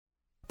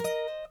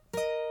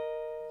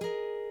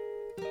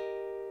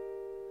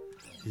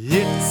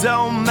It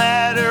don't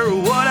matter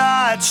what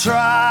I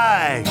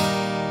try,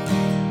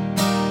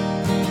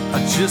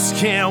 I just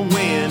can't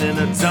win and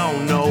I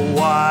don't know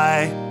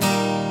why.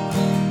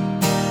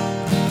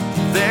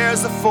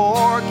 There's a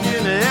fork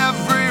in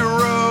every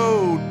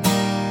road,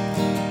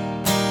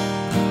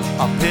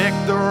 I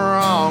pick the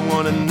wrong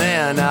one and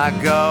then I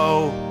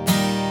go.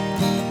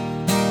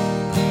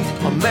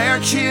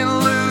 American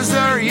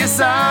loser,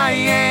 yes I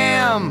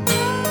am,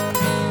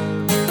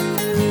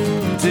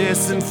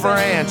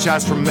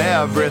 disenfranchised from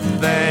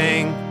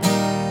everything.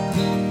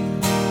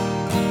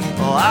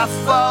 Well, I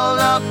fall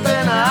up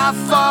and I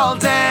fall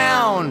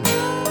down,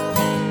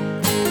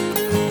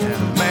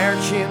 an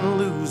American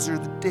loser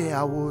the day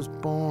I was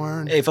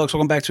born. Hey folks,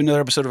 welcome back to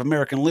another episode of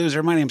American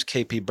Loser. My name's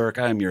KP Burke.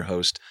 I am your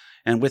host.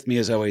 And with me,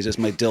 as always, is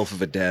my dilf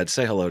of a dad.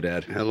 Say hello,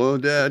 Dad. Hello,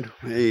 Dad.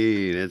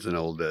 Hey, that's an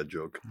old dad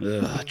joke.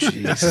 Oh,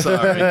 jeez.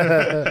 Sorry.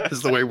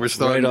 That's the way we're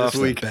starting Right this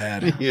off week. the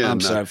bat.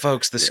 I'm sorry,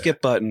 folks. The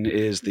skip button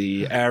is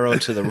the arrow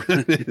to the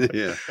right.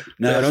 Yeah.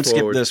 No, Fast don't forward.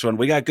 skip this one.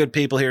 We got good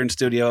people here in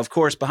studio. Of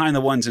course, behind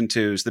the ones and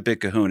twos, the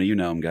big kahuna. You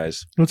know him,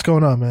 guys. What's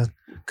going on, man?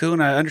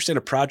 Kahuna, I understand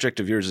a project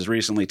of yours has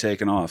recently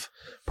taken off.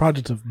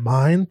 Project of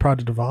mine,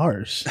 project of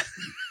ours.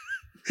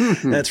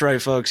 That's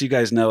right, folks. You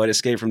guys know it.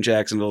 Escape from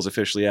Jacksonville is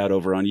officially out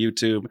over on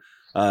YouTube.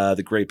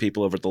 The great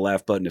people over at the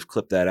Laugh Button have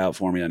clipped that out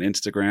for me on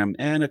Instagram.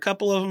 And a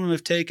couple of them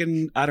have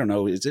taken, I don't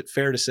know, is it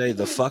fair to say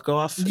the fuck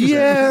off?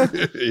 Yeah,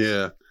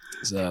 Yeah.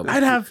 So,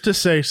 I'd have to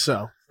say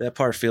so. that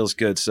part feels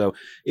good. So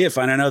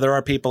and I know there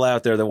are people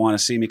out there that want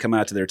to see me come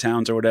out to their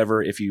towns or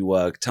whatever. If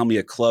you tell me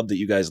a club that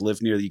you guys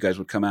live near that you guys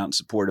would come out and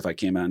support if I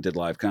came out and did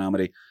live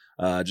comedy,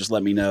 just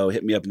let me know.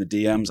 Hit me up in the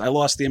DMs. I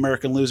lost the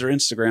American Loser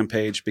Instagram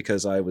page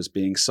because I was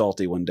being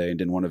salty one day and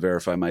didn't want to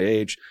verify my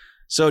age.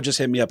 So just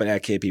hit me up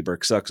at KP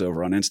Burke Sucks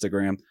over on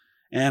Instagram.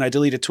 And I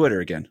deleted Twitter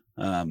again.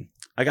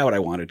 I got what I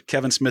wanted.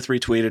 Kevin Smith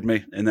retweeted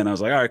me. And then I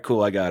was like, all right,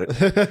 cool, I got it.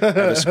 I have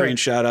a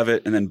screenshot of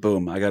it. And then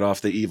boom, I got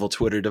off the evil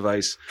Twitter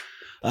device.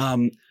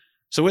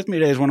 So with me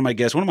today is one of my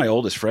guests, one of my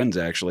oldest friends,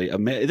 actually.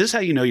 This is how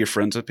you know you're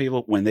friends with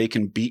people, when they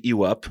can beat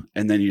you up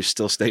and then you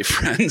still stay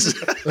friends.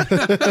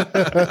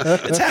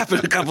 It's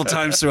happened a couple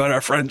times throughout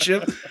our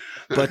friendship.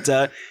 But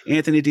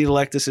Anthony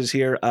DeLectus is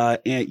here.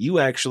 And you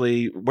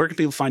actually, where can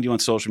people find you on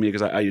social media?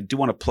 Because I do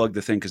want to plug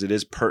the thing because it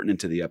is pertinent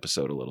to the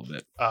episode a little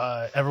bit.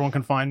 Everyone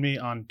can find me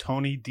on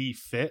Tony D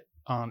Fit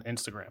on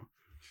Instagram.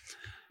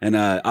 And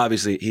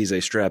obviously, he's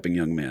a strapping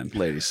young man,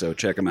 ladies. So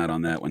check him out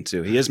on that one,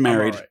 too. He is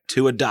married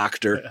to a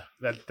doctor.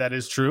 That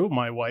is true.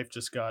 My wife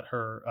just got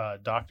her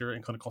doctorate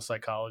in clinical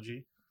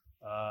psychology.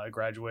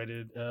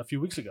 Graduated a few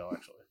weeks ago,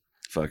 actually.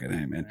 Fucking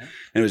hey, man.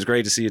 And it was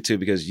great to see you, too,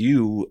 because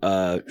you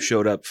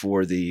showed up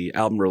for the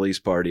album release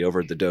party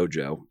over at the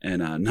dojo. And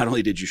not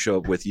only did you show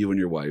up with you and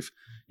your wife,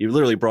 you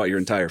literally brought your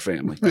entire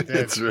family.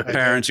 That's right.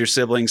 Parents, your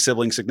siblings,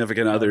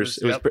 significant others.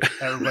 It was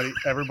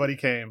everybody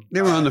came.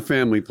 They were on the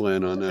family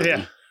plan on that. Yeah.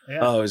 one. Yeah.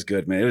 Oh, it was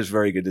good, man. It was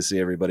very good to see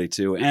everybody,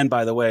 too. And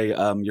by the way,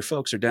 your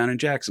folks are down in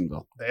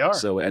Jacksonville. They are.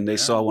 So, and they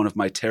saw one of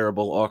my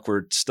terrible,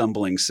 awkward,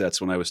 stumbling sets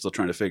when I was still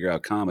trying to figure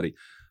out comedy.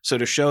 So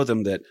to show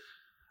them that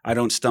I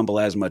don't stumble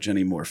as much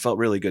anymore felt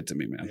really good to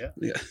me, man.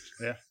 Yeah.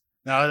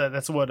 No,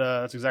 that's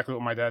exactly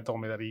what my dad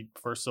told me, that he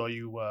first saw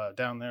you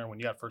down there when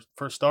you got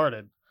first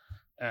started.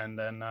 And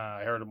then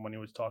I heard him when he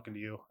was talking to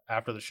you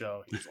after the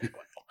show. He was like,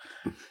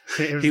 wow.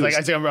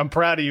 I say, I'm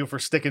proud of you for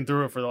sticking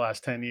through it for the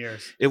last 10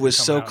 years. It was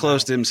so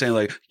close to him saying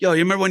like, yo, you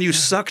remember when you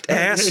sucked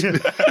ass?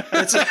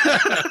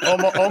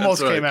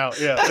 Almost came out.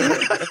 Yeah.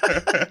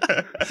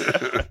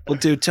 Well,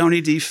 dude,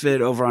 Tony D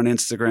Fit over on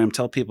Instagram.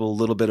 Tell people a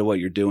little bit of what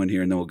you're doing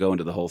here, and then we'll go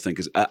into the whole thing.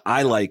 Because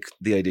I like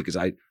the idea, because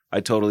I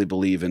totally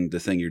believe in the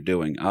thing you're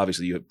doing.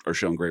 Obviously, you are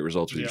showing great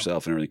results with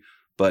yourself and everything.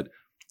 But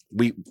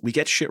we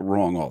get shit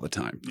wrong all the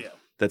time. Yeah.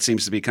 That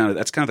seems to be kind of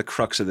the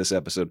crux of this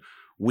episode.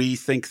 We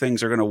think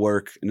things are going to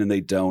work, and then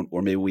they don't,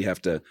 or maybe we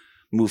have to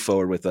move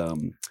forward with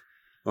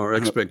Our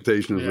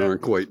expectations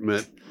aren't quite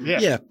met.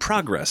 Yeah,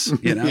 progress.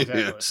 You know.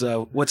 Exactly.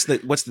 So what's the?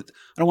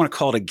 I don't want to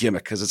call it a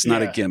gimmick, because it's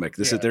not a gimmick.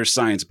 There's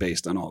science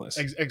based on all this.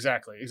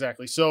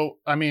 Exactly. So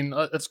I mean,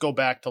 let's go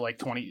back to like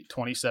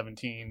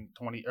 2017,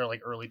 or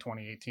like early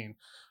 2018.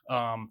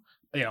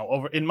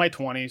 Over in my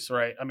 20s,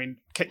 right? I mean,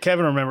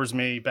 Kevin remembers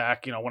me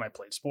back, when I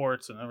played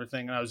sports and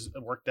everything, and I was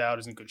worked out,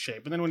 was in good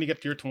shape. And then when you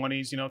get to your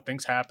 20s,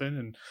 things happen,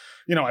 and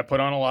I put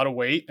on a lot of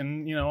weight,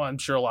 and I'm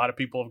sure a lot of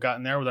people have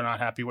gotten there where they're not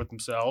happy with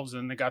themselves,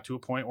 and they got to a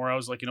point where I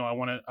was like, I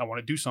want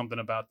to do something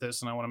about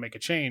this, and I want to make a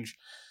change.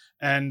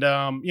 And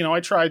I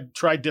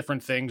tried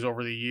different things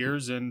over the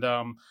years, and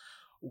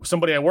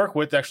somebody I work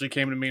with actually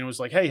came to me and was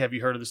like, "Hey, have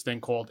you heard of this thing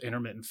called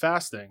intermittent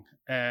fasting?"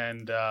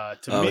 And to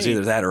me, it's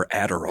either that or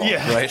Adderall,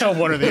 right?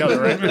 One or the other,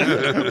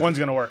 right? One's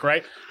going to work,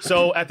 right?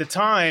 So at the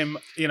time,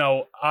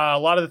 a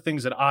lot of the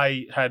things that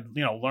I had,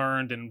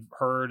 learned and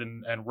heard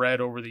and read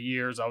over the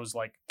years, I was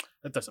like,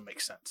 That doesn't make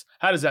sense.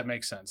 How does that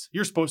make sense?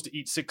 You're supposed to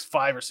eat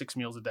 5 or 6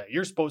 meals a day.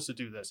 You're supposed to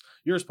do this.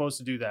 You're supposed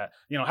to do that.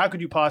 How could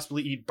you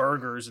possibly eat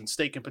burgers and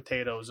steak and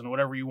potatoes and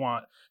whatever you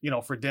want,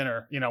 for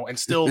dinner, and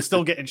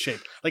still get in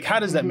shape? Like, how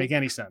does that make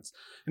any sense?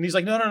 And he's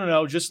like,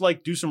 no. Just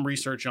like do some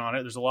research on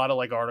it. There's a lot of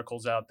like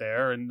articles out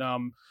there, and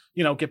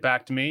get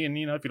back to me. And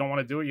if you don't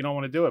want to do it, you don't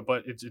want to do it.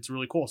 But it's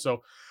really cool.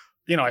 So,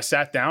 I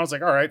sat down. I was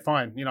like, all right,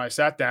 fine. I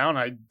sat down.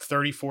 I had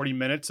 30, 40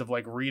 minutes of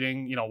like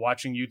reading,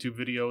 watching YouTube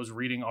videos,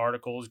 reading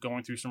articles,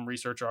 going through some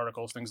research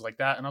articles, things like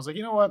that. And I was like,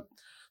 you know what?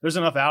 There's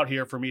enough out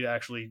here for me to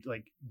actually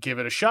like give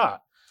it a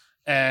shot.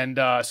 And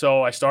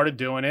so I started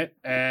doing it.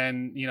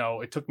 And,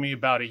 it took me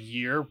about a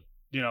year.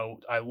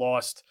 I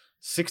lost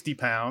 60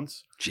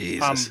 pounds.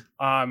 Jesus.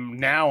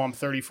 Now I'm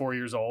 34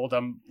 years old.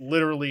 I'm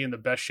literally in the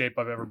best shape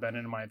I've ever been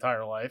in my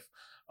entire life.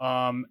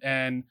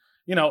 And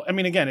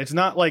again, it's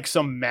not like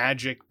some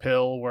magic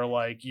pill where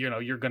like,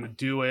 you're going to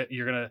do it.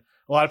 A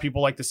lot of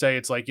people like to say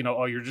it's like,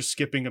 you're just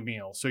skipping a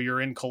meal. So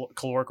you're in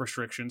caloric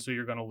restriction. So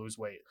you're going to lose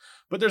weight,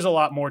 but there's a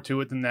lot more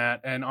to it than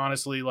that. And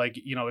honestly, like,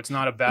 it's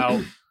not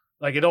about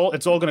like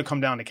it's all going to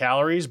come down to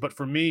calories. But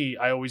for me,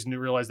 I always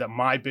realized that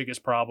my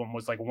biggest problem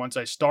was like, once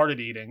I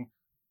started eating,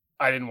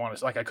 I didn't want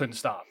to, like, I couldn't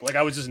stop. Like,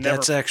 I was just never.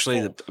 That's actually,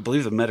 I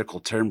believe the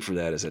medical term for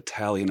that is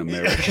Italian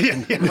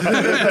American.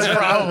 That's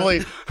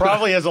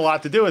probably has a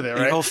lot to do with it, right?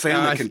 Your whole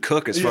family can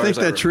cook as far as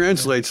I think that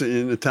translates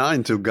in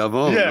Italian to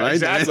gavone, yeah, right?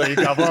 Exactly.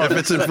 Gavone. If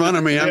it's in front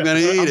of me, I'm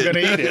going to eat it. I'm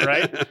going to eat it,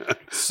 right?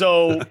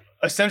 So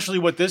essentially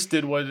what this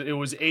did was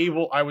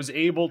I was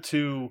able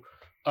to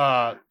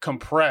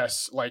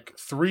compress like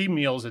 3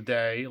 meals a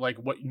day, like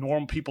what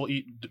normal people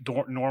eat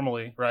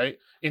normally, right,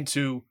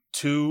 into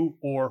 2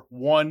 or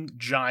 1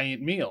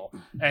 giant meal,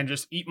 and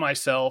just eat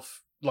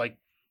myself like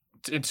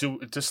into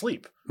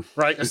sleep,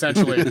 right?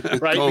 Essentially,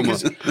 right?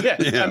 Because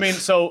I mean,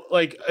 so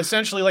like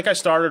essentially, like I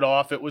started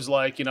off, it was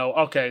like,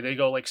 okay, they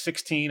go like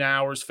 16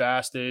 hours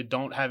fasted,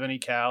 don't have any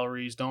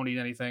calories, don't eat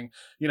anything,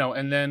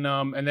 and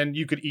then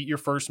you could eat your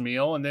first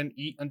meal and then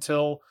eat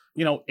until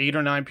 8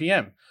 or 9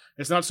 p.m.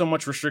 It's not so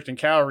much restricting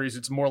calories,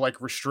 it's more like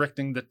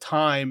restricting the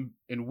time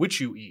in which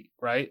you eat,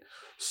 right?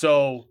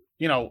 So,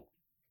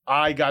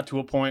 I got to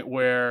a point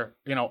where,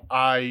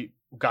 I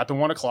got to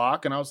 1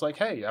 o'clock and I was like,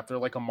 hey, after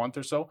like a month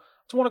or so,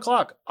 it's 1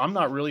 o'clock. I'm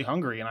not really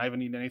hungry and I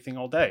haven't eaten anything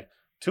all day.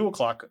 2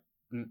 o'clock,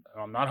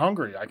 I'm not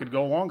hungry. I could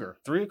go longer.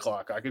 3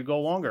 o'clock, I could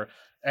go longer.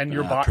 And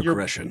your body,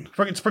 progression.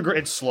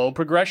 It's slow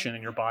progression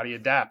and your body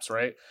adapts,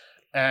 right?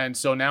 And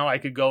so now I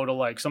could go to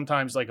like,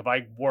 sometimes like if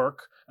I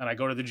work and I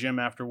go to the gym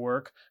after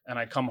work and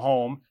I come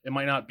home, it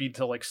might not be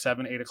till like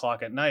 7, 8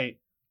 o'clock at night.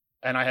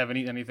 And I haven't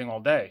eaten anything all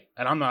day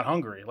and I'm not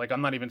hungry. Like I'm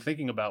not even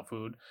thinking about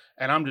food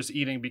and I'm just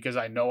eating because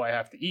I know I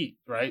have to eat.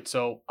 Right.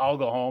 So I'll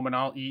go home and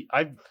I'll eat.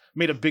 I've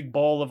made a big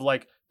bowl of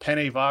like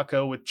penne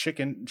vodka with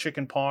chicken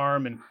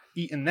parm and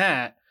eating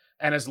that.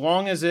 And as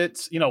long as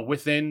it's,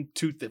 within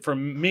for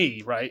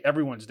me, right,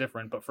 everyone's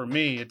different, but for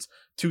me, it's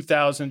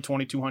 2,000,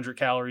 2,200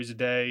 calories a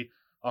day,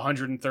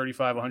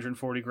 135,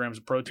 140 grams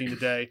of protein a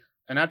day.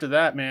 And after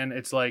that, man,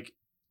 it's like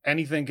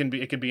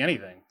it could be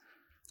anything.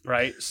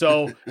 Right.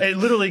 So it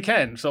literally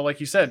can. So like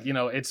you said,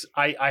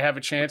 I have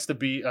a chance to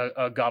be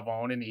a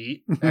gavone and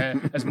eat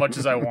as much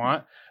as I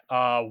want,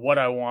 what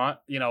I want.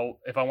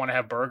 If I want to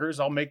have burgers,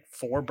 I'll make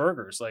 4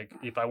 burgers. Like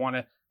if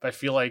I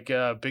feel like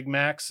Big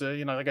Macs,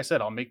 like I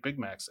said, I'll make Big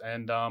Macs.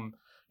 And,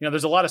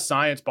 there's a lot of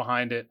science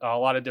behind it, a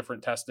lot of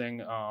different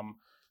testing,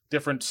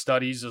 different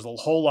studies. There's a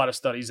whole lot of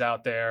studies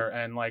out there.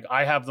 And like,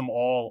 I have them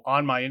all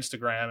on my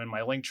Instagram and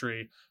my link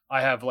tree.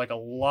 I have like a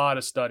lot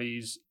of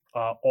studies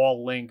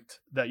all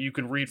linked that you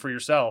can read for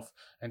yourself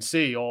and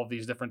see all of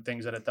these different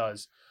things that it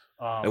does.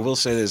 I will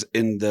say this,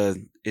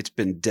 it's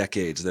been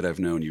decades that I've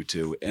known you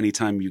two.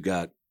 Anytime you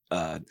got,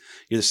 you're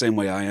the same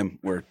way I am,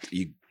 where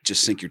you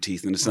just sink your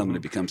teeth into something,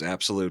 it becomes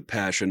absolute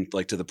passion,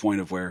 like to the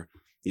point of where,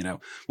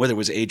 whether it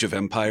was Age of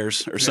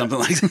Empires or something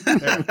like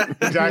that.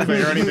 Yeah, exactly.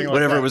 Or anything like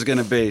whatever that. it was going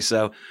to be.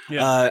 So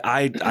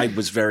I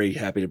was very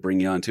happy to bring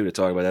you on too, to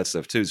talk about that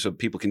stuff too. So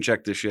people can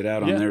check this shit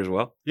out on there as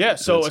well. Yeah.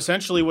 So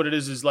essentially what it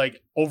is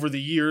like over the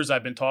years,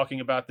 I've been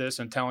talking about this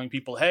and telling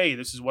people, hey,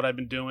 this is what I've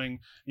been doing,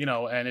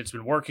 and it's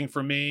been working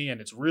for me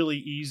and it's really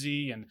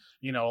easy. And,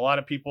 a lot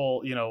of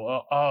people, you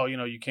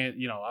can't,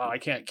 I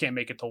can't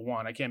make it to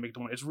 1. I can't make it to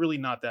 1. It's really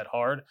not that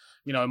hard.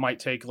 It might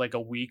take like a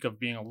week of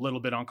being a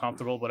little bit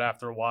uncomfortable, but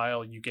after a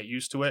while you get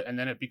used to it and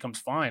then it becomes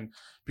fine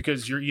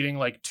because you're eating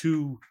like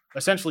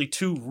essentially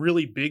 2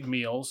 really big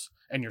meals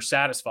and you're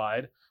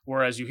satisfied.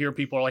 Whereas you hear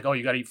people are like, oh,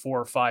 you got to eat 4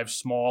 or 5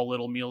 small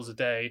little meals a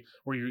day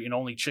where you're eating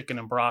only chicken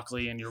and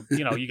broccoli and you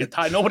get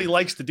tired. Nobody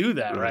likes to do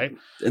that. Right.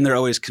 And they're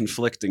always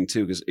conflicting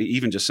too. Cause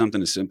even just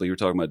something as simple, you were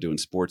talking about doing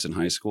sports in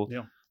high school.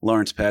 Yeah.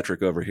 Lawrence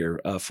Patrick over here,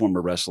 a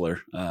former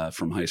wrestler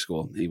from high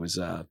school. He was,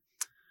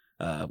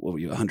 what were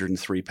you,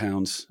 103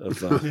 pounds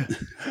of,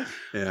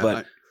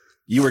 but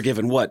you were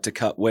given what to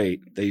cut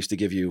weight? They used to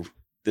give you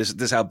this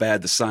is how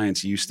bad the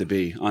science used to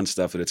be on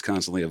stuff that it's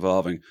constantly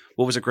evolving.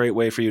 What was a great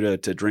way for you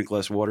to drink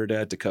less water,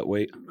 Dad, to cut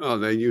weight? Oh,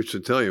 they used to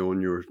tell you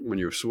when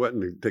you were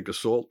sweating to take a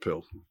salt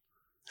pill.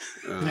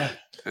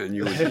 And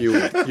you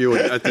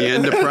would at the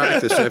end of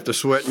practice, after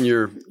sweating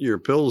your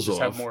pills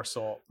Just off, have more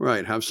salt.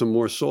 right, have some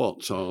more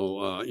salt.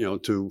 So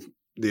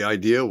the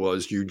idea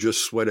was you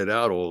just sweated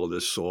out all of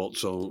this salt,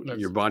 so That's-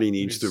 your body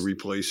needs to needs-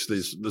 replace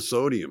the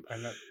sodium.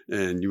 And that,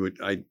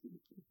 And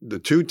the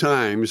 2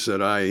 times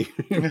that I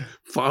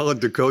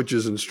followed the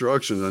coach's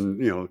instructions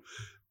and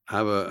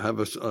have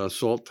a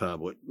salt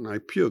tablet, and I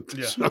puked.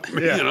 yeah, So,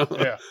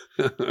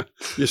 yeah.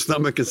 your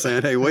stomach is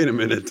saying, "Hey, wait a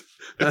minute,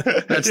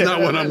 that's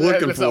not what I'm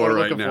looking That's not for what I'm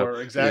right looking now."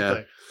 for.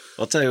 Exactly.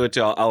 I'll tell you what,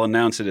 I'll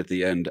announce it at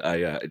the end.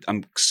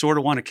 I'm sort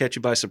of want to catch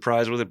you by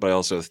surprise with it, but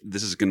also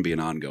this is going to be an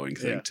ongoing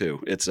thing Yeah. too.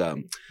 It's I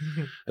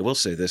will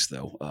say this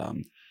though,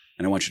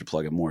 and I want you to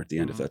plug it more at the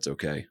end if that's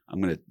okay.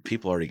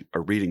 People already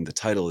are reading the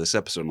title of this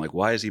episode. I'm like,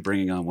 why is he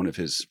bringing on one of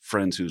his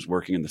friends who's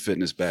working in the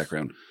fitness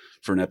background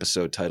for an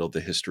episode titled "The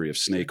History of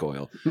Snake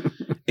Oil"?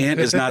 Ant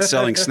is not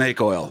selling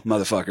snake oil,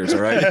 motherfuckers.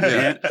 All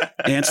right,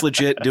 Ant's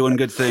legit doing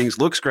good things.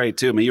 Looks great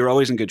too. I mean, you're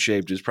always in good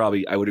shape. Just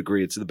probably, I would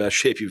agree, it's the best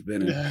shape you've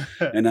been in.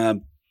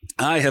 And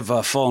I have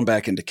fallen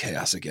back into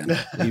chaos again.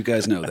 You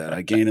guys know that.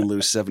 I gain and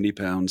lose 70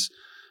 pounds.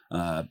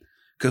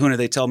 Kahuna,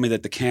 they tell me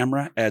that the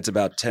camera adds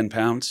about 10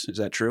 pounds. Is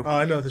that true? Oh,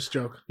 I know this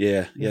joke.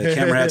 Yeah. The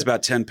camera adds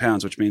about 10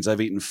 pounds, which means I've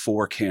eaten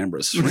 4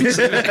 cameras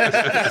recently.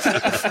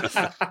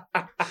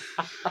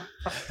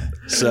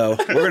 So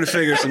we're going to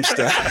figure some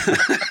stuff.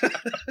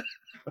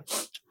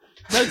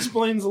 That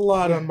explains a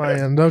lot on my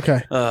end.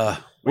 Okay.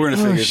 We're going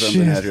to figure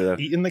something out here, though.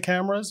 Eating the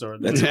cameras, or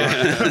That's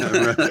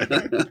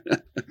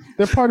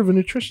They're part of a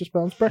nutritious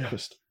balanced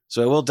breakfast.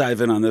 So I will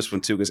dive in on this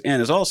one too, because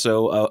Ann is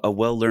also a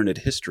well-learned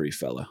history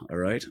fella. All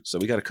right, so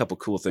we got a couple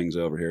cool things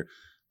over here,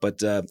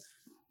 but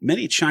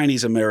many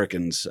Chinese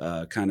Americans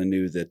kind of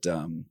knew that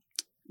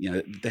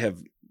they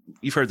have.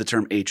 You've heard the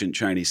term ancient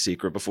Chinese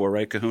secret before,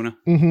 right, Kahuna?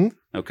 Mm-hmm.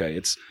 Okay,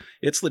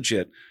 it's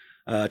legit.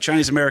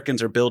 Chinese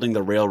Americans are building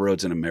the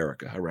railroads in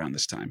America around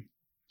this time.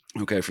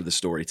 Okay, for the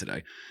story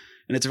today.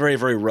 And it's a very,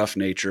 very rough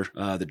nature,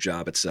 the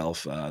job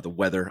itself, the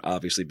weather,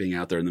 obviously being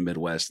out there in the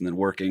Midwest and then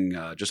working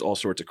just all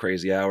sorts of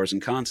crazy hours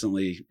and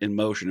constantly in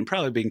motion and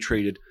probably being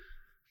treated,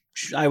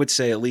 I would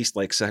say, at least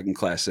like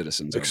second-class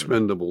citizens. over there.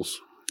 Expendables.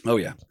 Oh,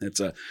 yeah. It's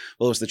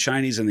the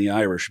Chinese and the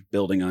Irish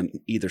building on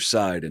either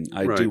side. And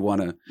I do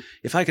want to,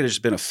 if I could have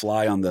just been a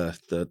fly on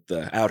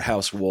the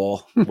outhouse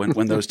wall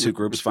when those two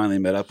groups finally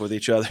met up with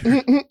each other.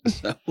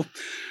 So,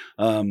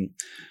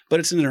 but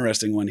it's an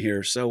interesting one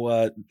here.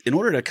 So in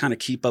order to kind of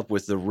keep up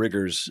with the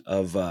rigors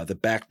of the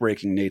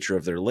backbreaking nature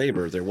of their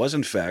labor, there was,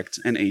 in fact,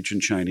 an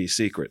ancient Chinese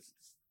secret.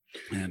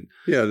 And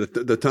Yeah,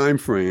 the time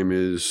frame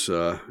is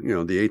the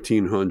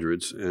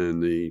 1800s,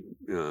 and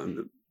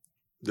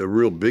the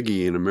real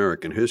biggie in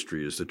American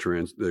history is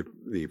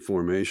the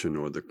formation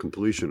or the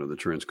completion of the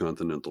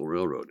Transcontinental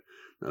Railroad.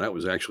 Now, that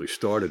was actually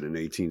started in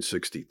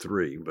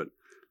 1863, but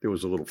there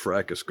was a little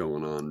fracas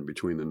going on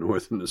between the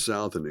North and the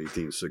South in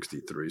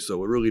 1863,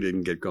 so it really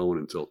didn't get going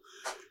until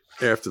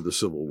after the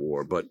Civil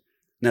War. But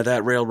now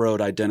that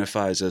railroad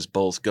identifies as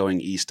both going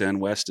east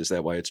and west. Is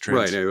that why it's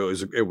right,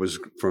 it was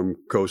from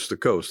coast to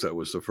coast. That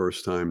was the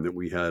first time that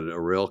we had a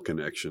rail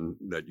connection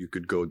that you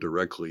could go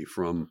directly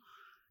from,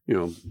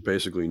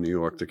 basically New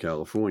York to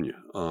California.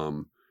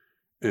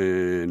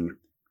 And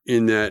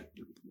in that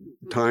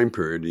time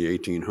period, the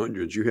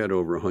 1800s, you had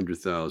over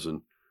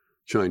 100,000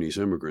 Chinese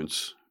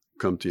immigrants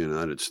come to the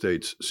United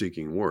States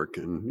seeking work.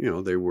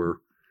 And, they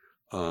were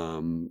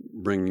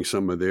bringing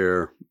some of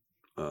their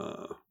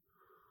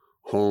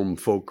home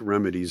folk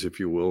remedies, if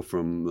you will,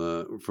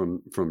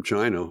 from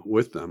China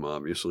with them,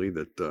 obviously,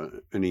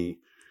 that any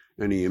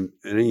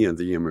of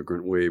the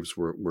immigrant waves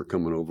were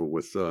coming over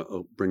with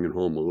bringing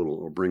home a little,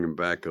 or bringing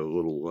back a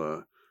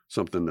little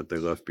something that they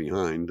left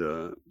behind.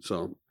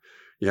 So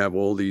you have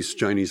all these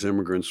Chinese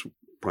immigrants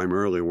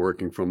primarily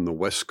working from the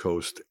West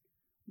Coast,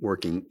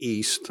 working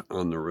east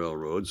on the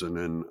railroads, and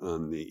then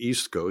on the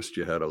East Coast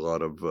you had a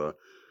lot of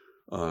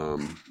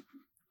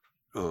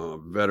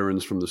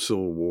veterans from the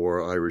Civil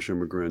War, Irish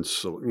immigrants.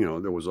 So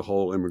there was a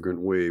whole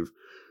immigrant wave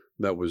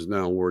that was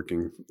now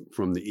working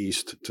from the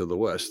east to the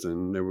west,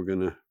 and they were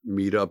going to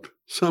meet up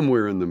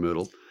somewhere in the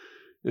middle.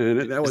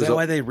 And that was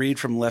why they read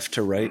from left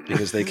to right,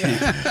 because they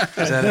can't?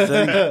 Is that a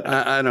thing?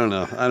 I don't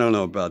know. I don't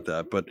know about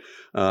that, but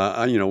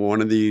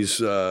one of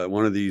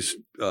these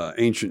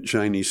ancient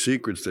Chinese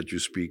secrets that you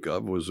speak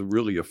of was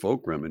really a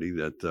folk remedy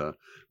that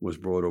was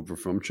brought over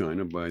from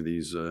China by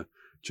these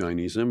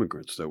Chinese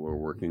immigrants that were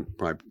working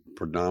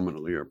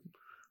predominantly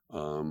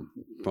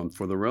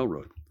for the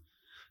railroad.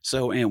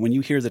 So, and when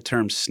you hear the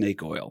term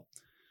snake oil,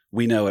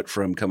 we know it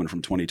from coming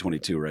from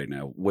 2022 right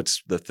now.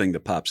 What's the thing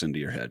that pops into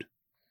your head?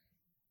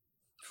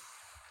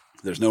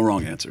 There's no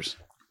wrong answers.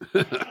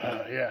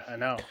 Yeah, I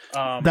know.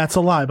 That's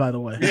a lie, by the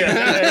way.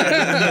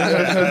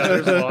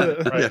 There's a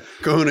lot, right? Yeah,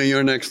 Kahuna,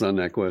 you're next on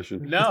that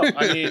question. No,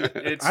 I mean,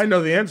 it's I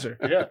know the answer.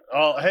 yeah.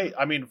 Oh, hey,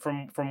 I mean,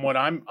 from what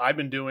I've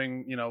been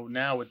doing,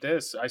 now with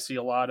this, I see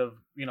a lot of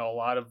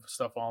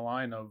stuff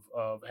online of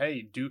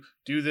hey, do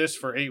this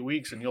for 8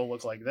 weeks and you'll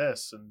look like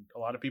this, and a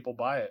lot of people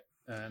buy it,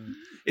 and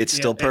It's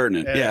still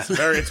pertinent. and yeah. it's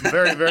very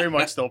very very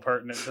much still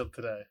pertinent till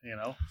today.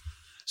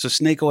 So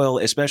snake oil,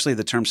 especially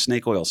the term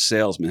snake oil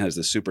salesman, has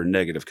this super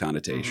negative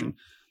connotation.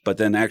 But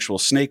then actual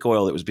snake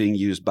oil that was being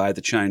used by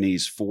the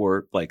Chinese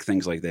for like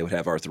things like they would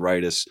have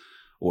arthritis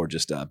or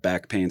just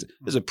back pains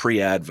is a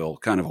pre-Advil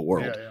kind of a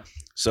world. Yeah.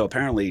 So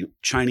apparently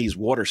Chinese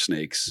water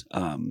snakes,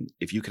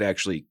 if you could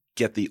actually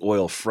get the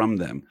oil from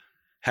them,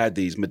 had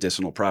these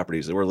medicinal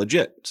properties that were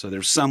legit. So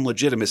there's some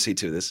legitimacy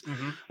to this.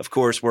 Of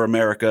course, we're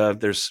America.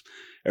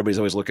 Everybody's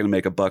always looking to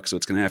make a buck, so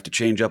it's going to have to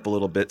change up a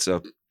little bit.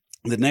 So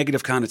the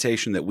negative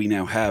connotation that we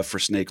now have for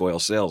snake oil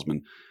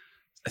salesman,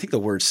 I think the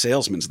word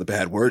salesman's the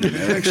bad word in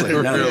it, actually.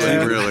 Now that I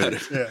think about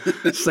it.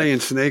 Yeah. Saying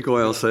snake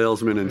oil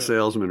salesman and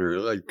salesman are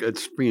like,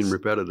 it's being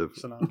repetitive.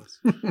 Synonymous.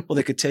 Well,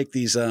 they could take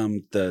these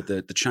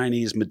the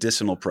Chinese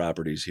medicinal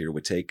properties here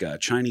would take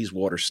Chinese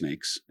water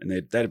snakes, and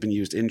that had been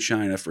used in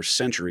China for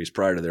centuries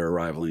prior to their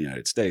arrival in the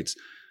United States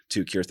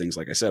to cure things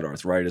like I said,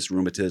 arthritis,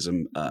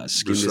 rheumatism,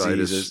 skin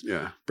diseases,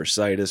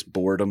 bursitis,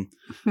 boredom.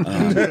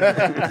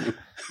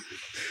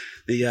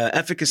 The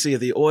efficacy of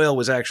the oil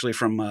was actually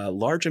from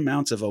large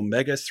amounts of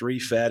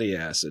omega-3 fatty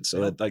acids.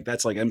 So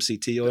that's like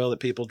MCT oil that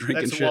people drink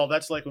and shit. Well,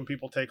 that's like when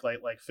people take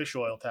like fish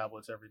oil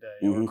tablets every day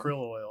or krill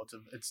oil.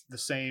 It's the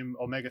same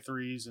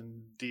omega-3s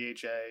and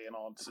DHA and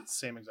all. It's the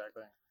same exact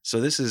thing.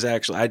 So this is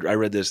actually, I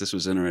read this. This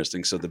was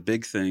interesting. So the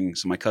big thing,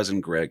 so my cousin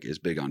Greg is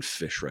big on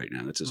fish right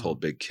now. That's his whole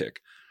big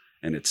kick.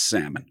 And it's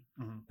salmon.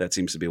 That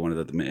seems to be one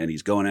of the, and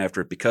he's going after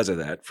it because of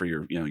that for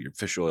your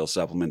fish oil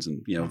supplements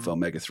and,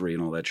 omega-3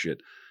 and all that shit.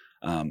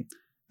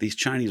 These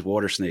Chinese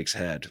water snakes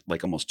had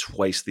like almost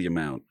twice the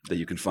amount that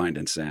you can find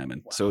in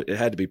salmon. Wow. So it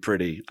had to be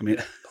pretty,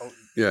 potent.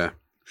 Yeah.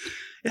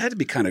 It had to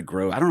be kind of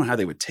gross. I don't know how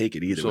they would take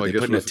it either. So would they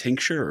put in a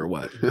tincture or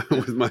what?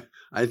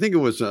 I think it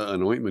was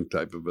an ointment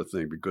type of a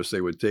thing because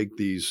they would take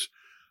these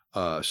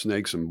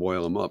snakes and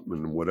boil them up,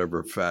 and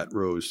whatever fat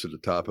rose to the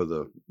top of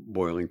the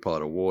boiling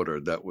pot of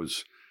water, that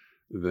was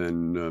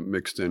then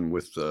mixed in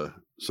with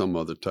some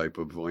other type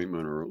of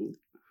ointment or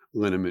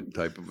liniment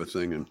type of a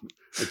thing, and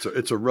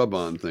it's a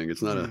rub-on thing.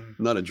 It's not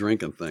a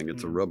drinking thing.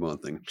 It's a rub-on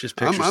thing. Just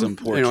picture some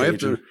poor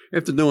after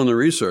doing the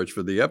research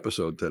for the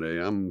episode today,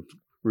 I'm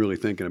really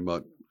thinking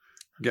about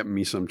getting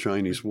me some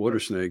Chinese water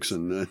snakes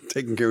and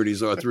taking care of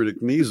these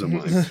arthritic knees of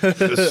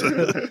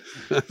mine.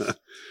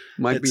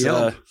 Might be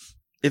help.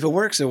 If it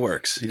works, it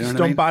works. You know Just what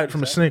I mean? don't buy it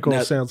from a snake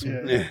oil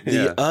salesman.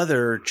 The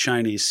other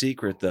Chinese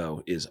secret,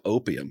 though, is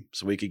opium.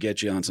 So we could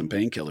get you on some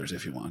painkillers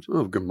if you want.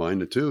 Oh, combine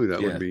the two.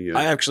 That would be.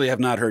 I actually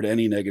have not heard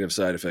any negative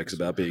side effects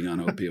about being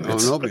on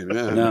opioids. On opium,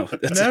 yeah. No,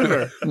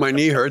 Never. My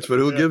knee hurts, but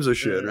who gives a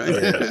shit, right?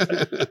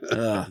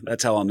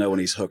 That's how I'll know when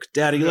he's hooked.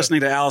 Daddy, you listening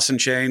to Alice in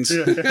Chains?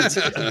 Cue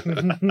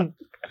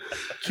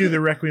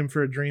the Requiem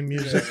for a Dream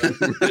music.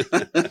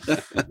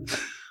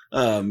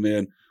 Oh,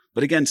 man.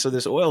 But again, so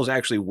this oil is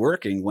actually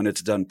working when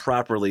it's done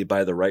properly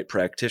by the right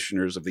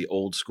practitioners of the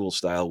old school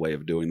style way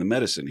of doing the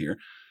medicine here.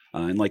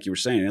 And like you were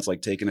saying, it's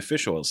like taking a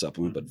fish oil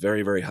supplement, but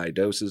very, very high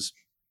doses.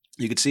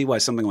 You could see why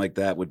something like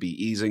that would be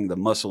easing the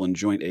muscle and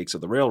joint aches of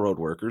the railroad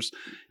workers.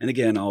 And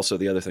again, also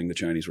the other thing the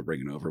Chinese were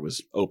bringing over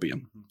was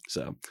opium.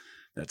 So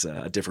that's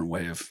a different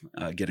way of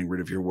getting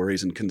rid of your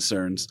worries and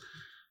concerns.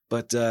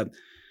 But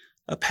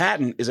a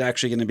patent is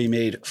actually going to be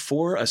made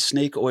for a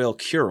snake oil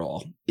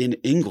cure-all in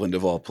England,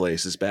 of all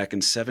places, back in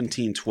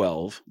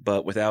 1712,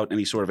 but without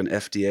any sort of an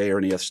FDA or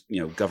any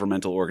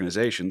governmental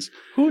organizations.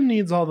 Who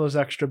needs all those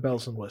extra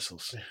bells and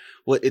whistles?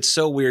 Well, it's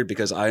so weird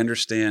because I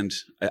understand.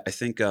 I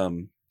think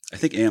Ann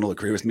will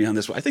agree with me on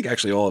this one. I think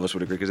actually all of us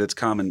would agree because it's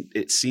common.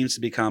 It seems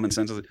to be common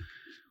sense.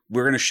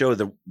 We're going to show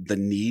the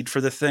need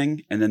for the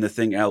thing, and then the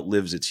thing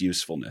outlives its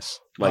usefulness.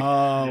 Like,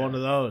 one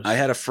of those. I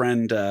had a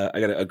friend, I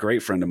got a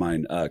great friend of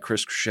mine,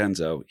 Chris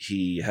Crescenzo.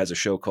 He has a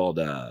show called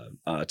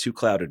Two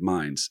Clouded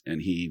Minds,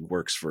 and he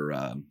works for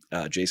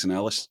Jason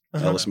Ellis,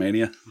 Ellis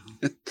Mania.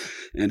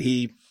 And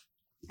he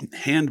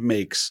hand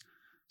makes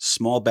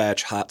small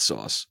batch hot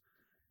sauce.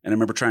 And I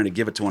remember trying to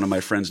give it to one of my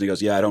friends, and he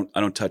goes, "Yeah, I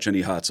don't touch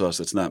any hot sauce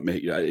that's not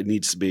made. It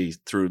needs to be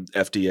through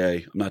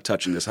FDA. I'm not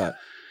touching this hot."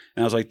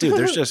 And I was like, dude,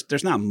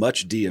 there's not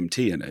much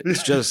DMT in it.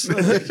 It's just,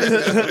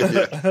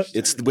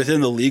 it's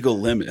within the legal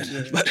limit.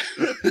 But,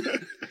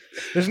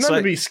 there's nothing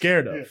to be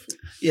scared of.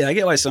 Yeah, I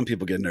get why some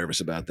people get nervous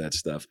about that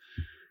stuff.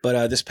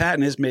 But this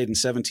patent is made in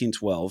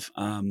 1712.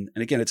 And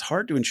again, it's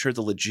hard to ensure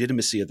the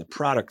legitimacy of the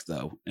product,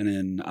 though. And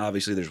then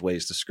obviously there's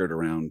ways to skirt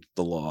around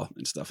the law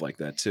and stuff like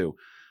that, too.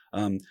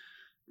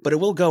 But it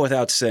will go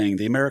without saying,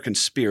 the American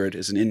spirit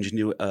is an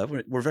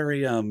ingenuity. We're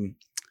very, how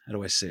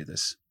do I say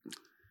this?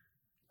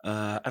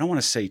 I don't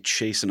want to say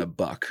chasing a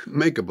buck.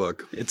 Make a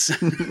buck. It's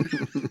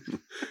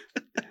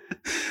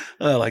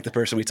like the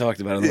person we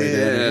talked about on the way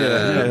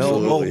down.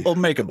 Yeah, we'll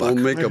make a buck.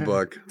 We'll make a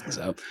buck.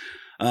 So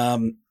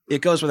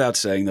it goes without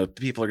saying, though,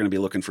 people are going to be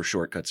looking for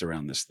shortcuts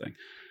around this thing.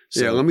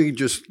 So, yeah, let me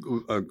just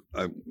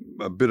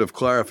a bit of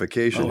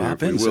clarification here,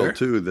 if we will,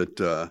 too,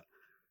 that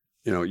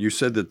you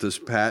said that this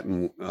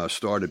patent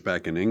started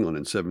back in England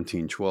in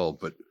 1712,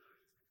 but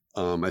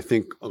I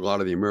think a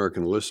lot of the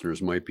American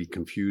listeners might be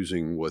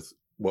confusing with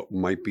what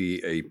might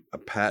be a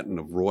patent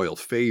of royal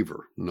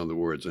favor. In other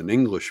words, an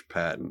English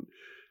patent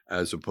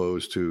as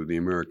opposed to the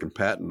American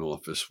Patent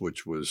Office,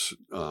 which was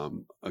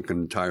an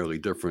entirely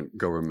different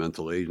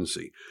governmental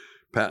agency.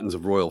 Patents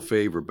of royal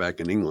favor back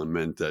in England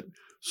meant that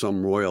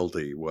some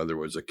royalty, whether it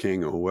was a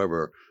king or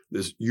whoever,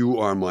 you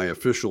are my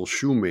official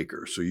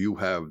shoemaker, so you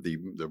have the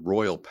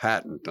royal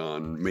patent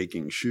on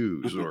making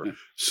shoes, or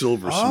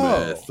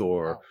silversmith,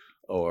 or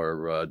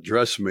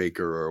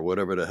dressmaker, or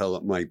whatever the hell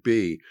it might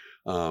be.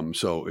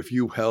 So if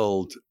you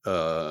held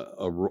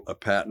a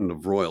patent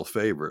of royal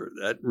favor,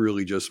 that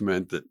really just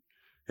meant that,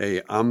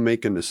 hey, I'm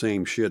making the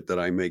same shit that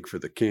I make for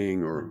the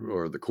king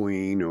or the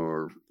queen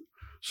or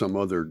some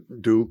other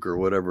duke or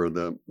whatever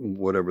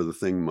the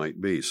thing might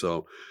be.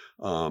 So,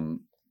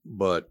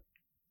 but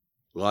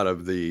a lot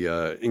of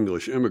the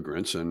English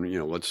immigrants, and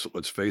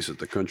let's face it,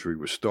 the country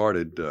was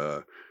started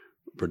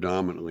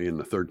predominantly in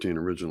the 13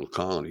 original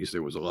colonies.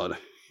 There was a lot of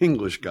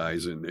English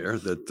guys in there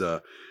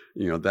that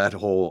that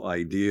whole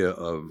idea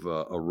of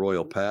a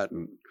royal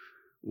patent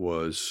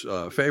was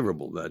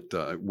favorable,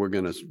 that we're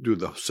going to do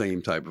the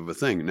same type of a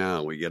thing.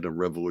 Now we get a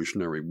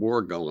Revolutionary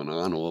War going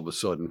on. All of a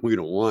sudden, we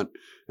don't want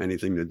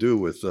anything to do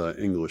with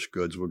English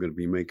goods. We're going to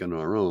be making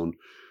our own.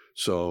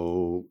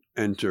 So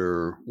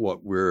enter what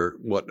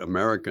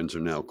Americans are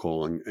now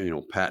calling,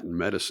 patent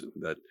medicine.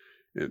 That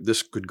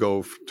this could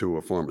go to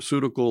a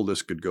pharmaceutical,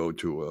 this could go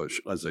to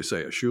as they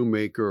say, a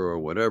shoemaker or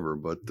whatever.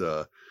 But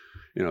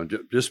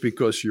just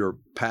because you're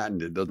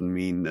patented doesn't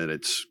mean that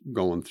it's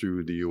going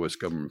through the U.S.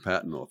 government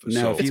patent office.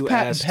 Now, if you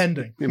asked,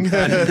 pending.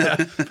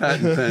 patent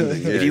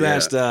pending. if you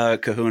asked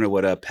Kahuna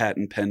what a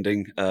patent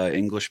pending,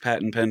 English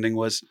patent pending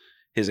was,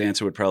 his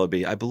answer would probably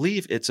be, I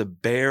believe it's a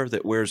bear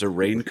that wears a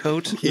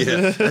raincoat.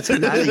 Yeah, that's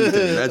Paddington.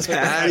 That's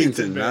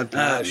Paddington, not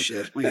patent. Oh,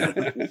 shit.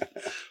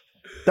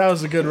 That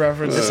was a good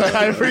reference.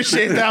 I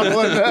appreciate that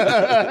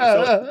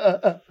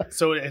one.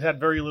 So it had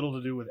very little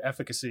to do with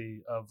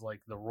efficacy of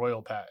like the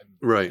royal patent.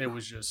 Right. It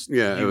was just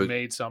you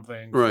made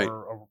something right.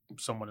 for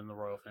someone in the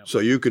royal family. So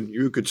you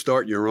could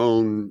start your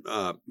own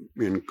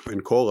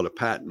and call it a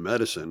patent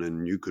medicine,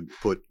 and you could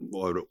put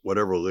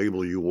whatever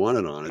label you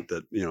wanted on it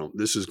that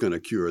this is going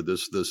to cure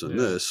this, and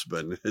this,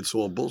 but it's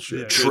all bullshit.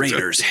 Yeah.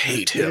 Trainers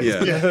hate him.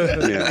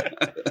 Yeah.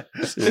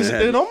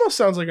 It almost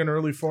sounds like an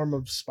early form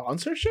of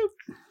sponsorship,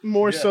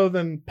 more so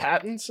than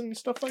patents and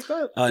stuff like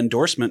that.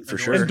 Endorsement for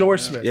sure.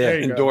 Endorsement. Yeah. There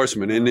you go.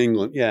 Endorsement in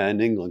England. Yeah, in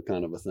England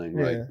kind of a thing,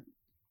 right?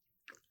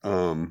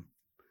 Yeah.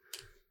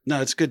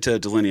 No, it's good to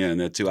delineate on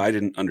that too. I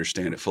didn't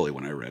understand it fully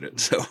when I read it.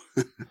 So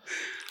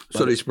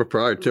these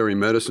proprietary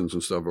medicines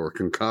and stuff, or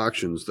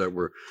concoctions that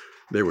were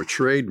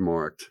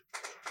trademarked,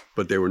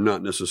 but they were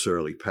not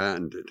necessarily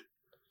patented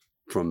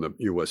from the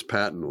U.S.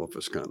 Patent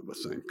Office, kind of a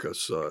thing,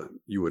 because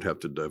you would have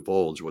to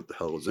divulge what the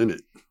hell is in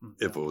it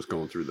if it was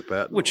going through the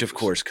patent which, office. Of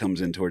course, comes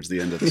in towards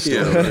the end of the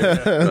story.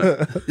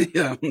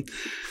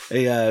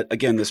 Yeah.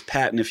 Again, this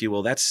patent, if you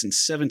will, that's in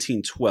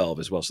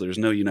 1712 as well. So there's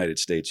no United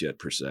States yet,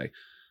 per se.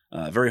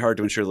 Very hard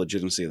to ensure the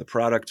legitimacy of the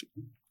product.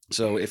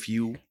 So if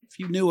you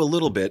knew a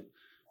little bit,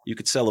 you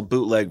could sell a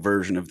bootleg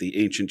version of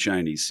the ancient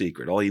Chinese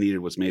secret. All you needed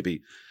was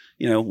maybe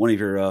one of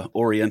your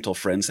Oriental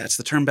friends. That's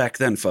the term back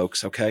then,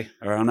 folks. Okay,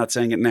 or I'm not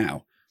saying it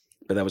now,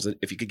 but that was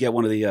if you could get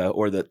one of the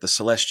or the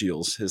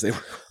Celestials, as they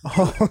were.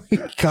 Oh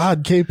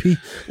God, KP,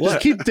 What?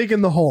 just keep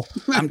digging the hole.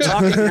 I'm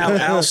talking how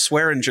Al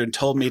Swearingen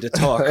told me to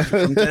talk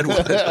from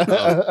Deadwood.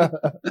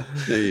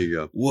 There you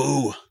go.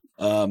 Woo.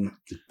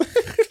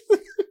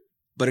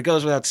 But it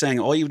goes without saying,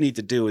 all you need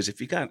to do is you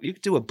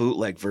could do a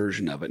bootleg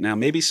version of it. Now,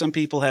 maybe some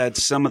people had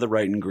some of the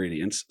right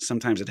ingredients.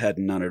 Sometimes it had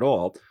none at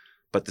all.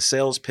 But the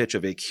sales pitch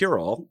of a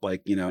cure-all,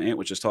 like, Ant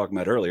was just talking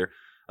about earlier,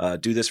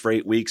 do this for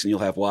 8 weeks and you'll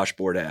have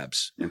washboard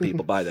abs. And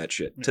people buy that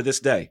shit to this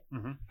day.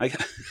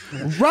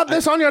 Rub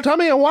this on your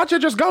tummy and watch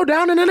it just go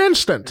down in an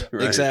instant.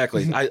 Right.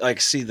 Exactly. I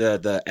like see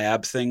the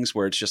ab things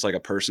where it's just like a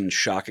person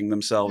shocking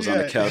themselves on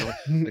a couch.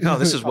 Like, oh,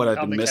 this is what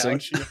I've been missing.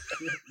 Couch.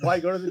 Why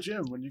go to the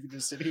gym when you can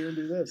just sit here and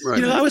do this?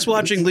 Right. I was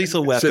watching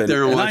Lethal Weapon, Sit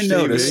there and watch I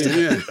noticed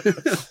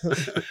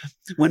TV.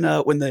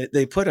 when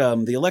they put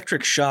the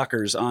electric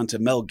shockers onto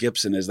Mel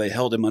Gibson as they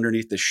held him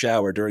underneath the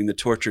shower during the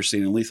torture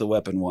scene in Lethal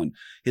Weapon 1,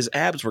 his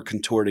abs were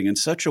contorting in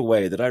such a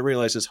way that I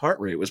realized his heart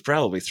rate was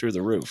probably through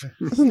the roof.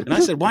 And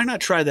I said, why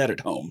not try that at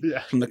home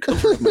from the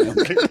comfort of my own?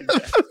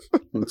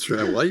 That's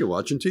right. Well, you're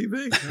watching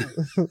TV.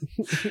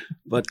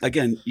 But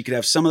again, you could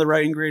have some of the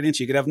right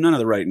ingredients. You could have none of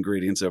the right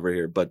ingredients over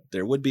here. But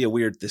there would be a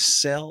weird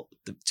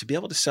to be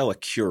able to sell a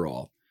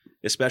cure-all,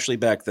 especially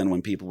back then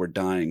when people were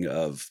dying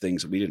of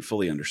things that we didn't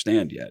fully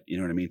understand yet. You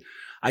know what I mean?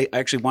 I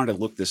actually wanted to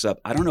look this up.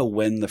 I don't know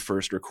when the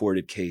first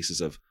recorded cases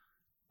of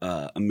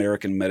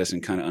American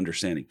medicine kind of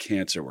understanding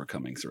cancer were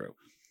coming through,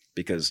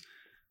 because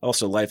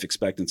also life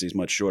expectancy is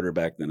much shorter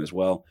back then as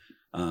well.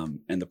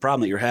 And the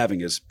problem that you're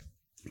having is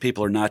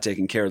people are not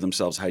taking care of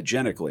themselves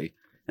hygienically.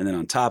 And then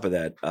on top of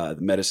that, the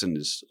medicine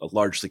is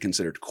largely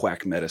considered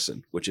quack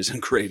medicine, which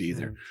isn't great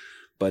either.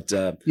 But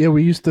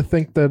we used to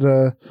think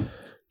that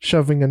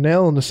shoving a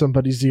nail into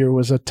somebody's ear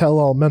was a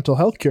tell-all mental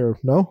health cure.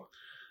 No?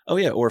 Oh,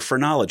 yeah. Or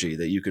phrenology,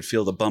 that you could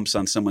feel the bumps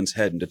on someone's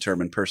head and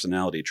determine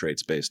personality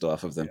traits based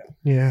off of them.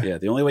 Yeah. Yeah.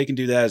 The only way you can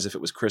do that is if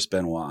it was Chris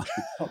Benoit.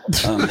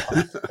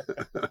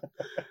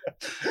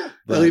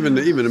 Well, even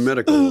in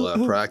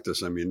medical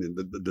practice, I mean,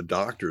 the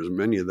doctors,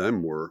 many of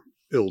them were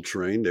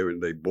ill-trained.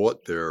 They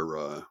bought their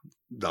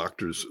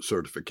doctor's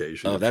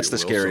certification. Oh, that's the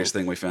scariest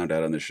thing we found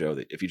out on the show.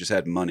 That if you just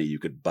had money, you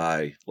could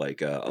buy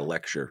like a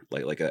lecture,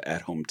 like a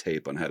at-home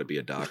tape on how to be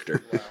a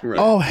doctor. Right.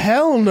 Oh,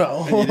 hell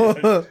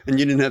no. And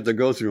you didn't have to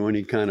go through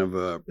any kind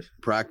of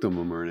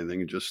practicum or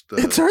anything. Just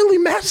It's early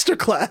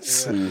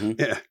masterclass. Mhm.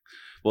 yeah.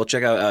 Well,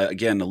 check out,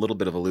 again, a little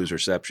bit of a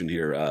loserception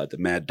here. The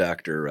Mad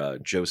Doctor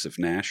Joseph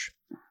Nash.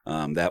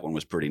 That one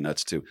was pretty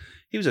nuts, too.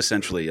 He was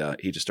essentially,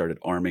 he just started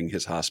arming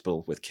his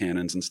hospital with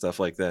cannons and stuff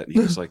like that. And he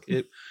was like,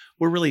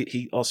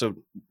 he also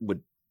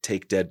would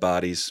take dead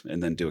bodies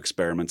and then do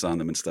experiments on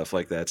them and stuff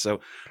like that. So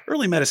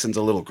early medicine's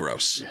a little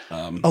gross.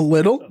 A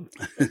little?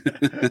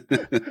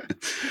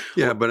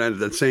 Yeah, but at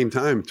the same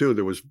time, too,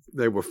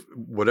 they were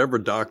whatever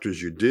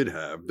doctors you did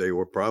have, they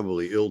were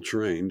probably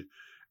ill-trained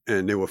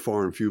and they were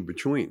far and few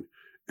between.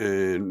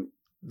 And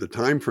the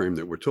time frame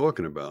that we're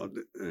talking about,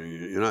 the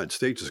United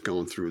States is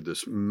going through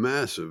this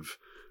massive,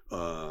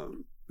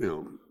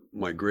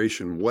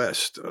 migration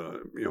west,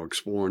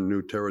 exploring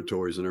new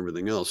territories and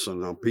everything else. So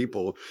now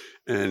people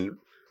and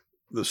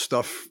the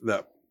stuff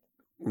that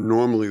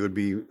normally would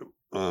be,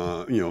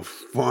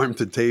 farm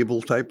to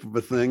table type of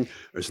a thing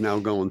is now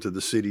going to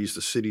the cities.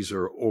 The cities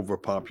are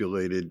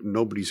overpopulated.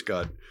 Nobody's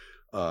got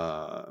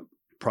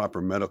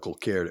proper medical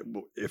care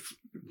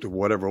to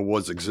whatever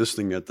was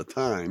existing at the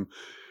time.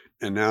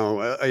 And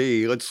now,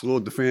 hey, let's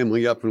load the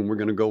family up and we're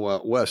going to go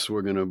out west.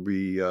 We're going to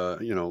be,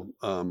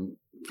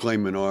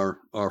 claiming our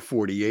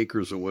 40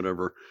 acres or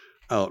whatever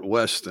out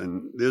west.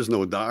 And there's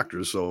no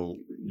doctors. So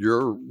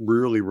you're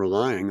really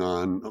relying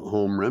on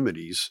home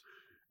remedies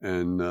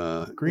and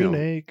Green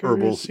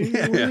acres.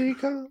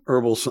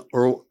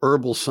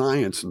 herbal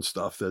science and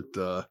stuff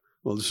that,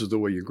 this is the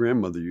way your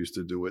grandmother used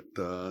to do it.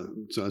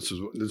 So this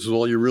is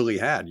all you really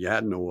had. You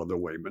had no other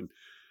way, but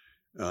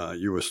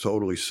you was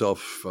totally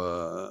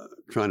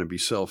trying to be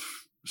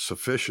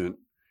self-sufficient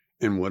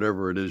in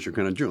whatever it is you're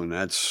going to do. And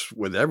that's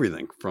with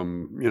everything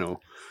from,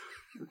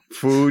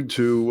 food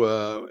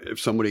to if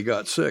somebody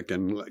got sick.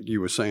 And like you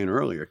were saying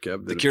earlier,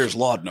 Kev, The cure's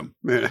laudanum.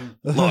 Yeah.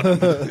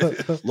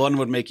 Laudanum. Laudanum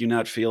would make you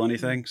not feel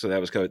anything. So that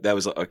was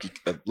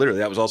literally,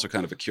 that was also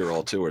kind of a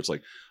cure-all too, where it's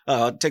like,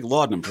 I'll take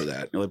laudanum for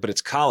that. You're like, but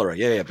it's cholera.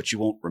 Yeah, but you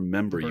won't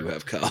remember you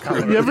have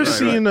cholera. You ever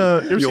seen?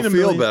 You'll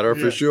feel better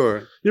for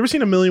sure. You ever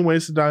seen A Million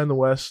Ways to Die in the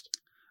West?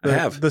 I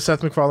have. The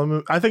Seth MacFarlane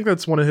movie. I think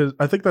that's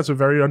I think that's a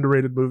very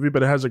underrated movie,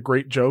 but it has a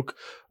great joke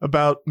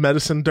about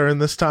medicine during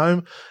this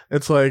time.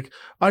 It's like,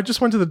 I just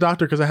went to the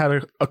doctor because I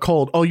had a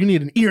cold. Oh, you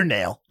need an ear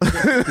nail.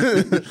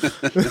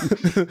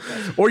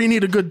 Or you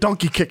need a good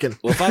donkey kicking.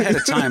 Well, if I had a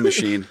time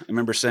machine, I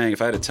remember saying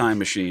if I had a time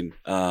machine,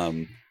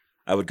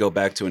 I would go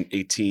back to an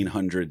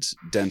 1800s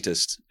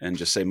dentist and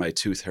just say my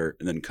tooth hurt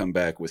and then come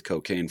back with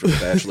cocaine for the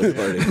bachelor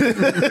party.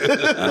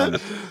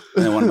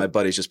 And then one of my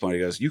buddies just pointed,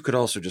 he goes, you could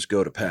also just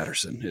go to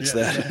Patterson. It's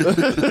that.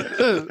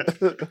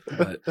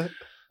 But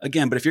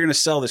if you're going to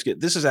sell this,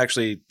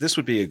 this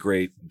would be a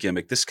great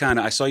gimmick.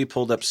 I saw you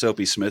pulled up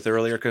Soapy Smith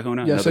earlier,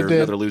 Kahuna. Yes, I did.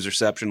 Another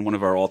loserception, one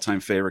of our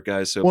all-time favorite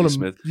guys, Soapy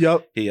Smith.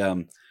 Yep. He,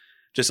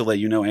 just to let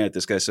you know, Ant,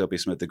 this guy Soapy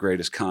Smith, the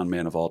greatest con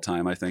man of all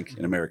time, I think,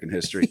 in American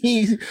history.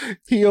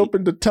 He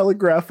opened a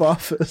telegraph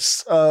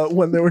office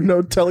when there were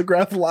no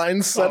telegraph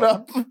lines set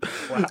up.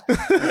 Wow.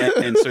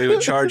 and so he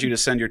would charge you to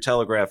send your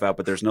telegraph out,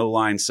 but there's no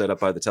line set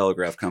up by the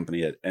telegraph company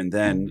yet. And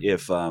then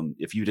if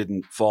you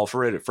didn't fall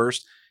for it at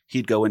first,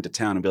 he'd go into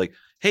town and be like,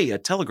 hey, a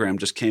telegram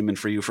just came in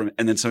for you from,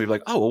 and then somebody'd be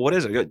like, oh, well, what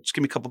is it? Just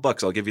give me a couple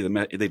bucks. I'll give you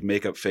they'd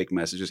make up fake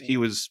messages. He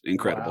was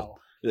incredible.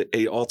 Wow.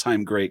 A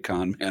all-time great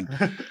con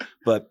man.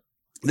 But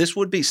this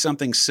would be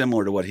something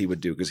similar to what he would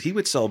do, because he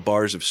would sell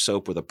bars of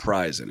soap with a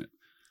prize in it,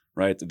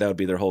 right? That would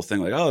be their whole thing.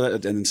 Like,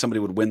 and then somebody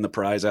would win the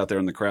prize out there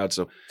in the crowd.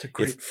 So It's a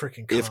great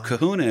freaking con. if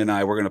Kahuna and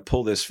I were going to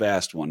pull this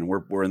fast one, and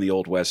we're in the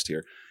Old West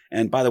here.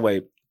 And by the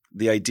way,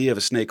 the idea of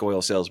a snake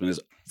oil salesman is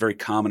very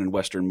common in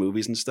Western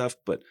movies and stuff,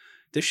 but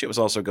this shit was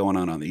also going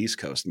on the East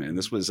Coast, man.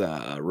 This was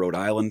Rhode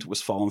Island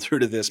was falling through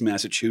to this.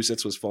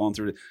 Massachusetts was falling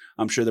through.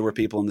 I'm sure there were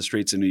people in the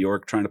streets in New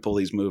York trying to pull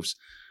these moves,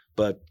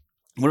 but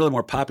one of the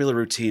more popular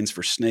routines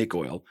for snake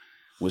oil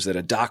was that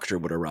a doctor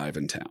would arrive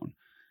in town.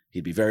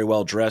 He'd be very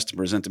well dressed and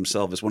present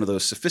himself as one of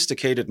those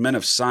sophisticated men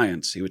of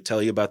science. He would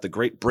tell you about the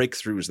great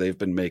breakthroughs they've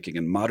been making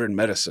in modern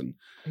medicine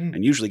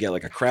and usually get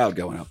like a crowd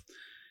going up.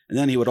 And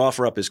then he would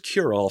offer up his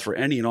cure-all for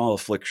any and all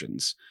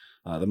afflictions.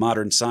 The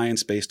modern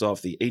science based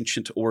off the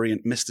ancient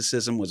Orient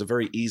mysticism was a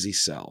very easy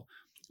sell.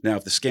 Now,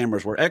 if the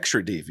scammers were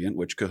extra deviant,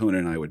 which Kahuna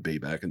and I would be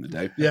back in the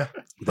day, Yeah,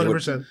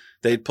 100%.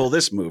 they'd pull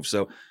this move.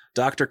 So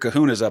Dr.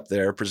 Kahuna's up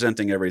there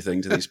presenting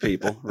everything to these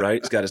people,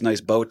 right? He's got his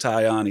nice bow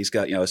tie on. He's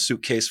got, a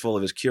suitcase full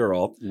of his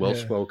cure-all. Well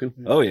spoken.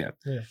 Oh, yeah.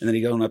 Yeah. And then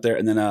he going up there,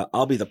 and then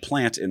I'll be the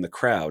plant in the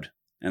crowd.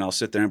 and I'll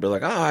sit there and be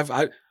like,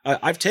 oh,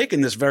 I've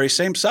taken this very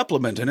same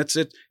supplement and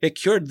it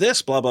cured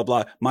this, blah, blah,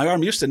 blah. My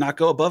arm used to not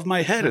go above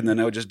my head. And then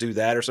I would just do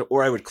that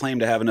or I would claim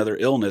to have another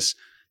illness.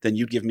 Then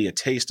you'd give me a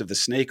taste of the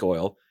snake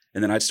oil.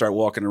 And then I'd start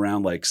walking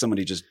around like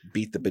somebody just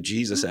beat the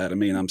bejesus out of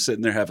me. And I'm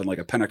sitting there having like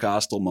a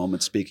Pentecostal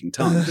moment speaking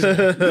tongues.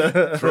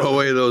 Throw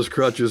away those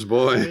crutches,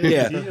 boy.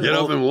 Yeah. Get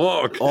up and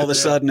walk. All of a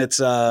sudden it's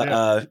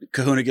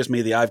Kahuna gives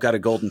me the I've got a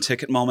golden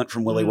ticket moment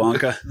from Willy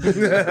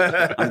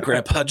Wonka. I'm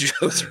Grandpa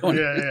Joe throwing.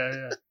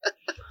 Yeah.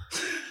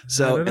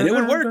 So, and it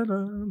would work. It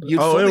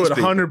would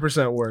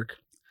 100% work.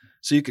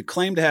 So you could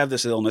claim to have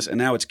this illness, and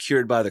now it's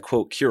cured by the,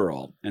 quote,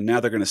 cure-all. And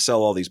now they're going to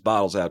sell all these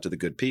bottles out to the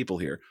good people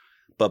here.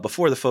 But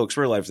before the folks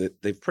realized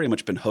that they've pretty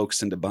much been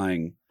hoaxed into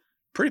buying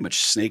pretty much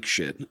snake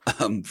shit,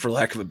 for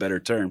lack of a better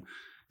term,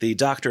 the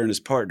doctor and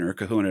his partner,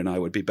 Kahuna and I,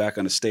 would be back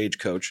on a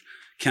stagecoach,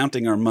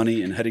 counting our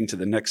money and heading to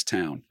the next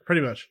town. Pretty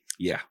much.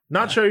 Yeah.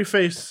 Not show your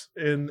face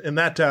in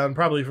that town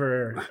probably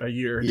for a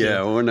year or two.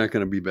 Yeah, we're not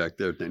going to be back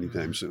there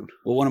anytime soon.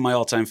 Well, one of my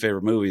all-time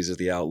favorite movies is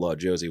The Outlaw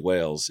Josie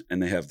Wales, and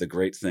they have the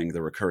great thing,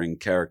 the recurring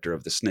character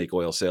of the snake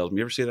oil salesman.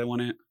 You ever see that one,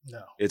 Ant?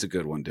 No. It's a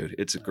good one, dude.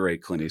 It's a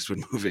great Clint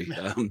Eastwood movie.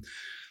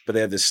 But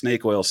they have this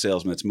snake oil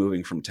salesman that's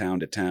moving from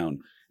town to town,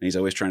 and he's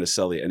always trying to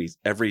sell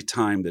every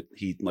time that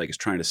he is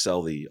trying to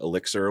sell the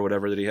elixir or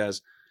whatever that he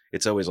has,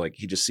 it's always like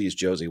he just sees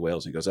Josie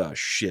Wales and he goes, oh,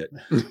 shit.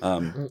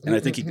 And I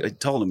think I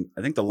told him,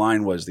 I think the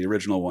line was, the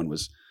original one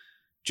was,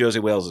 Josie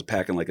Wales is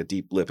packing like a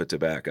deep lip of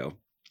tobacco.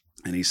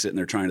 And he's sitting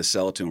there trying to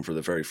sell it to him for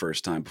the very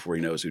first time before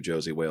he knows who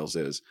Josie Wales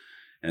is.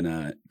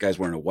 And guy's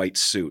wearing a white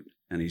suit.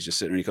 And he's just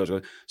sitting there and he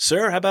goes,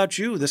 sir, how about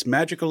you? This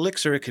magic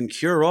elixir, it can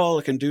cure all,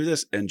 it can do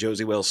this. And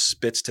Josie Wales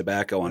spits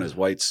tobacco on his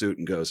white suit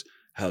and goes,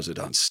 how's it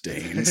on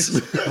stains?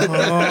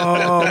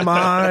 Oh,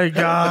 my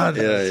God.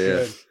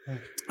 Yeah.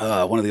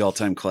 One of the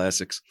all-time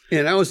classics.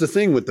 And that was the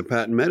thing with the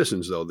patent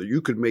medicines, though, that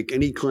you could make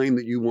any claim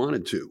that you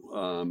wanted to.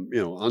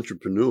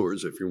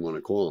 Entrepreneurs, if you want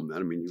to call them that.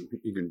 I mean,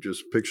 you can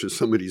just picture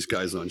some of these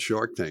guys on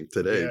Shark Tank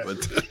today. Yeah.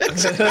 But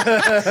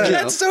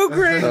That's so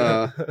great.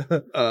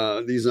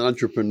 These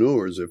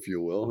entrepreneurs, if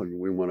you will, and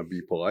we want to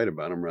be polite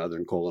about them rather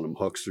than calling them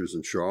hucksters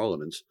and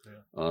charlatans,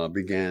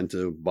 began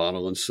to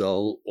bottle and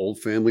sell old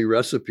family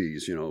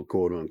recipes,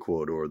 quote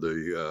unquote, or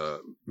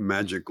the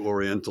magic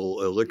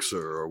Oriental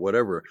elixir or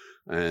whatever.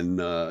 And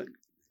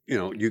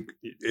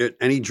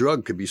any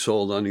drug could be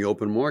sold on the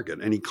open market.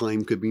 Any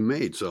claim could be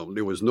made. So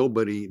there was no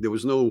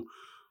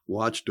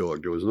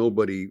watchdog. There was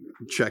nobody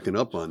checking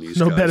up on these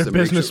guys. No Better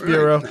Business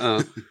Bureau.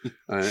 Right.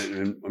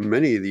 And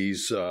many of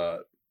these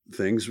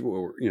things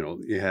were,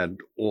 you had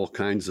all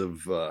kinds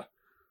of,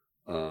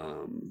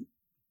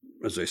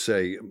 as I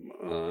say,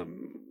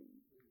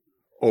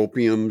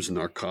 opiums,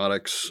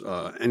 narcotics,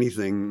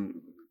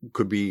 anything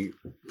could be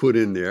put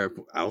in there.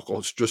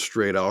 Alcohol, just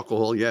straight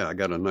alcohol. Yeah, I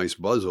got a nice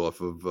buzz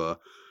off of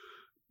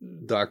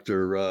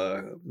Dr.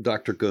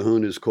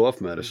 Kahuna's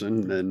cough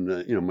medicine,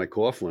 and my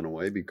cough went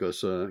away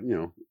because what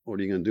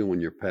are you going to do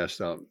when you're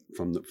passed out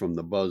from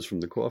the buzz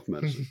from the cough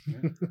medicine?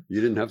 You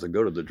didn't have to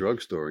go to the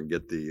drugstore and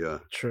get the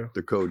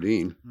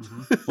codeine.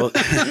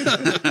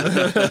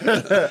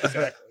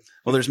 Mm-hmm.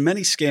 Well, there's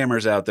many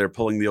scammers out there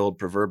pulling the old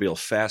proverbial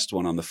fast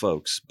one on the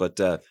folks,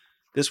 but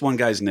this one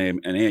guy's name,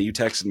 and Ann, you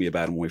texted me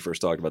about him when we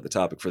first talked about the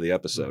topic for the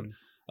episode,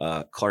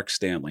 Clark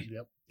Stanley.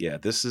 Yep. Yeah,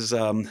 this is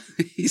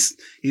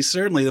he's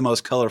certainly the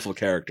most colorful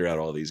character out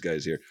of all these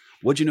guys here.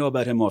 What'd you know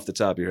about him off the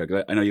top of your head?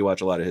 I know you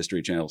watch a lot of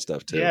History Channel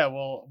stuff too. Yeah,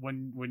 well,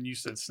 when you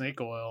said snake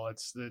oil,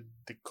 it's the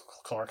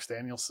Clark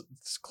Stanley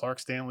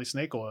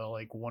snake oil,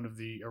 like one of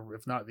the,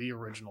 if not the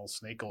original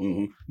snake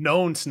oil,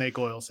 known snake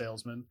oil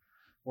salesman,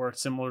 or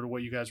similar to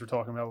what you guys were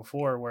talking about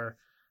before, where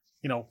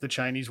the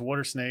Chinese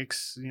water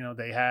snakes,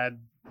 they had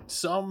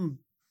some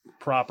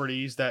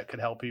properties that could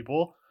help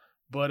people.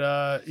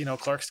 But,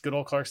 good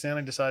old Clark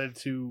Stanley decided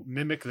to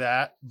mimic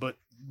that, but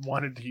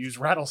wanted to use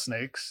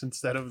rattlesnakes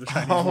instead of the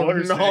Chinese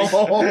water snakes.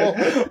 And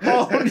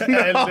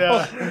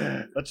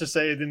let's just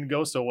say it didn't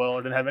go so well,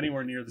 or didn't have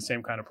anywhere near the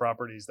same kind of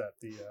properties that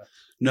the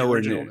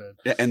original did.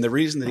 Yeah, and the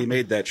reason that he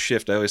made that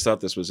shift, I always thought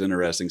this was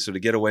interesting. So to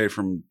get away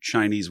from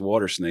Chinese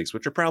water snakes,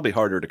 which are probably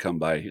harder to come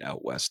by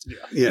out west.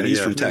 Yeah,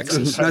 he's from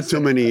Texas. Not too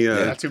many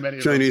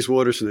Chinese of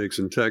water snakes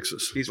in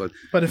Texas.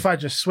 But if I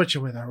just switch it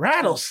with a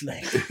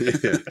rattlesnake.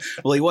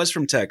 Well, he was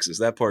from Texas.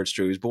 That part's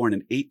true. He was born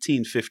in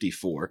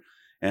 1854.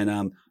 And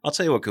I'll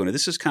tell you what, Kuna,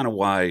 this is kind of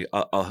why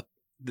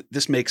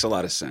this makes a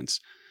lot of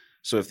sense.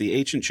 So if the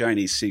ancient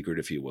Chinese secret,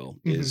 if you will,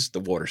 is the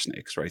water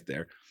snakes right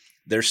there,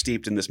 they're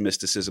steeped in this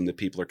mysticism that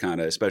people are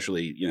kind of,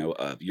 especially,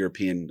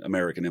 European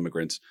American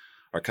immigrants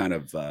are kind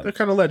of. They're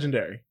kind of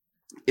legendary.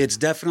 It's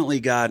definitely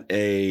got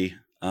an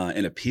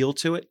appeal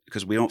to it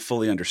because we don't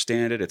fully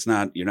understand it.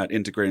 You're not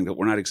integrating, but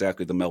we're not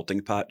exactly the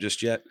melting pot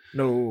just yet.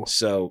 No.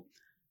 So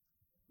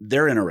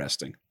they're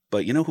interesting.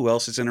 But you know who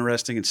else is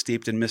interesting and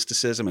steeped in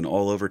mysticism and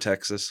all over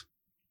Texas?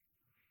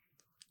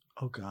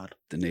 Oh, God.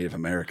 The Native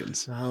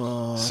Americans.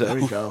 Oh, there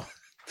we go.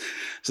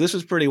 So this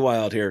was pretty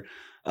wild here.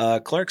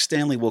 Clark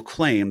Stanley will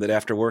claim that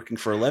after working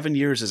for 11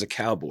 years as a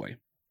cowboy,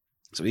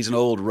 so he's an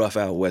old rough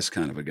out west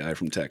kind of a guy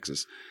from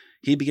Texas,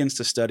 he begins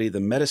to study the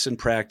medicine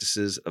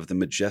practices of the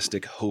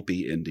majestic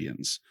Hopi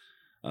Indians.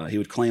 He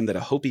would claim that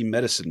a Hopi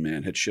medicine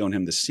man had shown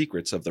him the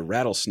secrets of the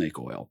rattlesnake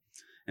oil.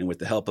 And with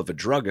the help of a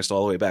druggist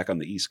all the way back on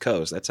the East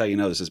Coast, that's how you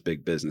know this is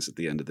big business at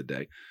the end of the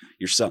day.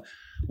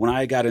 When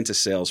I got into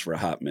sales for a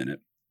hot minute,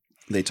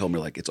 they told me,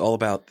 like, it's all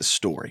about the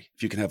story.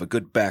 If you can have a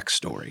good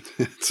backstory,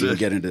 you can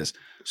get into this.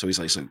 So he's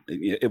like,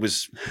 it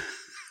was...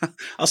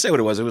 I'll say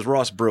what it was. It was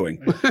Ross Brewing.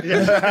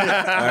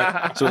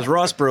 Right? So it was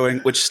Ross Brewing,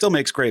 which still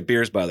makes great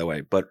beers, by the way.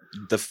 But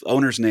the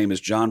owner's name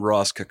is John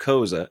Ross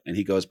Kakoza. And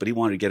he goes, but he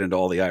wanted to get into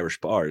all the Irish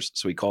bars.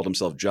 So he called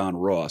himself John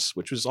Ross,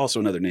 which was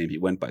also another name he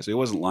went by. So he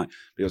wasn't lying.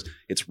 But he goes,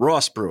 it's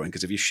Ross Brewing.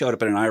 Because if you showed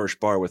up at an Irish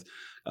bar with,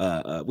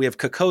 we have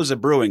Kakoza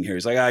Brewing here.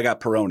 He's like, I got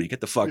Peroni.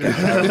 Get the fuck out.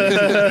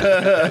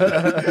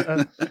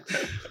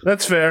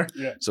 That's fair.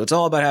 Yeah. So it's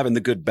all about having the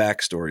good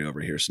backstory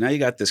over here. So now you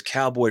got this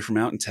cowboy from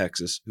out in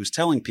Texas who's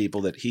telling people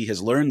that he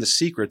has learned the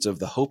secrets of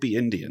the Hopi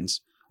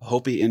Indians. A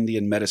Hopi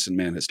Indian medicine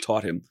man has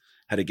taught him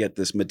how to get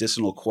this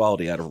medicinal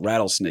quality out of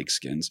rattlesnake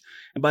skins.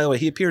 And by the way,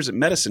 he appears at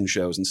medicine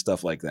shows and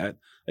stuff like that.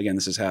 Again,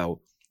 this is how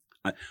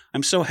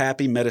I'm so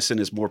happy medicine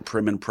is more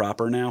prim and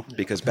proper now,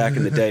 because back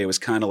in the day, it was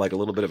kind of like a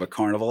little bit of a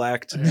carnival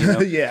act. You know?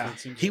 Yeah.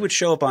 He would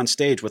show up on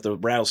stage with the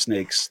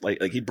rattlesnakes, like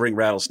he'd bring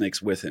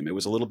rattlesnakes with him. It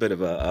was a little bit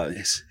of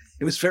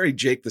it was very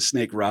Jake the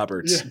Snake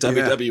Roberts,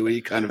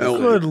 WWE kind of.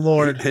 Good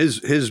Lord.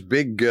 His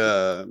big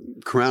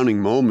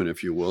crowning moment,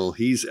 if you will,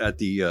 he's at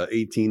the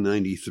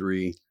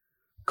 1893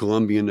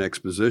 Columbian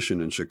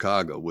Exposition in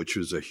Chicago, which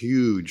was a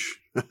huge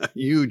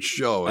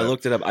show. I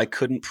looked it up. I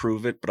couldn't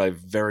prove it, but I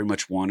very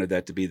much wanted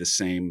that to be the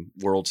same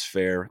World's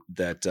Fair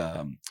that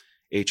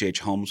H.H.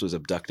 Holmes was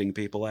abducting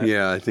people at.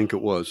 Yeah, I think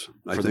it was.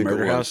 I For the think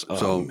murder it was. house? Oh,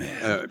 So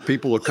man.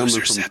 people are coming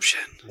from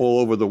Reception. all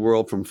over the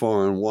world, from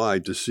far and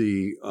wide, to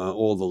see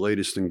all the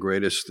latest and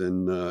greatest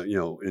in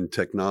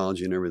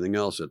technology and everything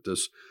else at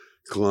this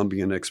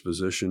Columbian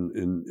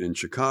Exposition in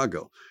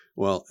Chicago.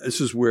 Well, this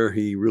is where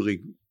he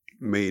really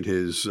made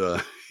his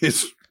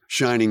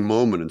shining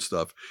moment and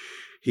stuff.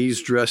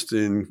 He's dressed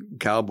in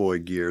cowboy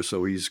gear,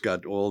 so he's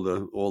got all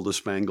the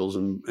spangles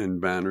and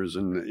banners,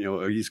 and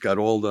he's got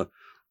all the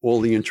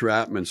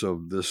entrapments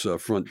of this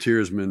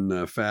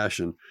frontiersman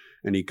fashion.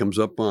 And he comes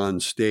up on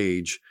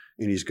stage,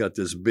 and he's got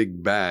this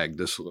big bag,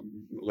 this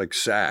like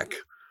sack,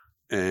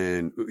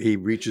 and he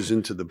reaches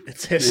into the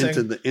It's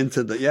hissing.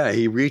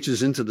 he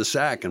reaches into the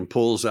sack and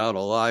pulls out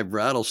a live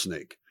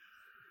rattlesnake.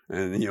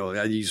 And,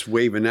 he's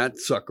waving that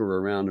sucker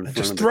around in front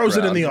Just of the throws it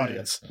in crowd. the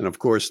audience. And, of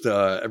course,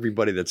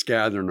 everybody that's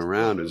gathering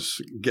around is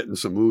getting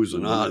some oohs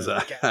and ahs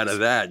out of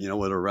that,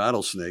 with a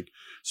rattlesnake,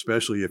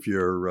 especially if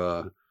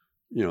you're,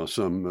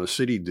 some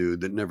city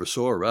dude that never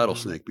saw a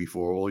rattlesnake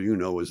before. All you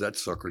know is that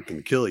sucker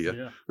can kill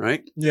you,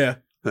 right? Yeah.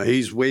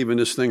 He's waving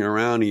this thing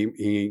around.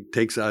 He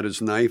takes out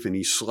his knife and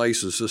he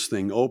slices this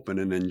thing open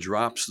and then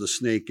drops the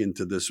snake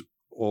into this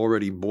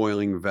already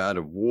boiling vat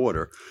of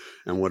water,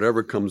 and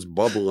whatever comes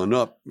bubbling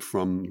up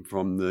from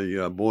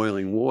the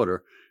boiling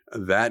water,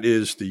 that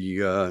is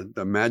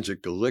the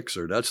magic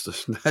elixir. That's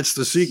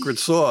the secret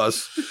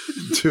sauce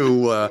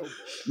to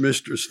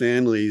Mr.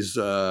 Stanley's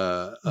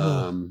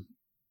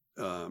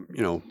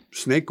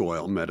snake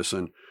oil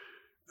medicine.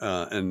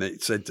 And they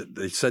said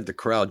the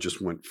crowd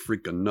just went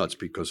freaking nuts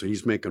because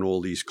he's making all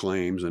these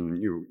claims,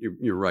 and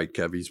you're right,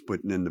 Kev. He's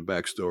putting in the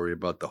backstory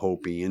about the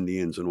Hopi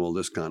Indians and all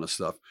this kind of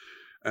stuff.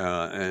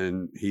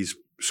 And he's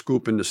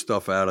scooping the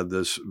stuff out of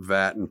this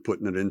vat and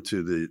putting it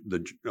into the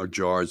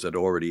jars that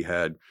already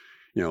had,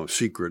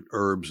 secret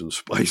herbs and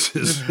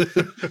spices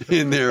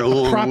in there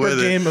along Proper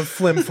with game it. of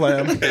flim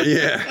flam.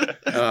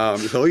 Yeah.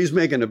 So he's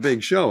making a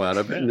big show out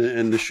of it,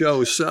 and the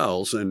show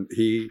sells, and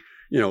the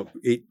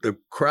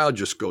crowd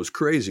just goes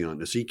crazy on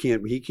this. He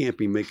can't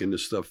be making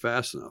this stuff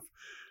fast enough.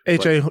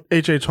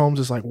 H.H. Holmes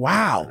is like,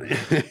 wow,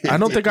 I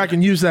don't think I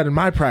can use that in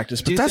my practice,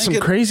 but you that's think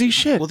some crazy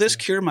shit. Will this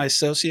cure my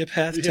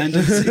sociopath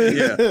tendency?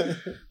 Yeah.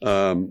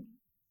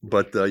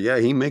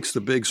 He makes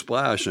the big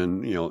splash,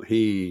 and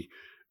he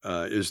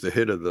is the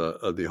hit of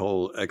the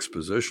whole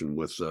exposition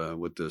with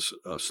this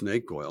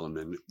snake oil, and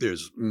then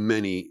there's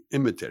many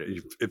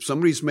imitators. If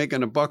somebody's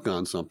making a buck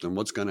on something,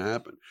 what's going to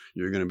happen?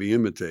 You're going to be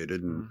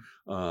imitated, and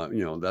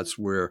that's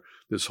where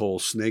this whole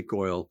snake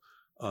oil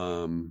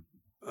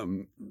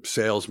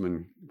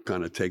salesman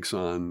kind of takes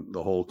on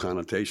the whole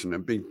connotation.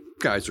 And big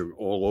guys are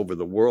all over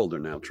the world are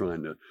now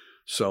trying to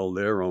sell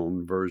their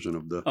own version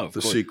of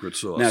the secret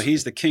sauce. Now,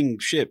 he's the king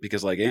shit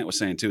because, like Ant was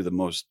saying too, the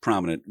most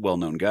prominent,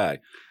 well-known guy.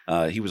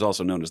 He was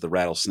also known as the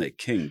Rattlesnake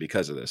King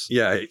because of this.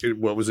 Yeah,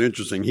 what was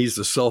interesting, he's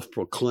the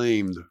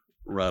self-proclaimed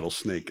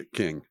Rattlesnake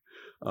King.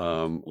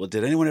 Well,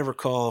 did anyone ever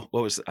call,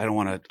 I'm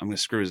going to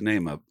screw his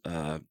name up,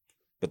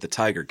 but the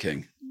Tiger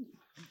King?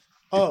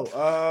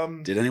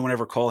 Did anyone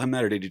ever call him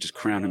that, or did he just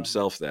crown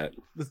himself that?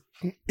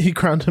 He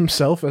crowned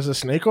himself as a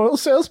snake oil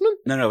salesman?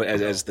 No,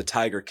 as the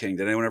Tiger King.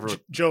 Did anyone ever?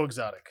 Joe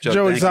Exotic.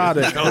 Joe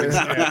Exotic.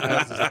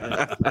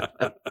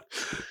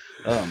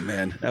 Oh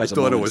man, I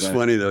thought it was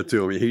funny though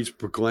too. I mean, he's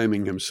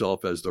proclaiming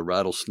himself as the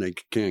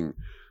Rattlesnake King.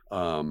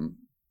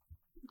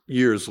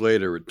 Years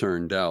later, it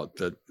turned out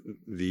that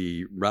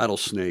the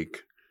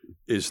rattlesnake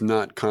is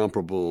not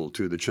comparable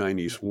to the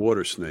Chinese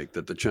water snake,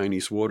 that the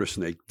Chinese water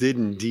snake did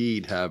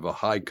indeed have a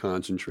high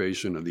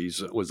concentration of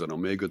these, was it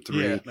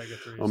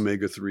omega-3?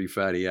 Omega-3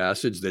 fatty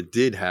acids that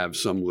did have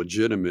some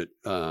legitimate,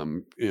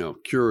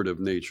 curative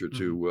nature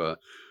to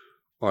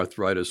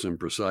arthritis and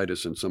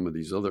bursitis and some of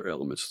these other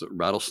elements. The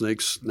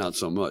rattlesnakes, not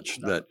so much.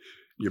 No. That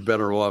you're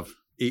better off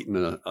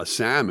eating a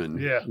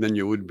salmon than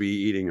you would be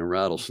eating a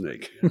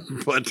rattlesnake. Yeah.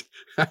 But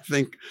I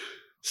think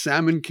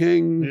Salmon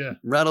King,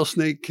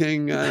 Rattlesnake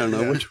King, I don't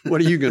know.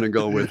 What are you going to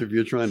go with if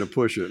you're trying to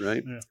push it,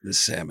 right? Yeah. The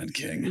Salmon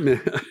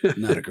King.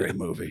 Not a great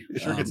movie.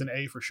 It sure gets an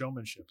A for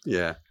showmanship.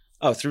 Yeah.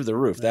 Oh, through the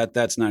roof.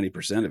 That's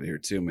 90% of it here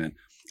too, man.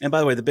 And by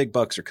the way, the big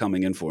bucks are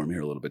coming in for him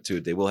here a little bit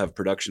too. They will have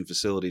production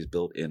facilities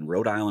built in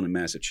Rhode Island and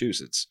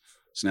Massachusetts.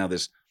 So now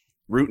this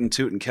rootin'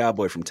 tootin'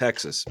 cowboy from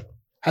Texas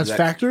has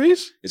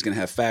factories? Is going to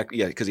have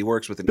because he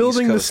works with an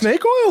building East the Coast.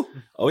 snake oil?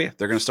 Oh yeah,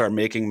 they're going to start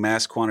making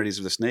mass quantities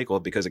of the snake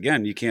oil because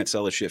again, you can't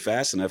sell this shit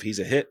fast enough. He's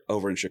a hit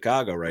over in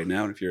Chicago right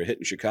now, and if you're a hit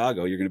in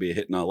Chicago, you're going to be a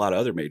hit in a lot of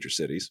other major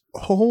cities.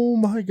 Oh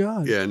my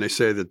God! Yeah, and they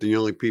say that the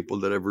only people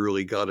that ever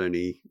really got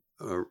any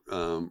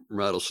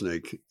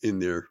rattlesnake in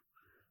their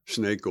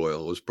snake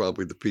oil was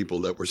probably the people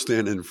that were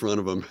standing in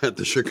front of him at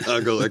the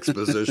Chicago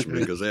Exposition,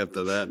 because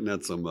after that,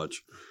 not so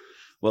much.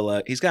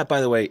 Well, he's got,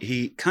 by the way,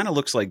 he kind of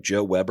looks like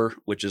Joe Weber,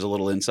 which is a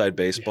little inside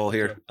baseball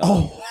here.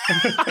 Oh,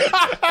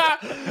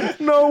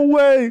 no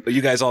way. But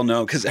you guys all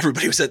know because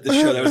everybody was at the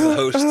show. That was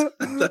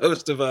the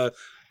host of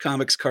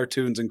comics,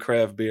 cartoons, and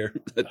craft beer.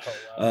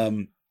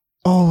 Oh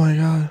my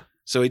God.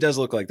 So he does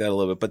look like that a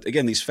little bit. But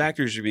again, these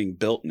factories are being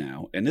built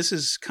now. And this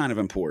is kind of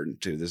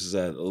important too. This is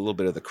a little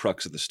bit of the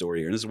crux of the story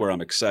here. And this is where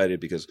I'm excited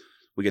because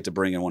we get to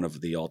bring in one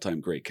of the all-time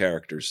great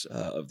characters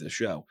of the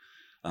show.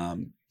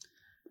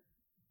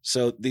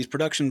 So these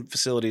production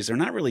facilities, they're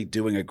not really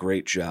doing a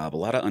great job. A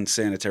lot of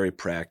unsanitary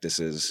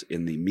practices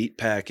in the meat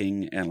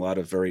packing and a lot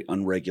of very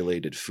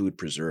unregulated food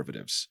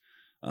preservatives.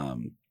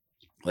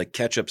 Like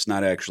ketchup's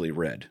not actually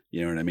red.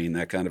 You know what I mean?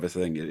 That kind of a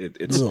thing.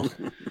 It's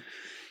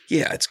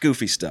yeah, it's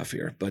goofy stuff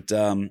here. But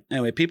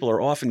anyway, people are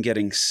often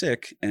getting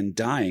sick and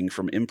dying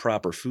from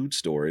improper food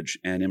storage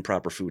and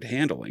improper food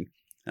handling.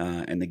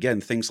 And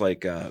again, things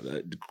like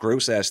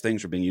gross-ass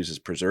things are being used as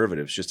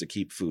preservatives just to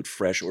keep food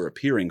fresh or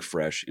appearing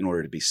fresh in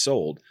order to be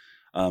sold.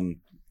 One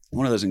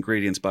of those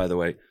ingredients, by the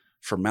way,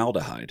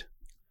 formaldehyde.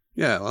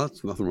 Yeah, well,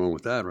 that's nothing wrong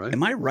with that, right?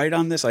 Am I right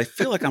on this? I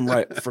feel like I'm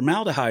right.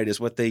 Formaldehyde is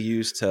what they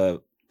use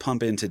to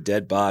pump into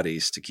dead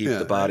bodies to keep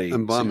the body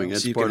embalming.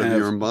 It's part of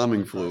your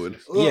embalming fluid.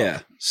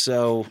 Yeah.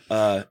 So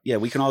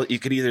we can you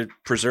can either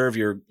preserve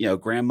your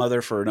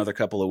grandmother for another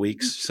couple of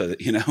weeks so that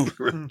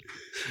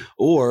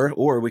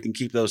or we can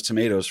keep those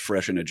tomatoes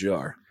fresh in a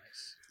jar.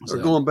 Or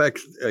going back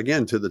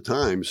again to the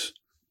times,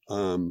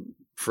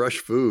 fresh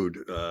food,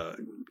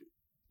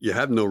 you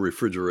have no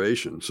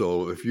refrigeration.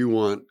 So if you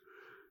want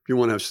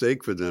to have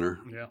steak for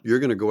dinner, you're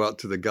going to go out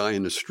to the guy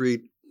in the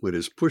street with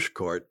his push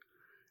cart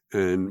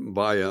and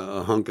buy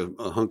a hunk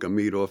of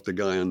meat off the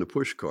guy on the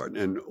push cart,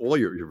 and all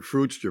your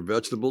fruits, your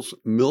vegetables,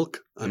 milk.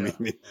 I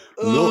mean,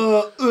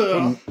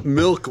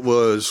 milk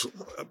was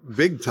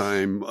big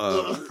time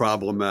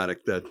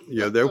problematic. That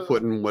they're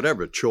putting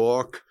whatever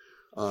chalk,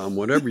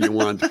 whatever you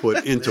want to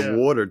put into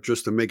water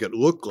just to make it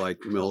look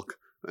like milk,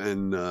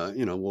 and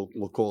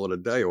we'll call it a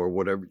day or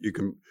whatever. You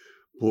can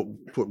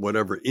put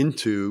whatever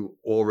into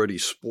already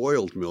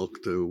spoiled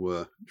milk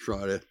to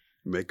try to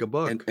make a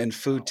buck. And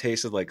food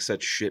tasted like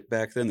such shit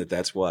back then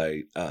that's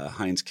why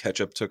Heinz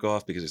ketchup took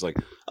off, because it's like,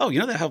 oh, you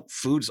know that how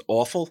food's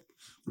awful?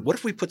 What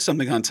if we put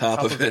something on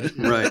top of it?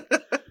 Right.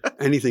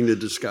 Anything to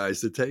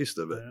disguise the taste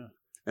of it. Yeah.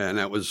 And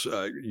that was,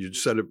 you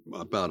said it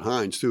about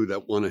Heinz too,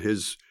 that one of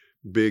his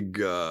big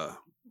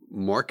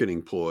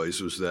marketing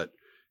ploys was that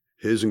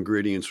his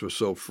ingredients were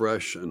so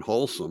fresh and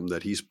wholesome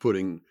that he's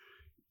putting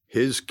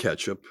his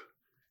ketchup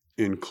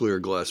in clear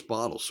glass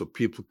bottles so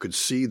people could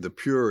see the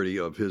purity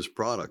of his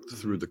product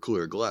through the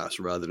clear glass,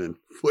 rather than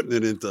putting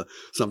it into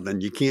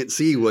something you can't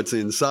see what's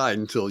inside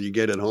until you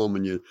get it home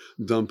and you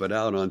dump it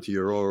out onto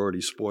your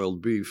already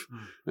spoiled beef.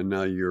 And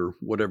now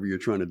whatever you're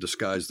trying to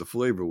disguise the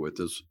flavor with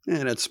is,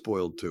 that's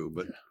spoiled too.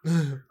 But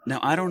now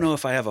I don't know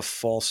if I have a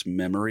false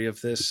memory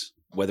of this,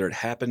 whether it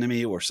happened to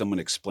me or someone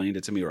explained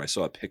it to me or I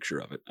saw a picture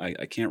of it.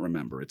 I can't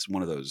remember. It's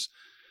one of those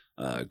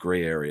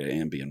gray area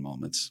Ambien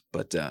moments,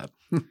 but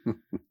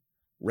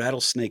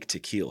rattlesnake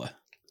tequila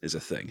is a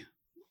thing.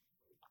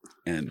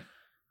 And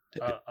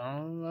I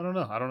don't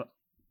know.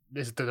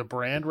 Is it the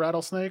brand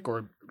rattlesnake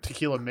or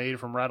tequila made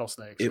from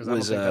rattlesnakes? It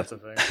was, I don't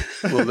think that's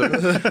a thing. Well,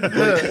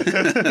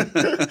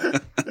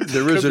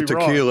 there is a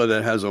tequila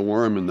that has a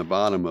worm in the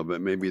bottom of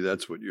it. Maybe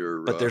that's what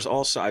you're. But there's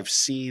also, I've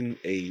seen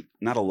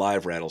not a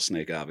live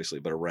rattlesnake, obviously,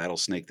 but a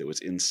rattlesnake that was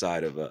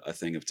inside of a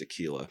thing of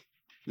tequila.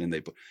 And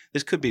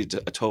this could be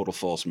a total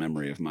false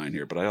memory of mine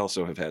here, but I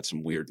also have had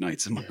some weird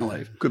nights in my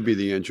life. Could be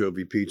the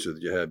anchovy pizza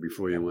that you had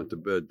before you went to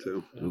bed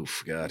too.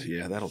 Oof, God,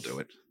 yeah, that'll do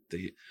it.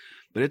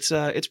 But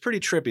it's pretty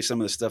trippy, some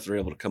of the stuff they're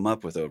able to come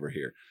up with over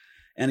here.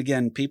 And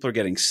again, people are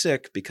getting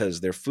sick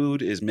because their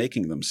food is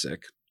making them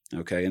sick.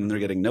 Okay. And they're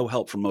getting no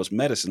help from most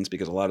medicines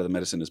because a lot of the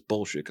medicine is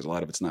bullshit because a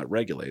lot of it's not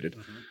regulated.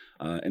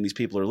 And these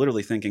people are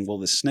literally thinking, well,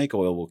 this snake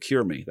oil will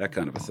cure me, that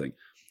kind of a thing.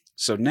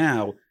 So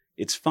now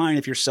it's fine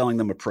if you're selling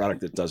them a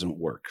product that doesn't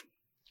work.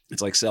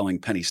 It's like selling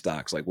penny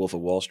stocks, like Wolf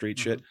of Wall Street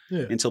shit,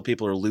 until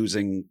people are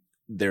losing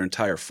their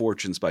entire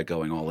fortunes by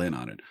going all in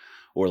on it.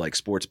 Or like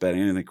sports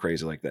betting, anything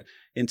crazy like that.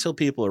 Until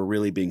people are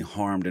really being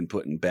harmed and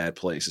put in bad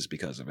places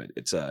because of it.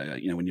 It's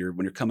when you're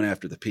coming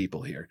after the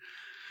people here.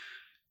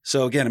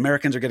 So again,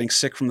 Americans are getting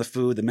sick from the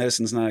food. The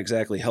medicine's not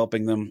exactly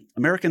helping them.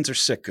 Americans are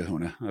sick,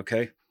 Kahuna,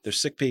 okay? They're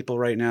sick people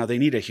right now. They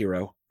need a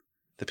hero.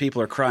 The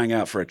people are crying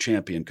out for a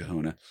champion,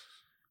 Kahuna.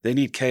 They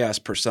need chaos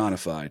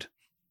personified.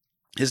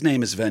 His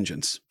name is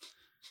Vengeance,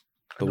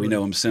 but we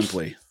know him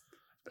simply.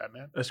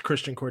 Batman? As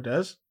Christian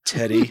Cortez?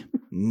 Teddy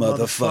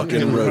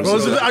motherfucking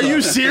Roosevelt. Are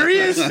you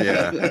serious?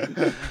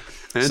 Yeah.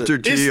 Enter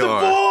TR. It's the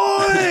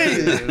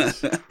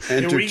boy!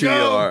 Enter we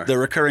go. TR. The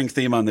recurring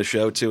theme on the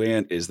show, too,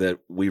 Ant, is that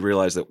we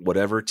realize that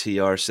whatever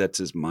TR sets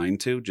his mind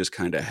to just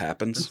kind of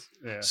happens.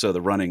 Yeah. So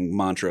the running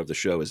mantra of the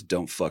show is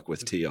don't fuck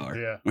with TR.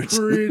 Yeah.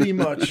 Pretty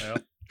much. Yeah.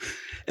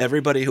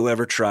 Everybody who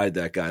ever tried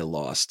that guy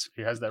lost.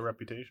 He has that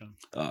reputation.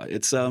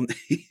 It's I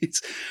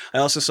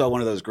also saw one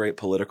of those great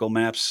political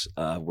maps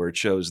where it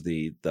shows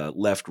the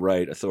left,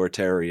 right,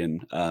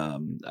 authoritarian,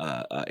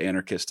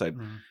 anarchist type.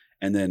 Mm-hmm.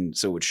 And then,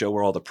 so it would show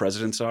where all the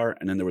presidents are.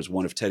 And then there was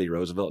one of Teddy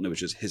Roosevelt, and it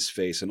was just his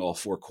face in all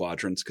four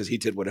quadrants because he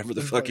did whatever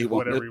the fuck he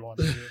wanted. Whatever he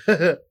wanted.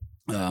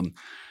 Yeah.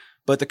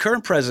 But the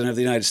current president of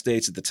the United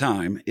States at the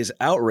time is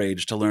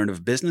outraged to learn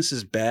of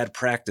business's bad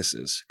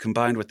practices,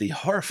 combined with the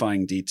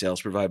horrifying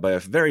details provided by a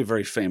very,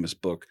 very famous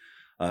book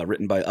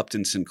written by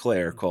Upton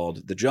Sinclair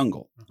called The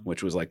Jungle,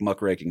 which was like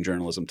muckraking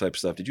journalism type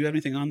stuff. Did you have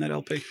anything on that,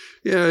 LP?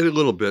 Yeah, a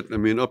little bit. I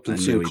mean, Upton I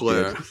knew he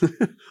Sinclair.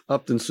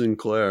 Upton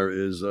Sinclair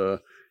is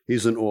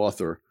he's an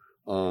author.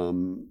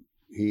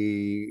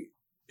 He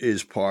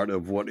is part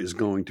of what is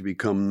going to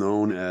become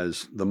known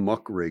as the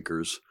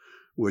Muckrakers,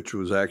 which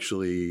was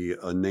actually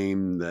a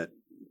name that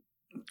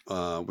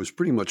was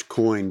pretty much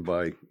coined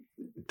by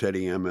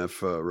Teddy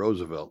M.F.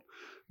 Roosevelt.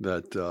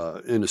 That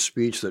in a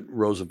speech that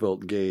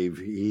Roosevelt gave,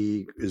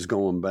 he is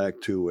going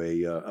back to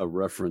a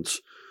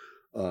reference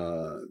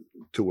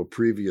to a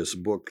previous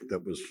book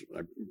that was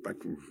back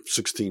in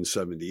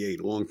 1678,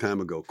 a long time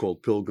ago,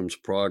 called Pilgrim's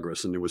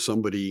Progress. And there was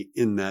somebody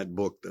in that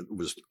book that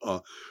was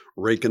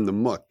raking the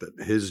muck,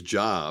 that his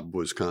job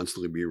was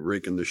constantly be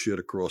raking the shit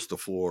across the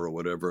floor or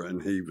whatever.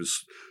 And he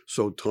was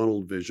so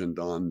tunnel visioned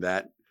on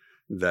that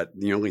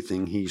the only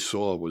thing he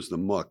saw was the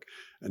muck.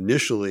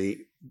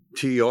 Initially,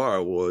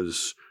 TR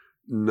was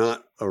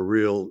not a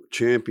real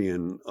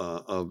champion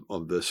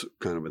of this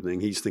kind of a thing.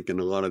 He's thinking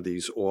a lot of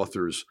these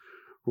authors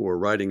who are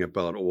writing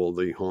about all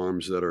the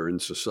harms that are in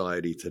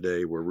society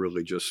today were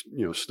really just,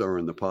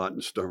 stirring the pot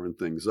and stirring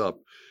things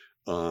up.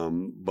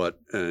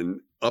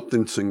 And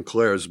Upton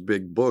Sinclair's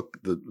big book,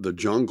 The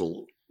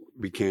Jungle,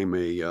 became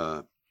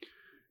a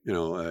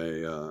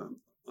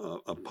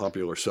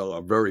popular seller,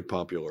 a very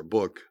popular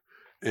book.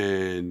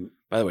 And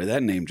by the way,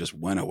 that name just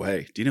went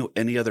away. Do you know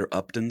any other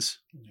Uptons?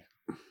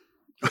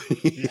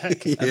 Yeah, I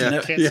can't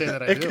say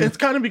that I do. It's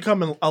kind of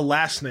become a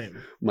last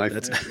name. My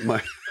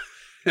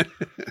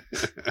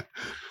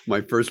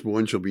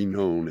firstborn shall be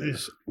known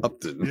as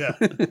Upton. Yeah.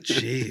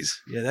 Jeez.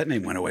 Yeah, that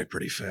name went away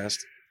pretty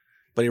fast.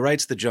 But he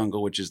writes The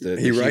Jungle, which is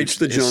he writes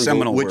The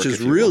Jungle, which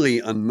is really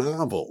a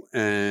novel.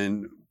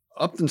 And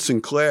Upton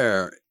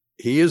Sinclair,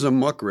 he is a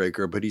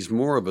muckraker, but he's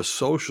more of a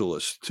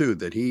socialist too,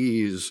 that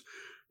he's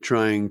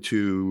trying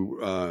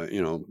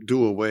to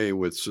do away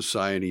with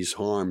society's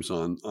harms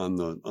on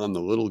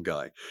the little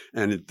guy.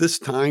 And at this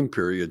time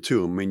period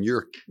too, I mean,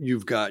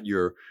 you've got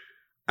your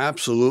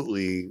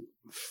absolutely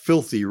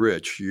filthy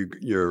rich,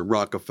 your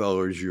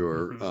Rockefellers,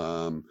 your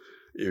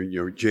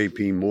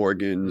J.P.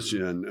 Morgans,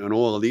 and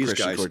all of these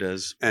Christian guys,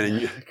 Cortez.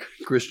 and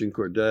Christian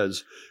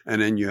Cortez,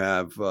 and then you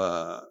have.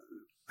 I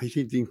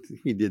think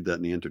he did that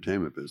in the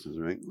entertainment business,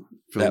 right?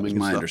 That was and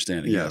my stuff.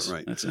 understanding. Yeah, Yes,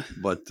 right. That's it.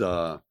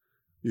 But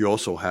you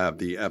also have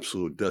the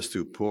absolute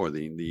destitute poor,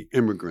 the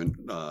immigrant.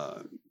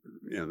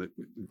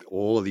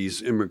 All of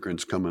these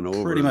immigrants coming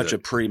over. Pretty much a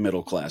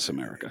pre-middle class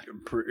America.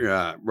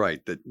 Yeah,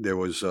 right. That there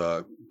was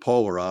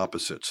polar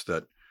opposites.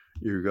 That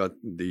you got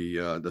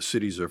the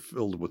cities are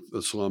filled with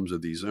the slums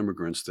of these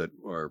immigrants that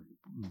are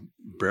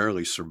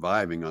barely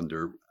surviving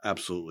under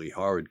absolutely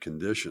horrid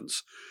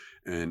conditions.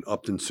 And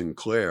Upton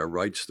Sinclair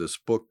writes this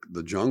book,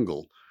 The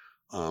Jungle,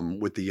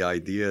 with the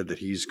idea that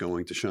he's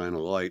going to shine a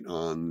light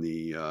on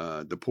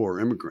the poor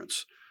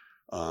immigrants.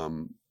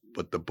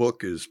 But the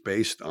book is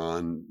based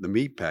on the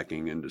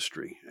meatpacking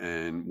industry,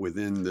 and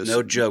within this,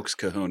 No jokes,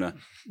 Kahuna.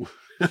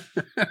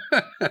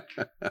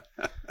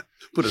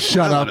 put a Shut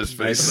smile up. on his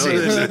face.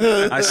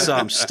 I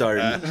saw him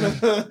starting.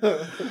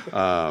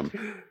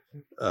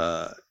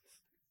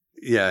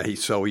 Yeah, he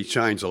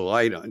shines a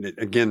light on it.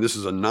 Again, this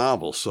is a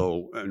novel,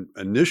 so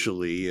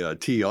initially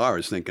TR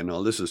is thinking,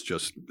 "Oh, this is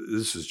just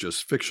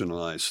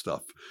fictionalized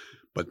stuff,"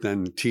 but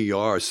then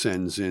TR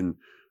sends in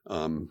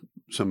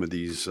some of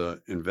these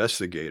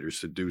investigators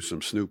to do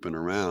some snooping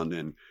around,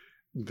 and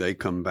they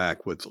come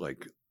back with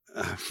like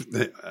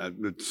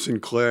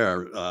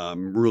Sinclair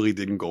really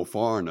didn't go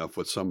far enough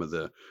with some of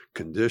the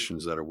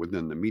conditions that are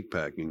within the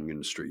meatpacking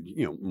industry.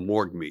 You know,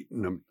 morgue meat.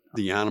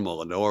 The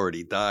animal had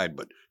already died,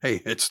 but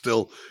hey, it's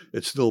still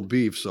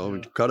beef.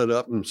 So cut it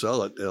up and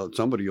sell it.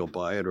 Somebody will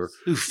buy it, or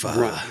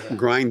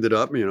grind it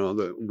up. You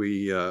know,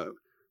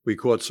 we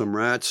caught some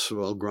rats.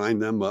 Well,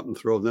 grind them up and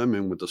throw them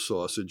in with the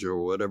sausage or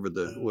whatever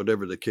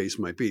the case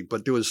might be.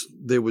 But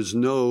there was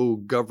no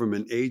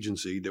government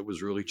agency that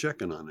was really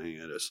checking on any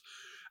of this.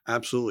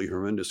 Absolutely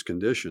horrendous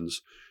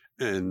conditions,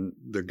 and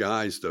the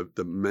guys,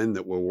 the men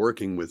that were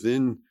working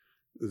within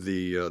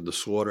the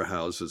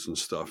slaughterhouses and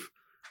stuff,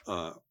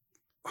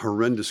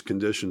 horrendous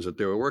conditions that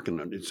they were working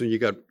on. So you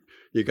got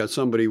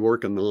somebody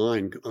working the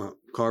line,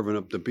 carving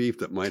up the beef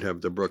that might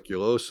have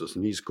tuberculosis,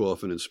 and he's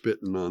coughing and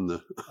spitting on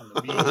the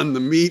on the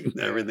meat and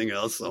everything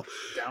else. So,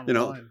 you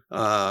know,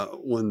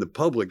 when the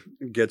public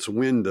gets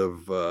wind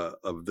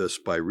of this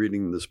by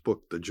reading this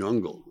book, The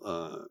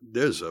Jungle,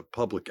 there's a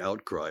public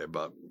outcry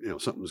about, you know,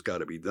 something's got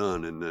to be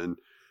done, and then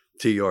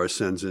TR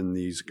sends in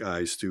these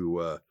guys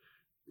to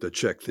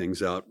check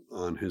things out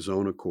on his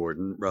own accord,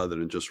 and rather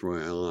than just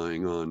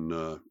relying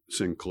on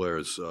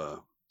Sinclair's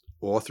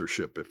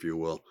authorship, if you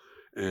will.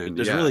 And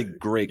there's a really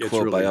great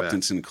quote really by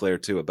Upton Sinclair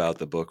too about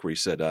the book, where he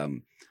said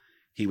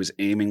he was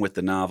aiming with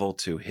the novel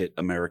to hit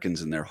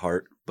Americans in their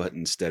heart, but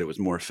instead it was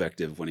more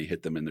effective when he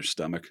hit them in their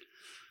stomach.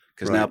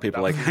 Because now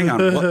people are like, hang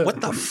on,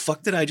 what the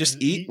fuck did I just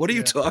eat? What are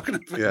you talking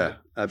about? Yeah,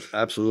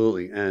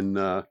 absolutely. And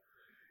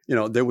you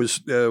know, there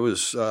was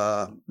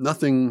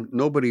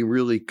nobody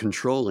really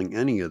controlling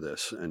any of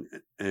this,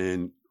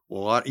 and a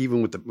lot,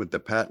 even with the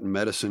patent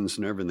medicines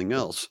and everything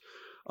else.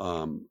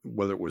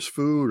 Whether it was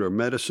food or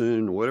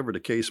medicine or whatever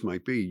the case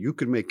might be, you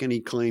could make any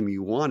claim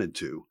you wanted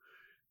to,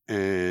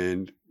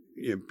 and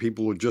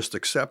people would just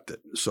accept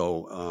it.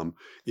 So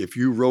if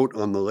you wrote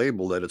on the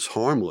label that it's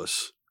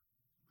harmless,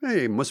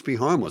 hey, it must be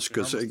harmless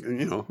because,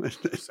 you know,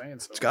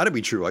 it's got to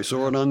be true. I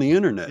saw it on the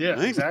internet. Yeah,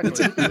 right? Exactly.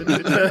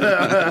 Did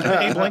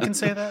Abe Lincoln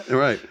say that?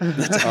 Right.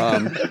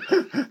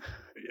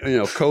 You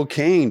know,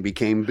 cocaine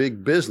became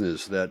big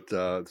business.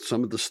 That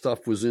some of the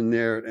stuff was in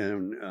there,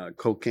 and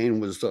cocaine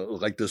was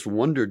like this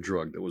wonder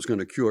drug that was going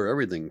to cure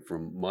everything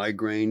from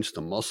migraines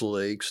to muscle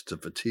aches to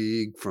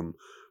fatigue, from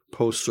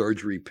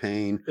post-surgery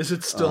pain. Is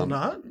it still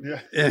not?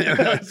 Yeah.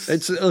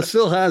 It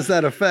still has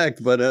that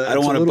effect, but I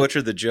don't want to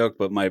butcher the joke,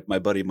 but my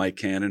buddy Mike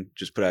Cannon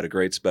just put out a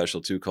great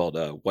special too called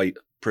 "White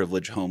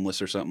Privilege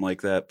Homeless" or something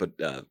like that. But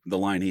the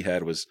line he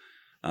had was,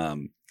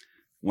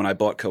 when I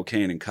bought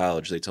cocaine in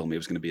college, they told me it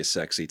was going to be a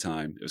sexy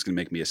time. It was going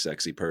to make me a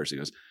sexy person. He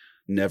goes,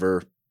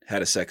 never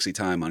had a sexy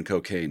time on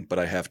cocaine, but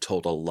I have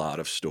told a lot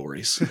of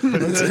stories.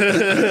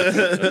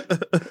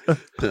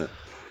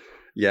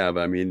 Yeah,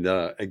 but I mean,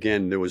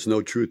 again, there was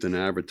no truth in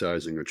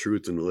advertising or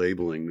truth in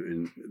labeling.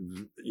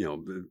 And, you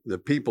know, the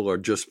people are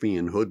just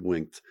being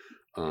hoodwinked.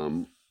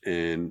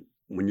 And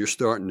when you're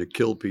starting to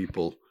kill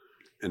people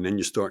and then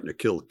you're starting to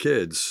kill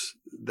kids,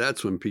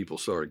 that's when people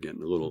started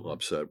getting a little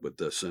upset with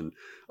this. And,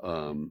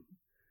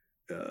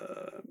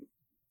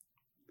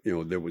 you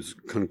know, there was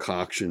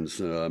concoctions,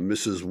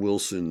 Mrs.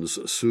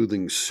 Wilson's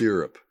soothing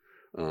syrup.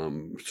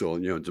 So,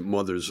 you know, it's a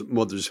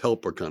mother's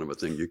helper kind of a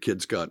thing. Your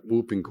kid's got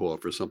whooping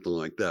cough or something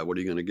like that. What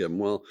are you going to give them?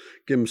 Well,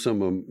 give them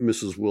some of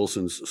Mrs.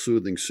 Wilson's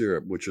soothing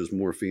syrup, which is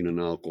morphine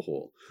and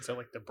alcohol. Is that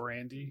like the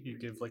brandy you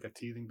give like a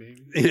teething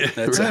baby? Yeah,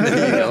 That's right.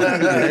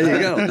 There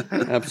you go.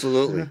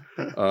 Absolutely.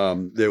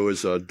 There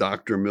was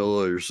Dr.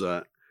 Miller's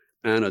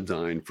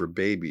anodyne for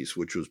babies,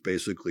 which was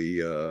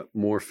basically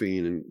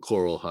morphine and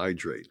chloral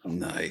hydrate.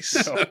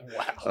 Nice. Oh,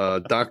 wow.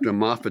 Dr.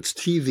 Moffat's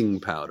teething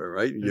powder,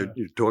 right? Yeah.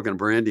 You're talking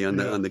brandy on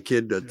the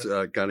kid that's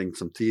getting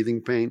some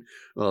teething pain.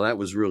 Well, that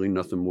was really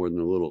nothing more than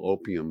a little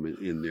opium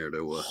in there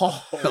to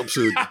help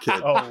soothe the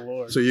kid. Oh,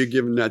 Lord. So you're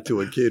giving that to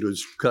a kid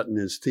who's cutting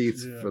his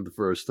teeth for the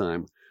first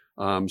time.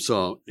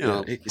 So, you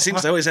know, He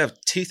seems to always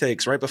have teeth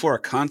aches right before a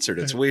concert.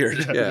 It's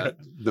weird. yeah,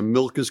 the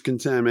milk is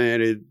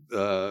contaminated.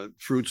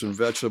 Fruits and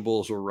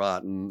vegetables are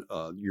rotten.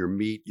 Your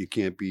meat, you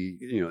can't be,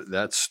 you know,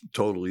 that's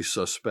totally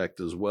suspect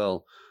as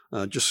well.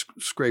 Just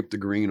scrape the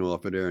green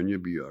off of there and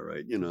you'll be all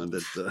right. You know,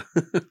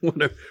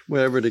 that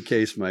whatever the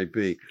case might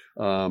be.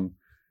 You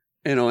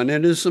know, and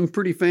then there's some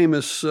pretty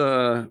famous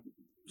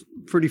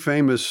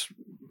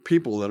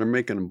people that are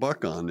making a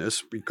buck on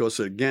this because,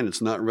 again,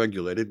 it's not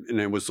regulated, and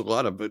there was a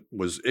lot of it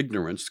was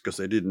ignorance because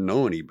they didn't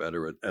know any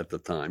better at the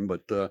time.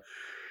 But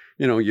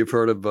you know, you've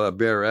heard of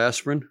Bear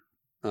aspirin.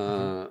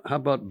 How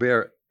about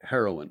Bear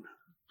heroin?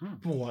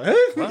 What?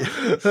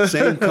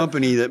 Same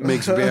company that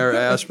makes Bear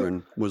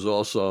aspirin was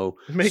also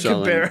Making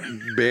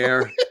selling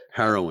Bear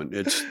heroin.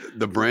 It's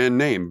the brand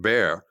name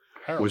Bear.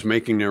 Heroin. Was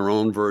making their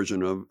own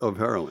version of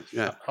heroin.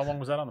 Yeah. How long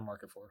was that on the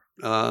market for?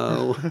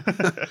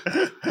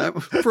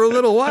 For a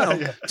little while.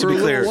 Yeah. To be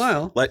clear,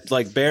 while.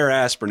 like Bear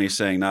aspirin, he's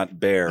saying not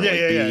bear, Yeah, like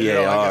yeah, yeah.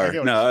 B-E-A-R.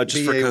 No, I No,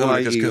 just for Kahuna,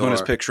 because B-A-Y-E-R.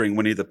 Kahuna's picturing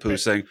Winnie the Pooh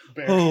saying,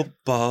 Bear. "Oh,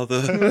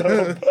 bother,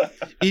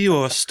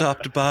 Eeyore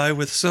stopped by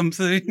with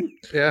something."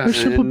 Yeah. A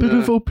simple and, bit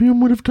of opium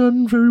would have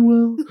done very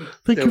well.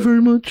 Thank there you was-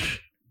 very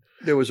much.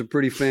 there was a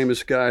pretty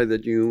famous guy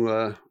that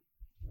you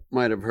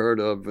might have heard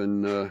of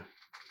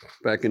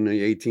back in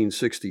the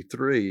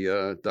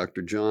 1863,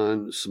 Dr.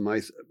 John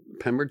Smythe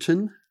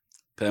Pemberton.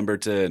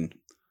 Pemberton.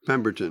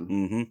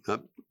 Mm-hmm.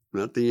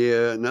 Not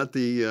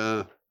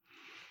the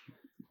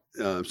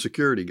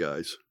security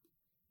guys.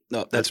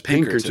 No, that's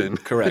Pinkerton.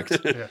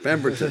 Correct.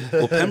 Pemberton.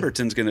 Well,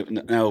 Pemberton's going to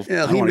now.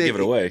 Yeah, I don't want to give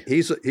it away.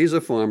 He's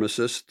a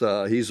pharmacist.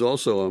 He's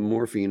also a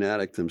morphine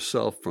addict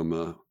himself from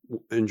a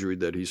injury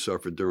that he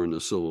suffered during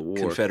the Civil War.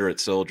 Confederate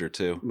soldier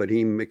too. But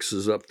he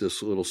mixes up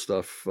this little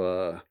stuff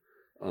of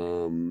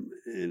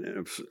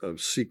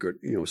secret,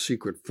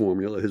 secret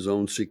formula, his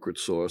own secret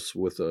sauce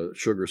with a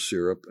sugar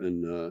syrup,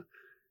 and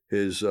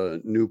his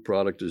new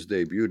product is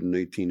debuted in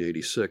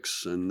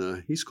 1886,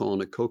 and he's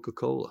calling it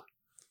Coca-Cola.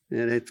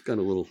 And it's got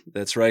a little...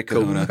 That's right,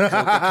 Kahuna.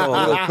 Coca-Cola.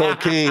 A little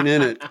cocaine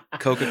in it.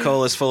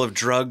 Coca-Cola is full of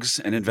drugs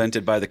and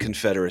invented by the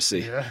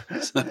Confederacy. Yeah.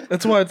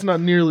 That's why it's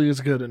not nearly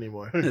as good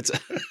anymore. I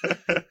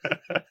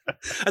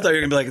thought you were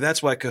going to be like,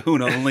 that's why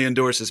Kahuna only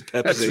endorses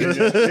Pepsi.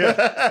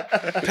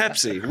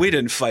 Pepsi, we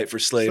didn't fight for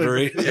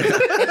slavery.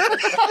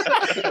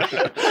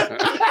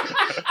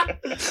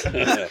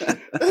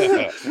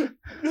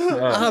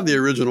 I'll have the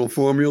original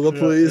formula,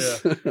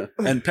 please. Yeah.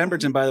 And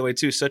Pemberton, by the way,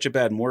 too, such a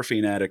bad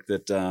morphine addict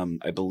that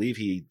I believe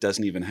he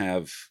doesn't even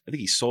have. I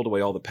think he sold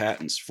away all the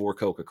patents for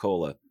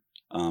Coca-Cola,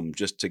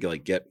 just to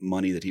get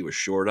money that he was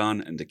short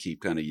on and to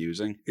keep kind of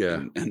using.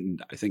 Yeah,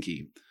 and I think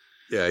he.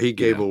 Yeah, he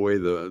gave away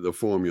the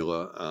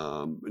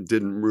formula.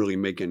 Didn't really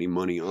make any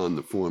money on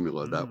the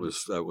formula. That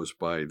was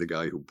by the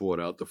guy who bought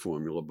out the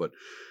formula. But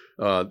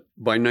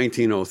by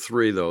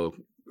 1903, though,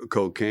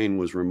 cocaine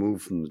was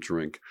removed from the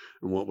drink.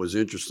 And what was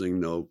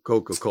interesting, though,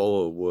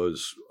 Coca-Cola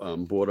was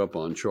brought up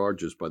on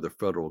charges by the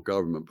federal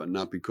government, but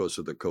not because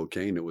of the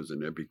cocaine that was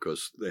in there,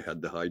 because they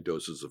had the high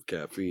doses of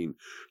caffeine.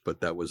 But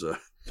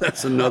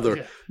that's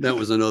another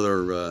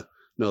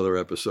another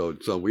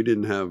episode. So we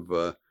didn't have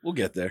we'll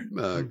get there.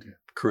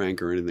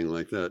 Crank or anything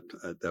like that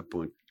at that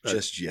point.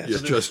 Just yet.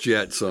 Just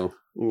yet. So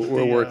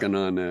we're working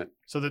on that.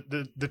 So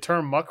the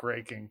term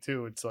muckraking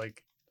too, it's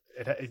like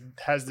it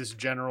has this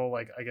general,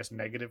 I guess,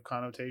 negative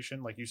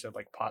connotation, like you said,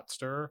 like pot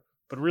stirrer,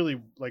 but really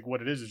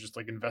what it is just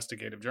like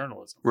investigative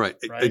journalism. Right?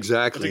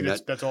 Exactly.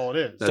 That's all it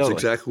is. That's totally.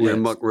 Exactly where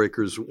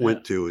muckrakers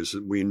went to, is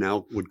we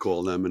now would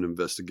call them an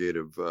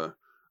investigative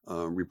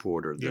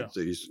reporter. That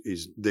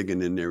he's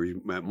digging in there. He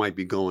might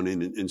be going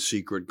in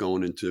secret,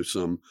 going into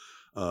some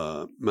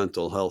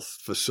mental health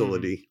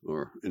facility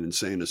or an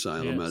insane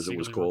asylum, as it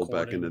was called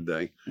back in the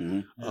day,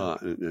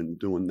 and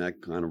doing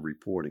that kind of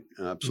reporting.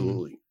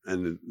 Absolutely.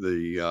 And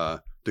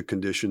the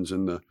conditions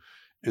in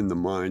the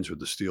mines or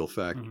the steel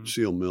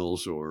steel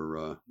mills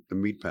or the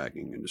meat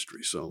packing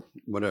industry. So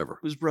whatever.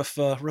 It was rough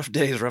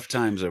days, rough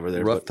times over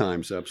there. Rough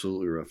times,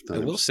 absolutely rough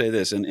times. I will say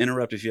this, and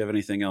interrupt if you have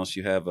anything else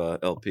you have,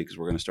 LP, because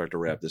we're going to start to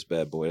wrap this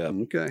bad boy up.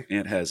 Okay.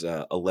 Ant has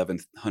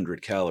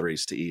 1,100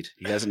 calories to eat.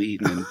 He hasn't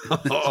eaten in...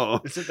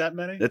 Is it that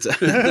many?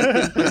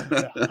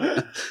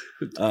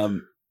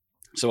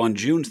 So on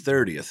June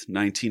 30th,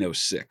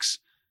 1906,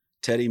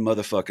 Teddy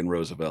motherfucking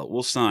Roosevelt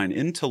will sign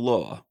into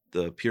law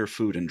the Pure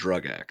Food and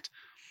Drug Act.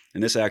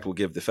 And this act will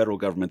give the federal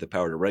government the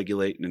power to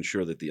regulate and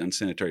ensure that the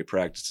unsanitary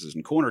practices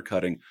and corner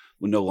cutting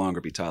will no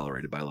longer be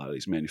tolerated by a lot of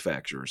these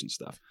manufacturers and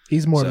stuff.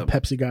 He's more of a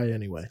Pepsi guy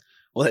anyway.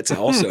 Well, that's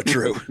also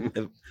true.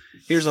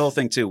 Here's the whole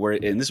thing, too,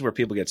 and this is where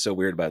people get so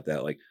weird about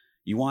that. Like,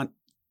 you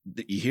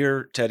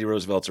hear Teddy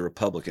Roosevelt's a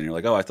Republican. You're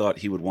like, oh, I thought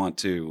he would want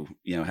to,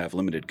 have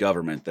limited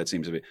government. That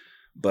seems to be.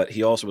 But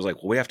he also was like,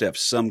 well, we have to have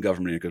some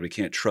government because we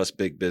can't trust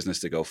big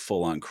business to go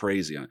full on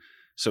crazy on it.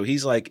 So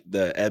he's like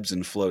the ebbs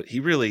and flows. He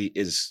really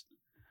is.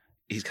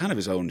 He's kind of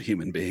his own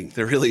human being.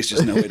 There really is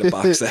just no way to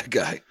box that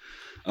guy.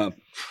 But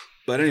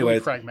anyway, really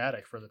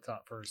pragmatic for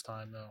his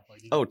time, though.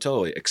 Oh,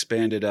 totally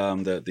expanded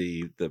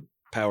the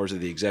powers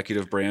of the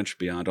executive branch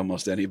beyond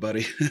almost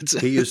anybody.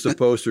 He used the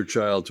poster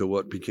child to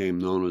what became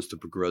known as the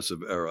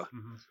progressive era.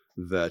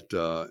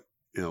 That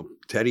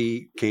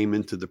Teddy came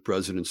into the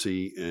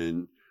presidency,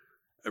 and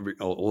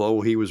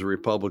although he was a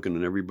Republican,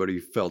 and everybody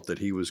felt that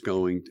he was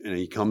going, and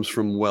he comes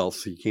from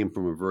wealth. He came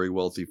from a very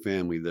wealthy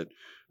family that.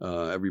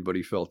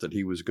 Everybody felt that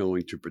he was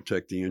going to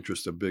protect the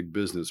interest of big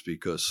business,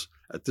 because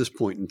at this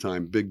point in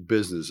time, big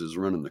business is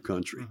running the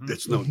country.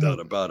 There's no doubt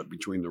about it,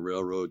 between the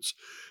railroads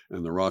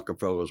and the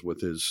Rockefellers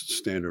with his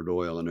Standard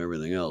Oil and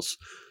everything else.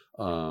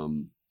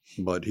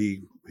 But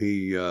he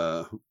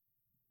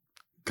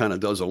kind of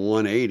does a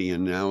 180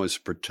 and now is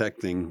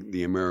protecting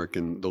the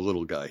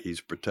little guy.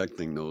 He's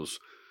protecting those.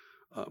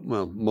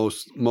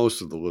 Most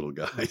of the little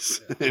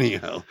guys.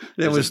 Anyhow,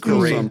 there was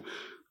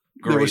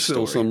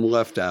still some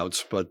left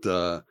outs, but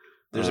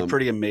there's a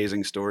pretty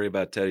amazing story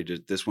about Teddy.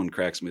 This one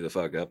cracks me the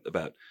fuck up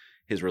about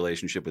his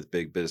relationship with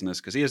big business,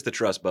 because he is the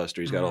trust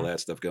buster. He's got all that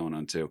stuff going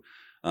on too.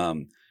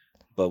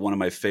 But one of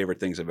my favorite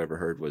things I've ever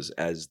heard was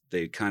as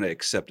they kind of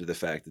accepted the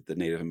fact that the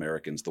Native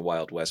Americans, the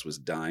Wild West, was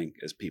dying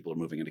as people are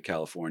moving into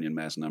California in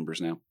mass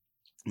numbers now.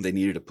 They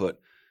needed to put,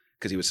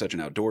 because he was such an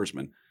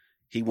outdoorsman,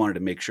 he wanted to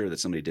make sure that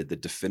somebody did the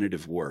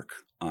definitive work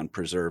on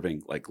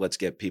preserving, let's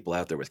get people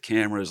out there with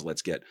cameras,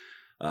 let's get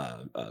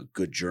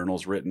good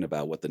journals written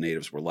about what the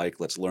natives were like.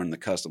 Let's learn the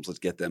customs. Let's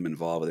get them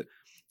involved with it.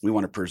 We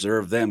want to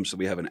preserve them so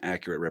we have an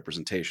accurate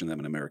representation of them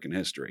in American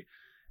history.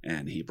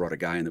 And he brought a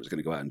guy in that was going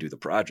to go out and do the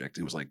project.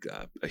 It was like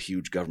a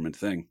huge government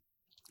thing.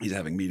 He's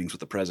having meetings with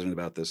the president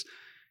about this.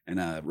 And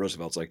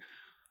Roosevelt's like,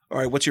 all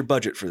right, what's your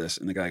budget for this?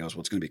 And the guy goes, well,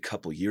 it's going to be a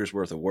couple years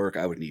worth of work.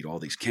 I would need all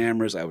these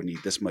cameras. I would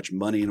need this much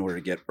money in order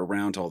to get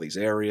around to all these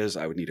areas.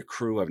 I would need a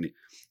crew. And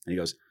he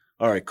goes,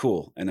 all right,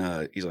 cool.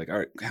 And he's like, all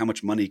right, how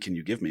much money can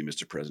you give me,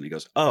 Mr. President? He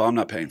goes, oh, I'm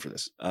not paying for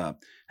this.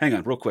 Hang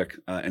on real quick.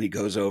 And he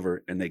goes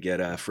over and they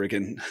get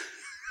friggin'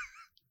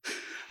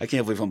 I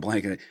can't believe I'm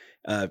blanking it.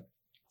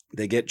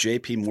 They get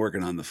J.P.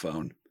 Morgan on the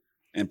phone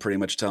and pretty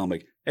much tell him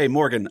like, hey,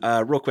 Morgan,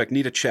 real quick,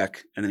 need a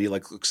check. And then he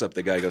like looks up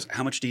the guy, goes,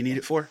 how much do you need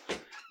it for?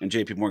 And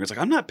J.P. Morgan's like,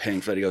 I'm not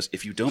paying for that. He goes,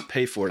 if you don't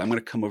pay for it, I'm going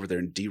to come over there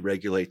and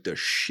deregulate the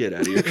shit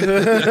out of you.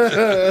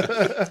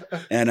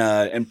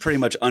 And pretty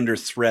much under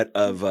threat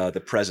of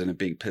the president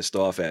being pissed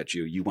off at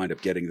you, you wind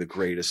up getting the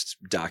greatest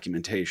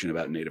documentation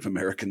about Native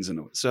Americans.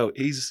 And so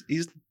he's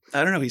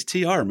I don't know, he's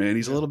TR, man.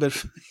 He's a little bit,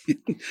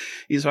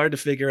 he's hard to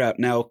figure out.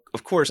 Now,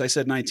 of course, I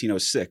said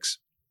 1906.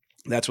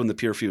 That's when the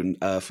Pure Food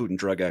and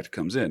Drug Act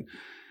comes in.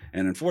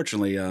 And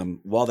unfortunately,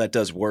 while that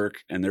does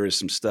work and there is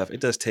some stuff, it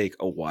does take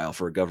a while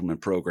for a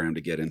government program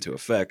to get into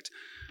effect.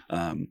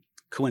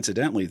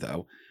 Coincidentally,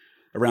 though,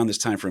 around this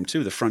time frame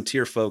too, the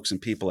frontier folks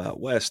and people out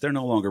west, they're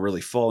no longer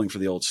really falling for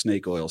the old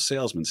snake oil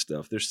salesman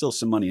stuff. There's still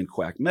some money in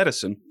quack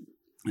medicine.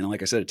 And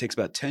like I said, it takes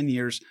about 10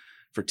 years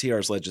for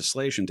TR's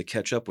legislation to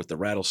catch up with the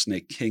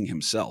rattlesnake king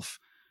himself.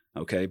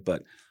 Okay,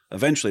 but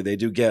eventually they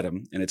do get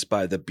him, and it's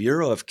by the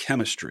Bureau of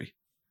Chemistry,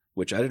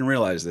 which I didn't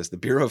realize this. The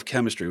Bureau of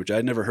Chemistry, which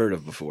I'd never heard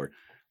of before,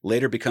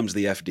 later becomes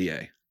the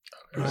FDA.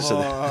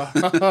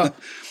 So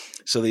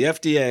the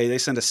FDA, they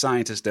send a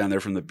scientist down there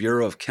from the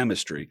Bureau of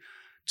Chemistry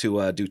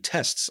to do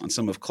tests on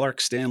some of Clark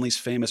Stanley's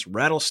famous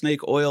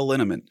rattlesnake oil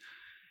liniment.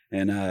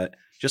 And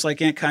just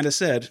like Ant kind of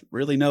said,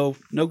 really no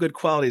good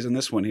qualities in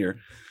this one here.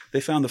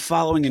 They found the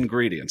following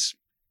ingredients: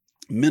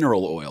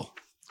 mineral oil,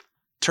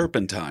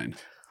 turpentine,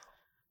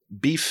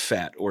 beef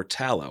fat or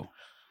tallow.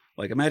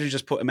 Like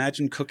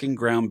imagine cooking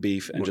ground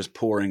beef and just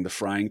pouring the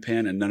frying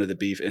pan and none of the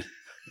beef in.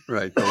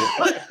 Right.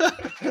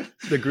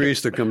 The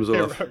grease that comes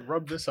off.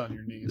 Rub this on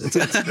your knees.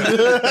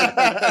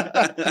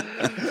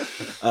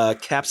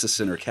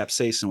 Capsaicin or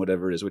capsaicin,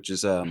 whatever it is, which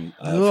is from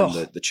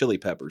the chili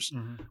peppers,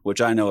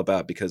 which I know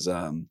about because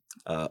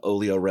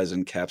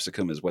oleoresin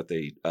capsicum is what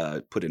they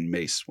put in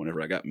mace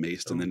whenever I got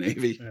maced in the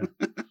Navy. Yeah.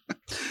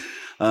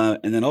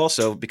 And then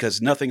also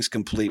because nothing's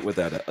complete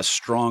without a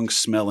strong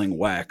smelling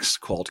wax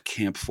called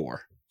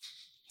camphor.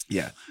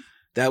 Yeah,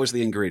 that was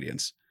the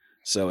ingredients.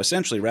 So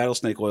essentially,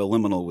 rattlesnake oil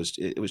limonal was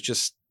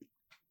just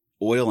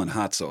oil and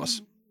hot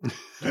sauce.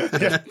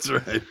 That's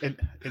right.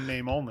 In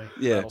name only.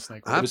 Yeah,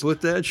 rattlesnake oil. I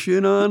put that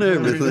shit on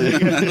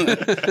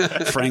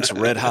everything. Frank's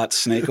Red Hot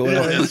Snake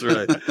Oil. That's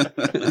right.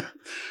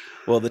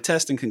 Well, the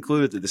testing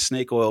concluded that the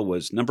snake oil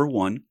was, number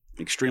one,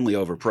 extremely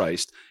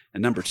overpriced,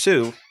 and number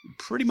two,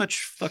 pretty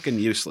much fucking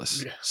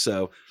useless. Yeah.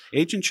 So,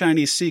 ancient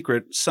Chinese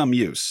secret, some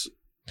use.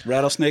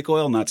 Rattlesnake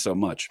oil, not so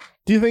much.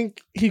 Do you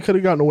think he could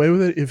have gotten away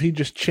with it if he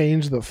just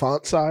changed the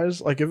font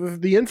size? Like if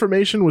the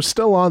information was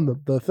still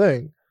on the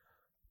thing,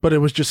 but it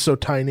was just so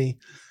tiny.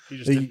 You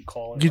just didn't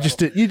call it. You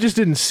just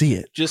didn't see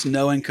it. Just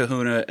knowing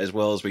Kahuna as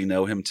well as we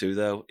know him too,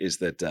 though, is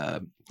that,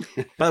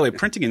 by the way,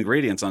 printing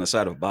ingredients on the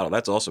side of a bottle,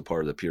 that's also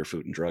part of the Pure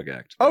Food and Drug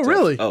Act. Oh,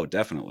 really? Oh,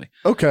 definitely.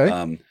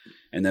 Okay.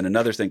 And then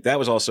another thing, that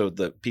was also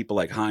the people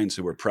like Heinz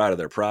who were proud of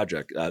their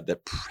project,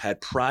 that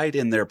had pride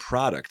in their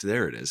product.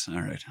 There it is.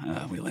 All right.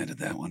 We landed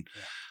that one.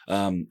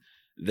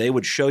 They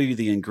would show you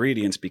the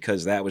ingredients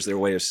because that was their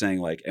way of saying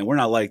like, and we're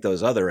not like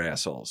those other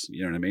assholes.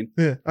 You know what I mean?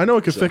 Yeah. I know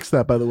I could fix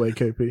that, by the way,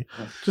 KP.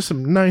 Just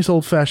some nice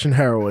old fashioned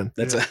heroin.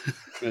 That's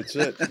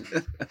it.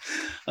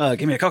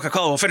 Give me a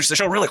Coca-Cola. We'll finish the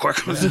show really quick.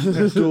 Do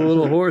a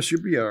little horse.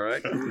 You'll be all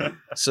right.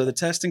 So the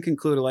testing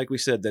concluded, like we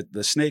said, that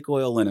the snake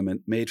oil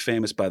liniment made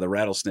famous by the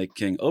rattlesnake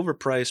king,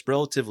 overpriced,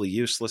 relatively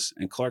useless,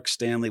 and Clark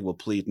Stanley will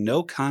plead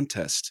no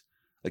contest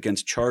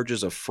against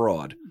charges of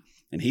fraud.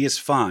 And he is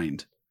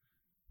fined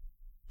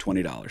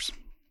 $20.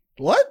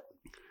 What?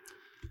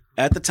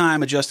 At the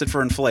time, adjusted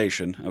for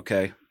inflation,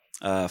 okay,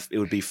 it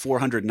would be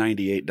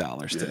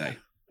 $498 today.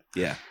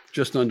 Yeah.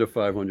 Just under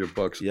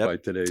 $500 by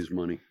today's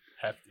money.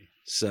 Hefty.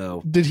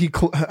 So did he?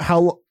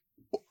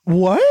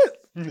 What?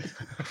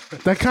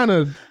 That kind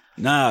of.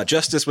 Nah,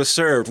 justice was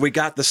served. We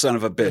got the son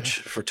of a bitch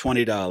for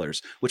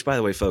 $20. Which, by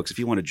the way, folks, if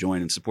you want to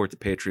join and support the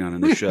Patreon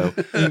in this show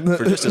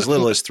for just as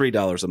little as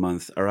 $3 a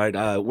month, all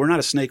right? We're not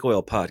a snake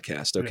oil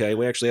podcast, okay?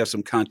 We actually have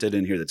some content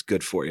in here that's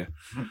good for you.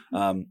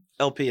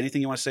 LP,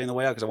 anything you want to say on the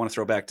way out? Because I want to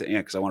throw back to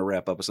Ant because I want to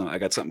wrap up with something. I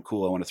got something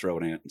cool I want to throw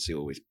at Ant and see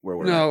where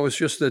we're at. No, it's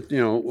just that,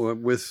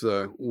 with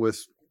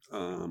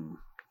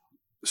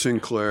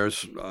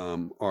Sinclair's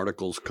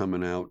articles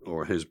coming out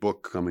or his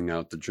book coming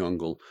out, The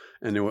Jungle,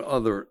 and there were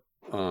other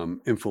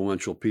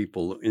influential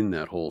people in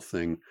that whole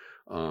thing.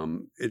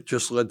 it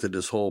just led to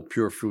this whole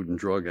Pure Food and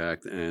Drug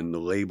Act, and the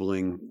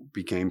labeling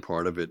became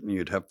part of it. And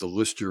you'd have to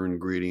list your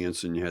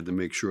ingredients, and you had to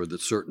make sure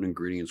that certain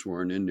ingredients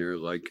weren't in there,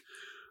 like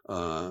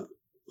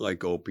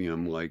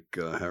opium, like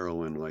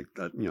heroin, like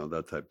that,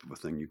 that type of a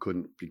thing. You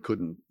couldn't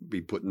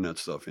be putting that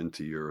stuff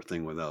into your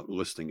thing without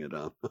listing it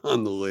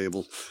on the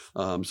label.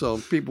 So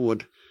people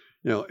would,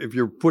 if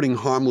you're putting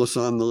harmless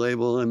on the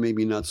label, and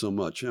maybe not so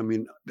much. I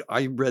mean,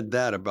 I read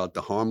that about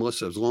the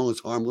harmless. As long as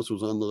harmless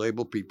was on the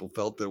label, people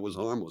felt that it was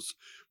harmless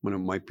when it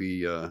might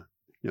be,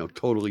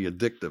 totally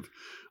addictive.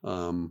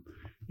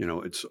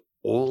 It's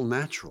all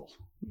natural.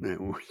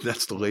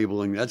 That's the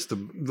labeling. That's the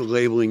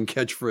labeling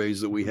catchphrase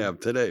that we have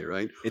today,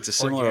 right? It's a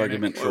similar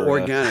argument for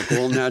organic,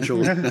 all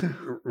natural,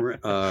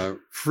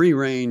 free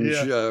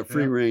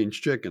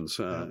range chickens.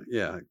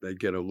 They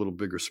get a little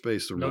bigger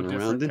space to run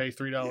around in. Pay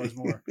 $3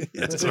 more.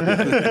 That's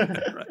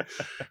right.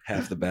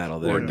 Half the battle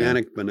there.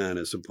 Organic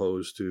bananas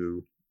opposed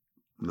to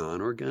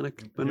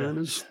non-organic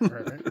bananas.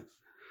 Right.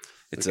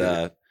 It's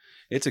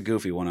a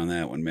goofy one on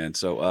that one, man.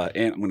 So,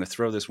 Ant, I'm going to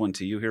throw this one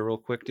to you here real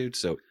quick, dude.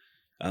 So,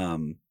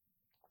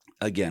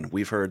 again,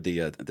 we've heard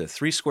the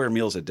 3 square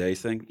meals a day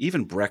thing,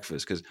 even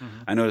breakfast, because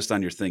I noticed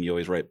on your thing you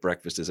always write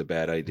breakfast is a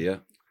bad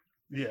idea.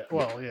 Yeah,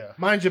 well, yeah.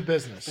 Mind your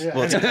business. Yeah.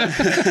 Well,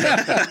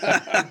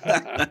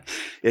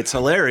 it's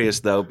hilarious,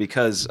 though,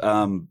 because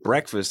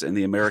breakfast and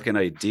the American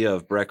idea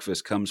of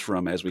breakfast comes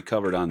from, as we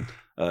covered on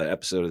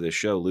episode of this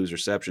show,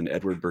 Loserception,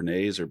 Edward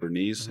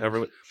Bernays,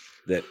 however,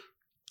 that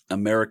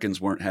Americans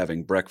weren't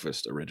having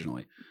breakfast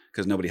originally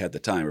because nobody had the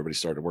time. Everybody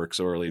started work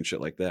so early and shit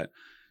like that.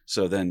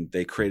 So then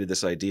they created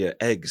this idea,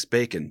 eggs,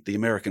 bacon, the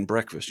American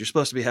breakfast. You're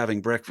supposed to be having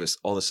breakfast.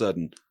 All of a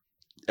sudden,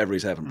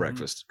 everybody's having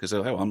breakfast. Because,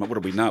 what are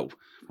we not?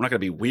 We're not going to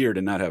be weird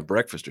and not have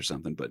breakfast or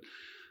something. But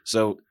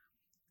so,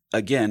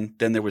 again,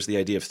 then there was the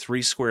idea of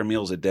 3 square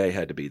meals a day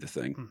had to be the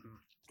thing.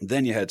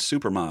 Then you had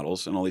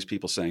supermodels and all these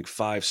people saying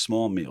 5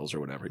 small meals or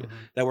whatever.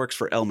 That works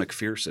for Elle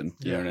Macpherson.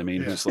 You know what I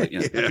mean? Who's like,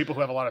 And people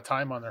who have a lot of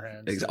time on their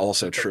hands. It's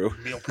also true.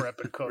 Meal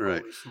prep and cook all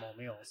these small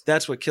meals.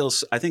 That's what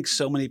kills, I think,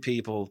 so many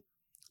people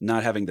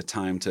not having the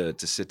time to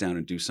sit down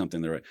and do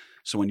something the right.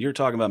 So when you're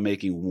talking about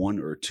making 1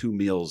 or 2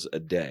 meals a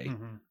day,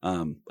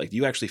 like do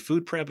you actually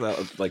food prep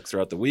like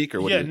throughout the week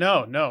or what?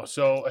 No.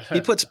 So he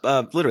puts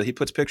he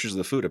puts pictures of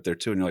the food up there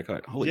too, and you're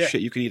like, holy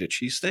shit, you can eat a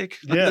cheesesteak?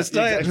 Yeah,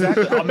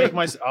 exactly.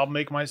 I'll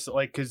make my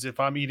like, because if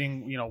I'm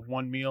eating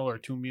 1 meal or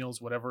 2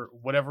 meals, whatever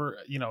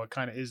it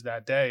kind of is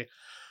that day.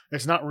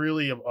 It's not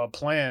really a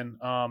plan.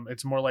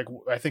 It's more like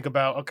I think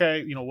about,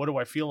 okay, what do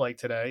I feel like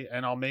today,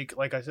 and I'll make,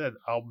 like I said,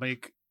 I'll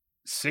make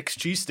 6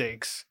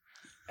 cheesesteaks,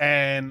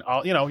 and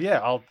I'll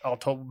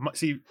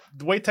see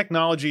the way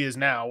technology is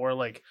now, where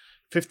like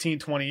 15,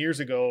 20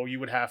 years ago, you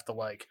would have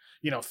to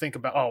think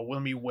about,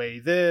 let me weigh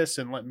this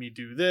and let me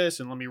do this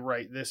and let me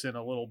write this in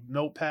a little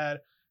notepad.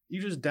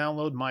 You just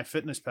download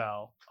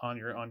MyFitnessPal on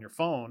your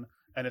phone,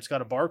 and it's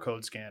got a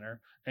barcode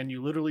scanner, and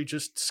you literally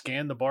just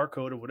scan the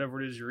barcode of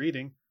whatever it is you're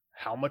eating.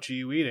 How much are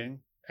you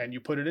eating? And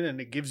you put it in, and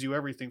it gives you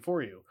everything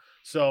for you.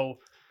 So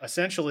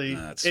essentially,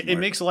 it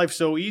makes life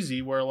so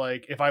easy where,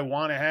 like, if I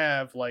want to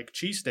have like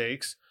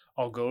cheesesteaks,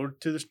 I'll go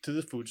to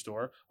the food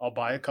store. I'll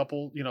buy a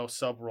couple,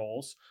 sub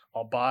rolls.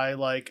 I'll buy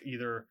like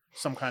either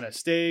some kind of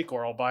steak,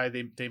 or I'll buy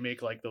they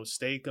make like those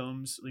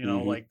steakums,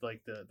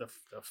 like the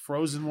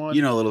frozen one.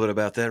 You know a little bit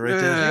about that,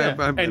 right? Yeah,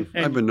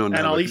 I've been known to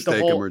have a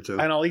steakum or two.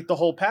 And I'll eat the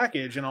whole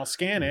package, and I'll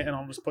scan it, and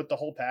I'll just put the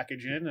whole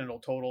package in, and it'll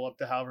total up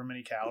to however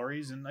many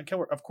calories. And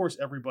of course,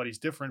 everybody's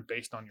different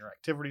based on your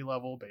activity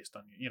level, based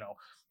on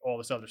all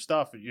this other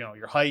stuff,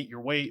 your height,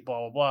 your weight,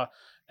 blah blah blah.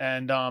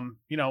 And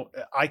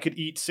I could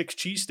eat 6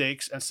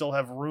 cheesesteaks and still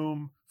have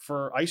room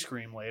for ice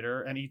cream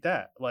later and eat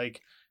that.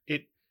 Like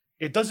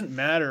it doesn't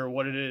matter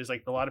what it is.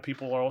 Like, a lot of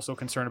people are also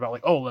concerned about,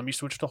 like, let me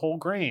switch to whole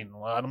grain.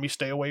 Let me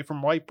stay away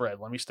from white bread.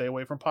 Let me stay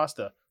away from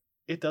pasta.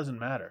 It doesn't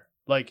matter.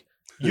 Like,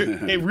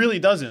 it really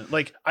doesn't.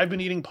 Like, I've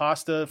been eating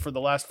pasta for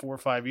the last 4 or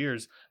 5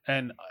 years,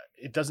 and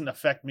it doesn't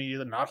affect me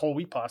either. Not whole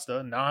wheat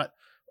pasta, not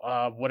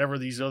whatever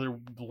these other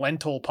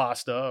lentil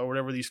pasta or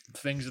whatever these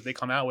things that they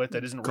come out with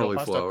that isn't real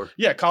pasta.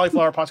 Yeah,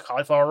 cauliflower pasta,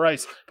 cauliflower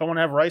rice. If I want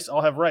to have rice, I'll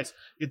have rice.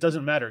 It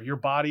doesn't matter. Your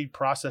body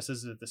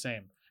processes it the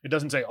same. It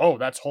doesn't say,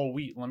 that's whole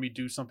wheat. Let me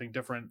do something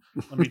different.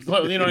 You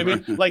know what I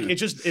mean? Like, it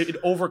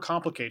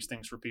overcomplicates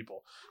things for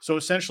people. So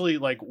essentially,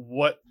 like,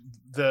 what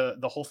the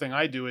whole thing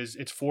I do is,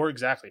 it's for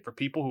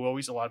people who a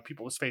lot of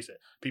people, let's face it,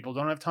 people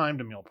don't have time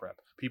to meal prep.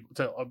 People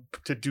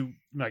to do,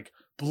 like,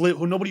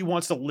 who nobody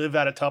wants to live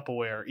out of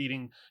Tupperware,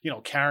 eating,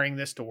 carrying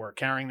this to work,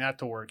 carrying that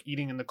to work,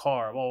 eating in the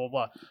car, blah, blah,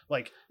 blah.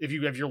 Like, if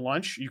you have your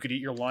lunch, you could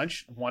eat your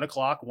lunch 1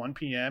 o'clock, 1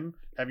 p.m.,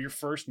 have your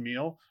first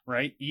meal,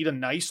 right? Eat a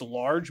nice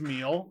large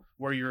meal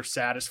where you're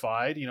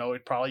satisfied,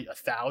 it probably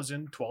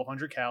 1,000,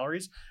 1,200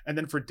 calories. And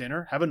then for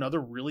dinner, have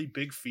another really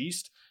big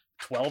feast,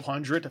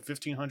 1,200 to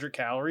 1,500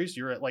 calories.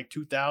 You're at like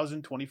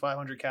 2,000,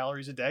 2,500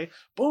 calories a day.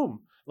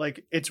 Boom.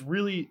 Like, it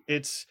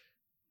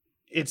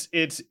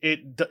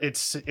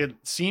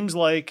seems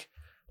like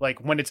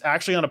when it's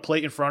actually on a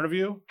plate in front of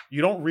you,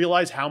 you don't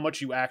realize how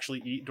much you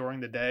actually eat during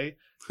the day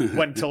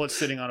until it's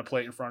sitting on a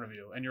plate in front of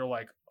you, and you're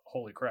like,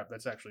 holy crap,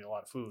 that's actually a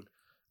lot of food,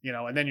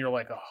 and then you're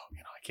like, oh,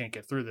 I can't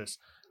get through this.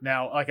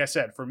 Now, like I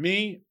said, for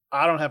me,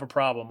 I don't have a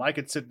problem. I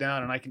could sit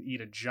down and I can eat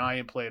a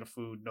giant plate of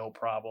food, no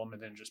problem,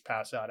 and then just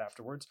pass out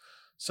afterwards.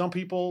 Some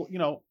people,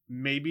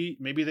 maybe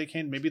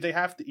they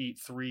have to eat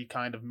 3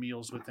 kind of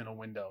meals within a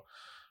window.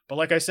 But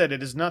like I said,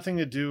 it has nothing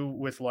to do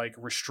with like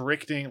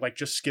restricting, like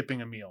just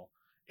skipping a meal.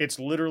 It's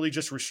literally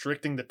just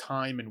restricting the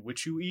time in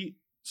which you eat.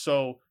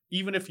 So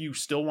even if you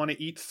still want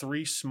to eat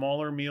 3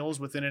 smaller meals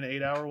within an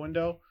 8-hour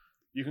window,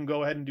 you can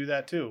go ahead and do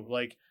that too.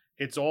 Like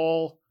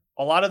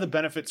a lot of the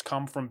benefits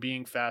come from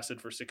being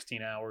fasted for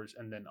 16 hours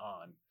and then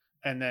on.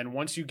 And then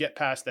once you get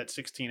past that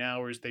 16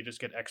 hours, they just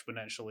get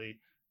exponentially,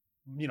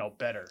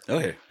 better.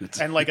 Okay.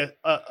 And like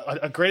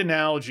a great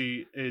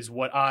analogy is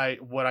what I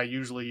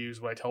usually use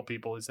when I tell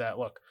people is that,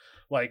 look,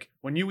 like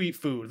when you eat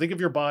food, think of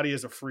your body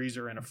as a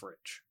freezer and a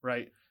fridge,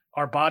 right?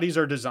 Our bodies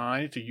are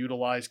designed to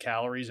utilize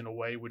calories in a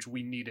way which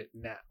we need it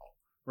now,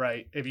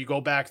 right? If you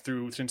go back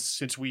through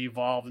since we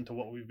evolved into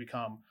what we've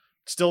become,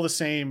 still the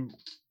same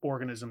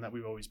organism that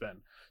we've always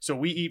been. So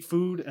we eat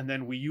food and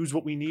then we use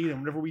what we need,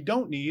 and whatever we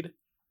don't need,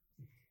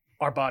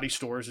 our body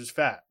stores as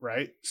fat,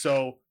 right?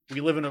 So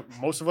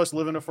most of us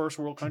live in a first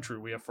world country.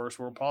 We have first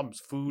world problems.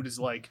 Food is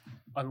like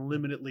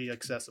unlimitedly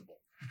accessible.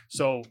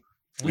 So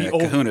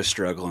Kahuna's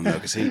struggling though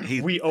because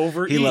he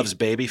overeat. He loves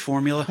baby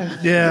formula.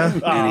 Yeah,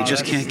 and he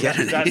just can't get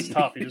it. That's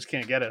tough. He just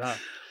can't get it, huh?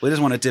 Well, he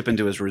doesn't want to dip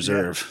into his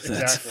reserve. Yeah,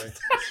 exactly.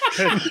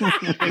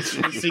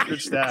 His secret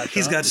stash.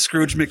 He's got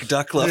Scrooge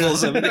McDuck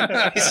levels of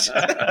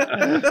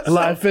it.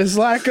 Life is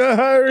like a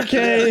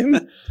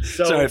hurricane.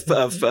 Sorry,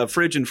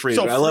 fridge and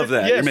freezer. I love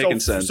that. You're making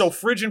sense. So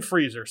fridge and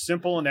freezer,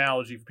 simple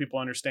analogy for people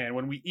to understand.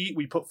 When we eat,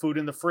 we put food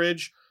in the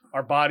fridge.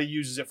 Our body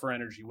uses it for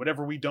energy.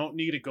 Whatever we don't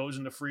need, it goes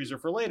in the freezer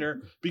for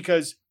later.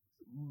 Because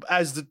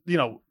as we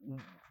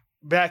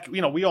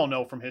all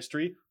know from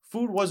history,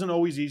 food wasn't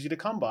always easy to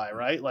come by,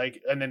 right?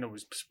 Like, and then it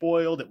was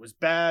spoiled, it was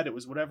bad, it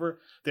was whatever.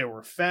 There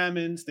were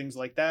famines, things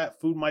like that.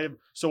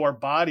 So our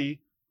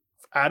body,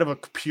 out of a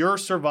pure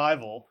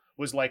survival,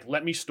 was like,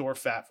 let me store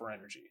fat for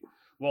energy.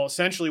 Well,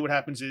 essentially what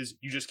happens is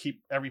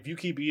if you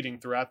keep eating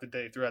throughout the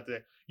day,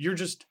 you're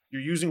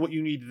using what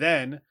you need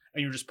then,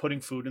 and you're just putting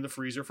food in the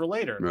freezer for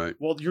later. Right.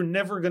 Well, you're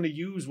never going to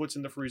use what's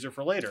in the freezer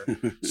for later.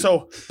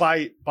 So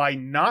by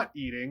not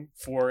eating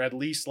for at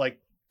least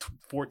like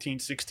 14,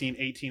 16,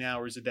 18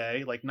 hours a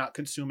day, like not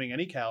consuming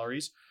any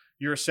calories,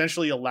 you're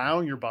essentially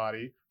allowing your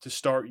body to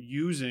start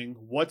using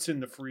what's in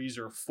the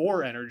freezer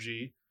for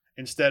energy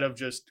instead of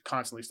just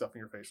constantly stuffing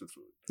your face with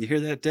food. You hear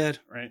that, Dad?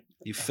 Right.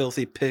 You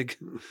filthy pig.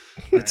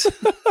 Right.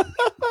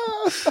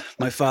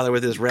 My father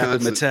with his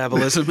rapid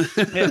metabolism.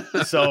 Yeah.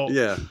 So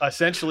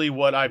essentially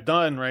what I've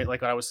done, right,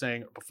 like I was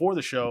saying before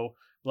the show,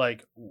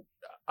 like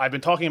I've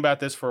been talking about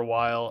this for a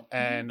while,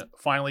 and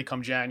finally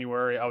come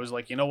January, I was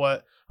like, you know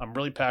what? I'm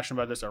really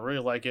passionate about this. I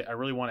really like it. I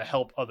really want to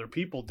help other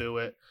people do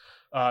it.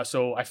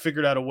 So I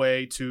figured out a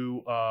way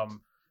to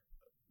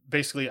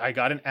basically, I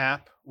got an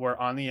app where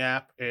on the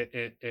app,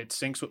 it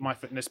syncs with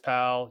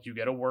MyFitnessPal. You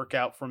get a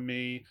workout from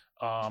me.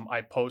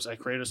 I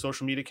created a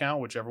social media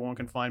account, which everyone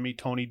can find me,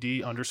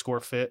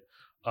 TonyD_fit.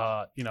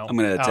 I'm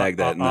going to tag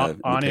that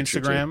on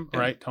Instagram, too.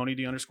 Right?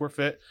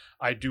 TonyD_fit.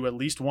 I do at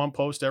least one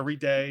post every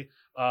day.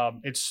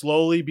 It's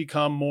slowly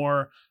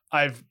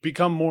I've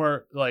become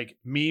more like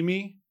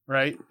Mimi,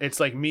 right? It's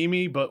like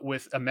Mimi, but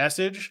with a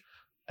message.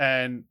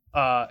 And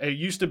it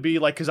used to be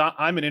like, because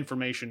I'm an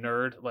information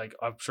nerd, like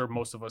I'm sure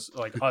most of us,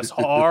 like us,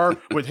 are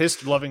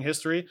with loving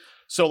history.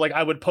 So like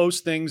I would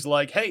post things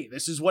like, "Hey,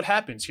 this is what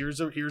happens. Here's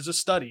a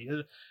study,"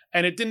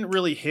 and it didn't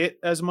really hit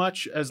as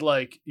much as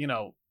like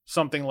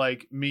something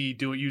like me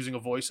using a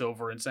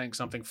voiceover and saying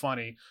something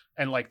funny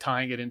and like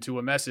tying it into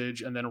a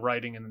message and then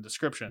writing in the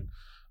description.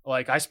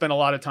 Like I spent a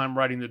lot of time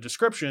writing the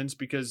descriptions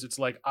because it's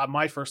like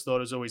my first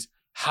thought is always,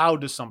 how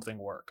does something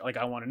work? Like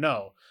I want to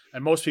know.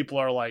 And most people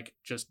are like,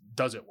 just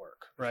does it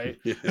work? Right.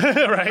 Yeah.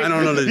 Right. I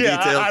don't know the details.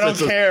 I don't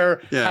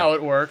care how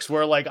it works.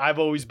 Where like, I've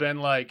always been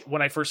like,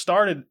 when I first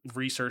started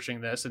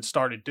researching this and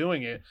started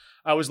doing it,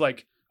 I was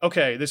like,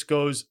 okay, this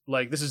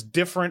is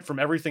different from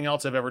everything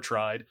else I've ever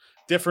tried,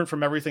 different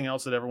from everything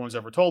else that everyone's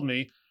ever told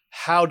me.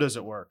 How does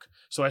it work?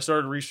 So I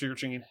started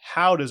researching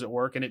how does it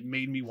work, and it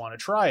made me want to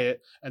try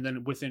it. And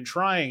then within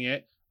trying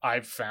it,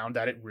 I've found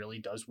that it really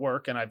does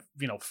work, and I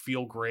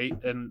feel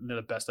great and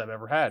the best I've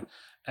ever had.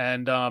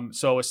 And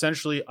so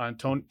essentially on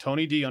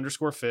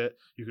TonyD_fit,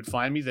 you could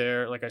find me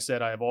there. Like I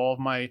said, I have all of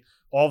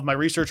my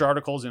research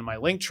articles in my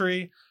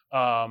Linktree.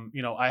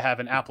 I have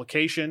an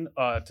application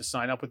to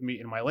sign up with me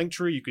in my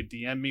Linktree. You could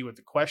DM me with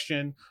a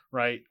question,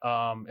 right?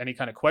 Any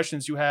kind of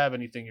questions you have,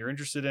 anything you're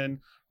interested in,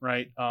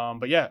 right?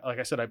 But yeah, like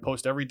I said, I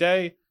post every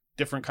day,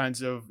 different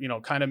kinds of,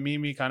 kind of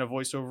meme-y, kind of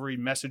voiceover-y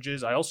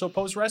messages. I also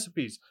post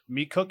recipes,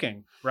 me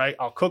cooking, right?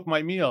 I'll cook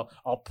my meal.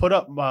 I'll put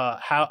up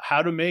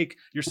how to make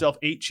yourself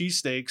 8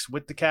 cheesesteaks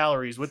with the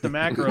calories, with the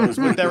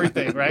macros, with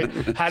everything, right?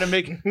 How to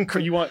make,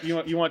 you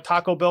want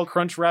Taco Bell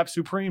Crunch Wrap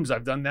Supremes.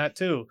 I've done that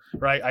too,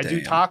 right? I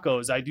do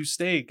tacos, I do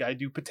steak, I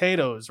do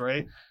potatoes,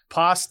 right?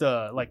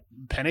 pasta, like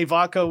penne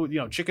vodka,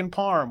 chicken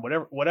parm,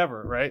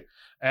 whatever, right?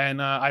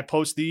 And I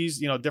post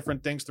these,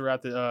 different things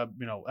throughout the,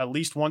 at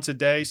least once a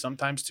day,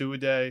 sometimes 2 a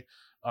day,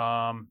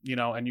 and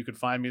you can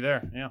find me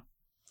there. Yeah.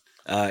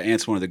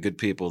 Ant's one of the good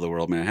people of the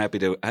world, man.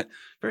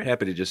 Very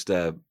happy to just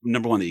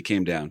number one that you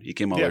came down. You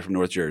came all the way from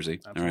North Jersey.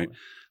 Absolutely.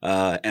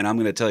 All right. And I'm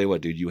going to tell you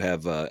what, dude, you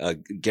have a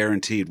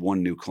guaranteed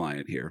one new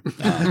client here.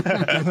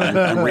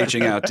 I'm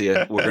reaching out to you.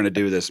 We're going to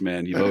do this,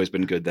 man. You've always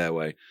been good that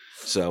way.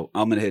 So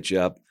I'm going to hit you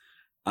up.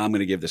 I'm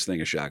going to give this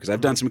thing a shot because I've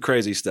done some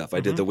crazy stuff.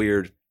 I did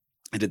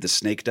the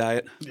snake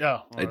diet. Yeah.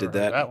 I did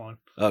that. That one.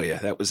 Oh yeah.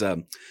 That was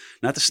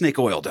not the snake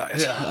oil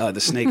diet, Yeah.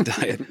 the snake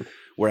diet.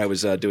 Where I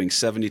was doing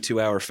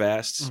 72-hour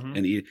fasts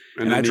and eat,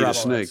 and I dropped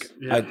a snake.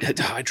 Yeah.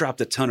 I dropped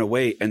a ton of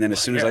weight, and then as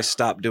soon as I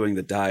stopped doing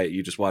the diet,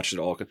 you just watched it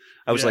all.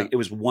 I was like, it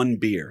was one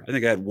beer. I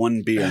think I had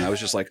one beer, and I was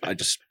just like,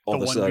 all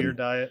of a sudden, one beer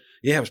diet.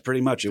 Yeah, it was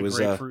pretty much. It was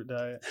grapefruit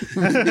diet.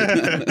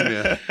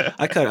 Yeah.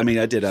 I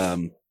did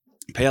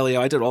paleo.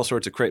 I did all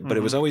sorts of but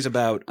it was always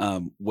about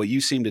what you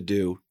seem to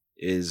do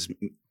is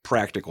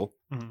practical,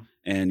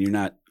 and you're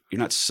not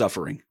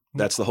suffering.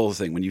 That's the whole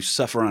thing. When you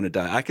suffer on a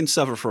diet, I can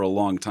suffer for a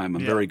long time.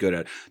 I'm very good at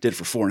it. Did it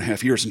for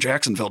 4.5 years in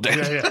Jacksonville, Dan.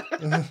 Yeah.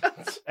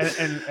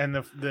 and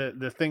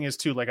the thing is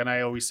too, like, and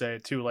I always say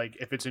it too, like,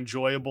 if it's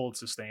enjoyable,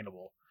 it's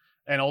sustainable.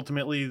 And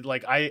ultimately,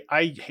 like, I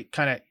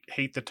kind of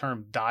hate the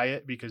term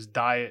diet because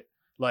diet,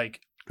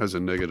 like, has a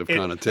negative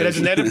connotation. It has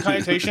a negative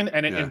connotation,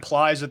 and it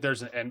implies that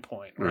there's an end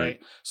point,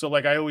 right? So,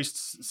 like, I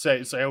always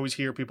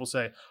hear people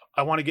say,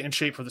 I want to get in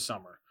shape for the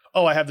summer.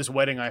 Oh, I have this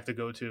wedding I have to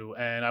go to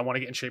and I want to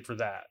get in shape for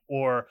that.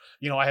 Or,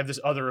 I have this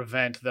other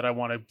event that I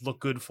want to look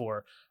good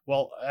for.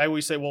 Well, I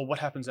always say, well, what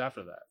happens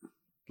after that?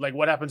 Like,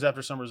 what happens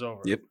after summer's over?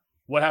 Yep.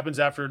 What happens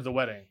after the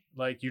wedding?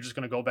 Like, you're just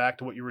going to go back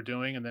to what you were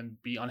doing and then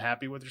be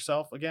unhappy with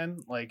yourself again?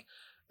 Like,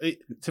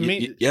 to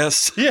me.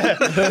 Yes. Yeah.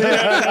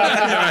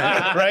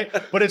 Right.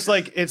 But it's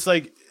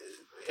like,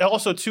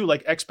 also too,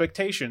 like,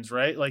 expectations,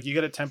 right? Like, you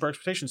got to temper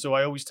expectations. So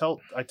I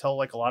tell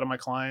like a lot of my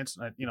clients,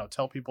 and I,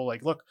 tell people,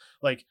 like, look,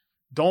 like,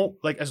 don't,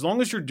 like, as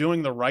long as you're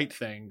doing the right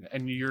thing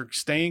and you're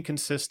staying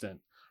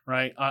consistent,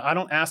 right? I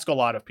don't ask a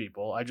lot of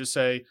people. I just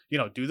say,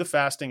 do the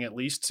fasting at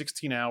least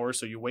 16 hours.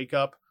 So you wake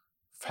up,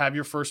 have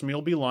your first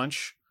meal be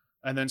lunch,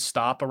 and then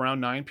stop around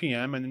 9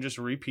 p.m. and then just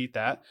repeat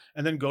that.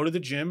 And then go to the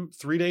gym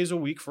 3 days a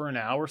week for an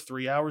hour,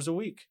 3 hours a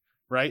week,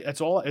 right?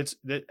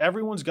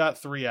 Everyone's got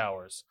 3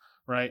 hours,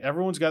 right?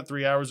 Everyone's got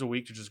 3 hours a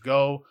week to just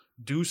go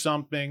do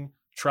something,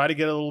 try to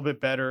get a little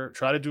bit better,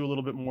 try to do a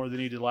little bit more than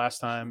you did last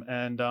time.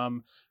 And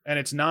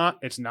it's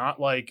not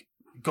like,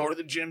 go to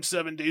the gym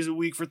 7 days a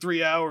week for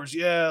 3 hours.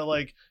 Yeah.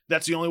 Like,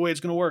 that's the only way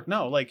it's going to work.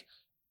 No, like,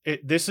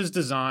 this is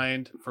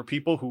designed for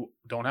people who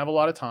don't have a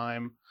lot of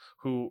time,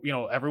 who,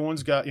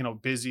 everyone's got,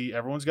 busy,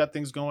 everyone's got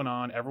things going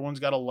on, everyone's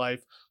got a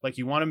life. Like,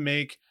 you want to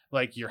make,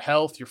 like, your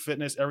health, your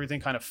fitness,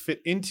 everything kind of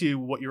fit into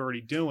what you're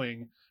already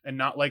doing, and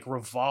not, like,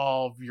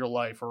 revolve your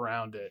life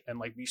around it and,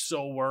 like, be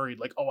so worried,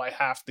 like, oh, I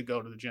have to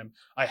go to the gym,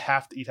 I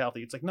have to eat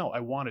healthy. It's like, no, I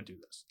want to do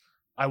this.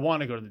 I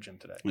want to go to the gym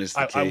today.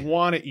 I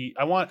want to eat.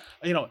 I want,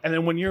 and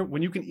then when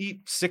you can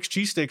eat 6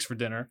 cheesesteaks for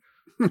dinner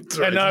and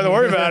not have to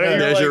worry about it,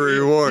 there's your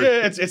reward.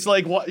 Yeah, it's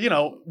like, what,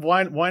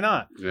 why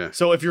not? Yeah.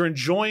 So if you're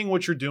enjoying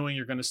what you're doing,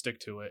 you're going to stick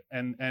to it,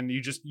 and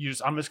you just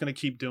I'm just going to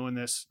keep doing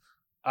this.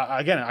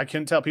 Again, I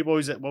can tell people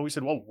always said,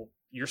 well,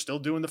 you're still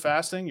doing the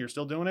fasting, you're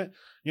still doing it.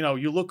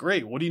 You look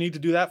great. What do you need to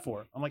do that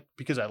for? I'm like,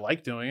 because I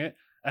like doing it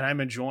and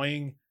I'm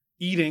enjoying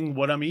eating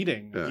what I'm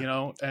eating,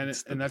 and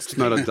that's it's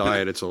not a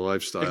diet, it's a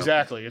lifestyle.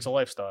 Exactly. It's a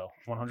lifestyle.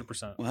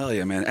 100%. Well,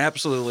 yeah, man.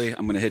 Absolutely.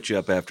 I'm going to hit you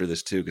up after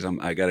this too, because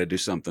I got to do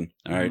something.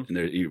 All right.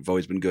 And you've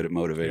always been good at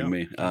motivating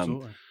me.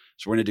 Absolutely.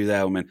 So we're going to do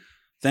that, man.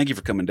 Thank you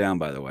for coming down,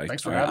 by the way.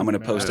 Thanks for having me. I'm going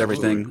to post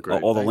everything,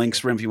 all the links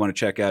for him if you want to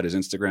check out his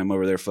Instagram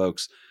over there,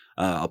 folks.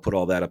 I'll put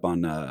all that up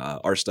on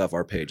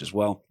our page as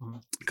well.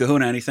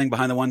 Kahuna, anything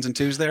behind the ones and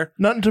twos there?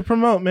 Nothing to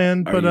promote,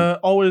 man, but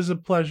always a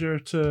pleasure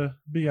to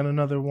be on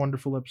another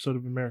wonderful episode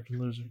of American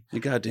Loser. You're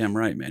goddamn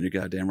right, man. You're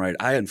goddamn right.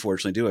 I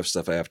unfortunately do have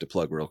stuff I have to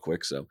plug real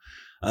quick. So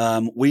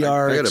I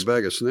got a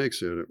bag of snakes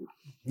here.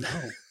 No.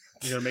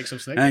 You going to make some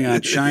snakes? Hang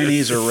on.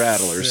 Chinese or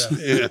rattlers?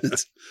 Yeah.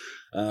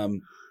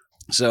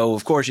 So,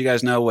 of course, you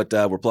guys know what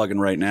we're plugging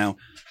right now.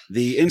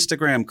 The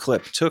Instagram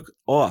clip took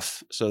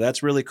off, so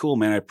that's really cool,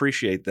 man. I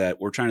appreciate that.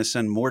 We're trying to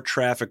send more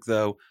traffic,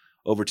 though,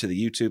 over to the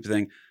YouTube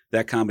thing.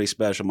 That comedy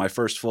special, my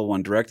first full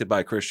one, directed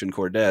by Christian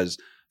Cortez,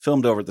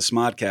 filmed over at the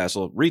Smod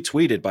Castle,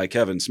 retweeted by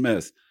Kevin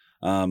Smith.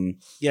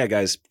 Yeah,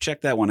 guys,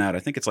 check that one out. I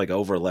think it's like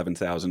over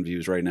 11,000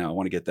 views right now. I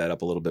want to get that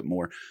up a little bit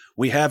more.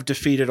 We have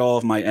defeated all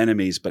of my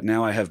enemies, but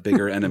now I have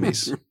bigger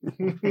enemies.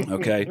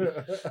 Okay?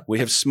 We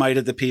have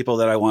smited the people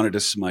that I wanted to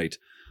smite.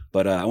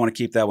 But I want to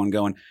keep that one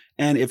going.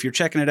 And if you're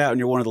checking it out and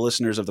you're one of the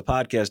listeners of the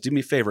podcast, do me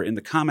a favor. In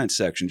the comments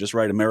section, just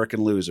write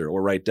American Loser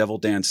or write Devil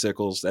Dan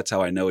Sickles. That's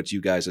how I know it's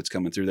you guys that's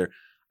coming through there.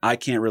 I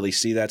can't really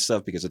see that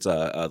stuff because it's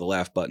the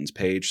Laugh Buttons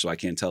page, so I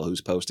can't tell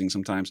who's posting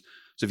sometimes.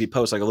 So if you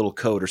post like a little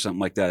code or something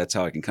like that, that's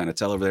how I can kind of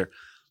tell over there.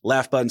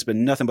 Laugh Button's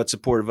been nothing but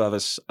supportive of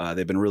us.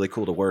 They've been really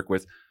cool to work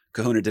with.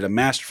 Kahuna did a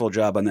masterful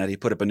job on that. He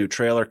put up a new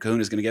trailer.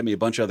 Kahuna's going to get me a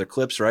bunch of other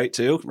clips, right,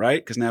 too? Right?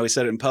 Because now he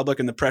said it in public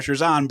and the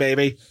pressure's on,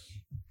 baby.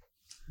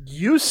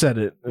 You said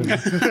it.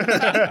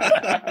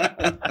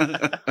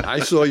 I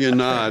saw you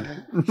nod.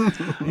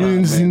 You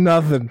didn't see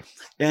nothing.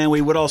 And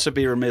we would also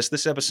be remiss.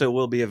 This episode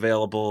will be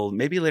available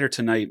maybe later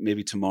tonight,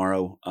 maybe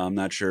tomorrow. I'm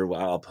not sure.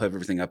 I'll put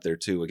everything up there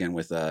too, again,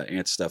 with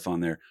Ant's stuff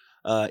on there.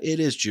 It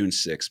is June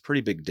 6th.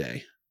 Pretty big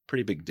day.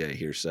 Pretty big day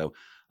here. So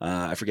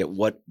I forget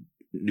what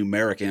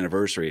numeric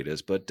anniversary it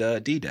is, but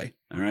D-Day.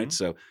 All right.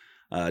 So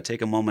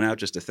take a moment out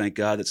just to thank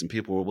God that some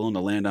people were willing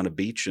to land on a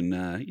beach and,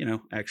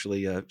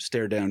 actually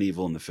stare down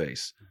evil in the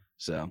face.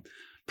 So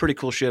pretty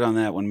cool shit on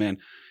that one, man.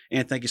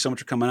 And thank you so much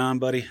for coming on,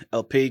 buddy.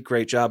 LP,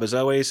 great job as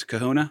always.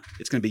 Kahuna,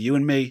 it's going to be you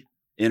and me,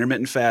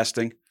 intermittent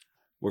fasting.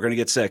 We're going to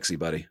get sexy,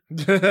 buddy.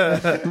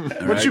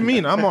 What you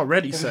mean? I'm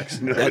already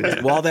sexy.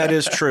 While that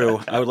is true,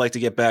 I would like to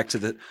get back to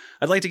the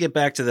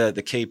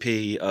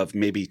KP of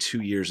maybe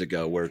 2 years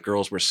ago, where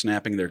girls were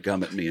snapping their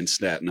gum at me in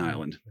Staten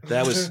Island.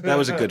 That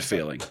was a good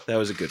feeling. That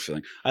was a good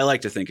feeling. I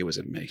like to think it was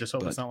in me. Just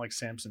hope it's not like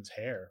Samson's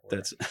hair.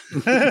 That's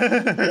you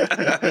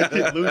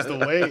lose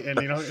the weight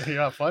and you're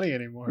not funny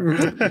anymore.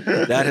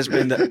 That has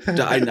been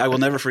I will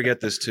never forget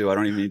this too. I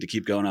don't even need to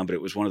keep going on, but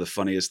it was one of the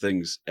funniest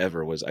things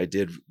ever. Was I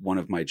did one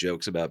of my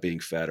jokes about being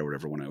fat or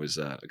whatever when I was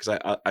because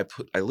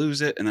I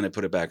lose it and then I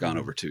put it back on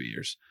over 2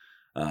 years.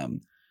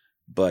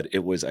 But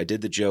it was I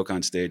did the joke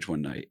on stage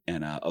one night,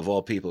 and of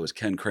all people, it was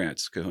Ken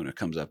Krantz. Kahuna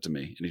comes up to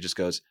me and he just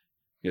goes,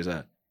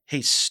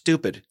 "Hey,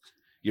 stupid,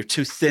 you're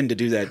too thin to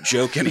do that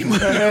joke anymore."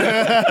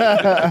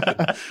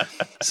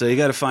 So you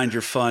got to find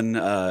your fun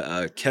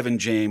Kevin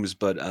James,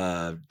 but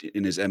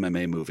in his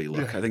MMA movie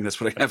look. I think that's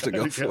what I have to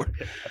go for.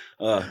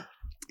 But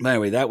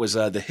anyway, that was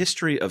the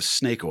history of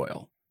snake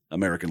oil.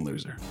 American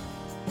Loser.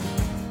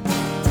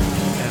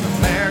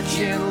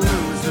 American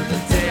loser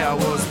the day I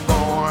was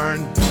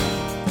born.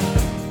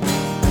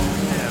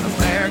 An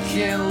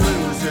American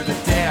loser the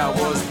day I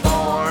was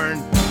born.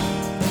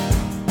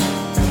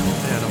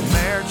 An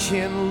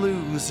American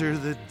loser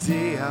the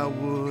day I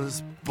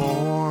was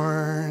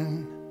born.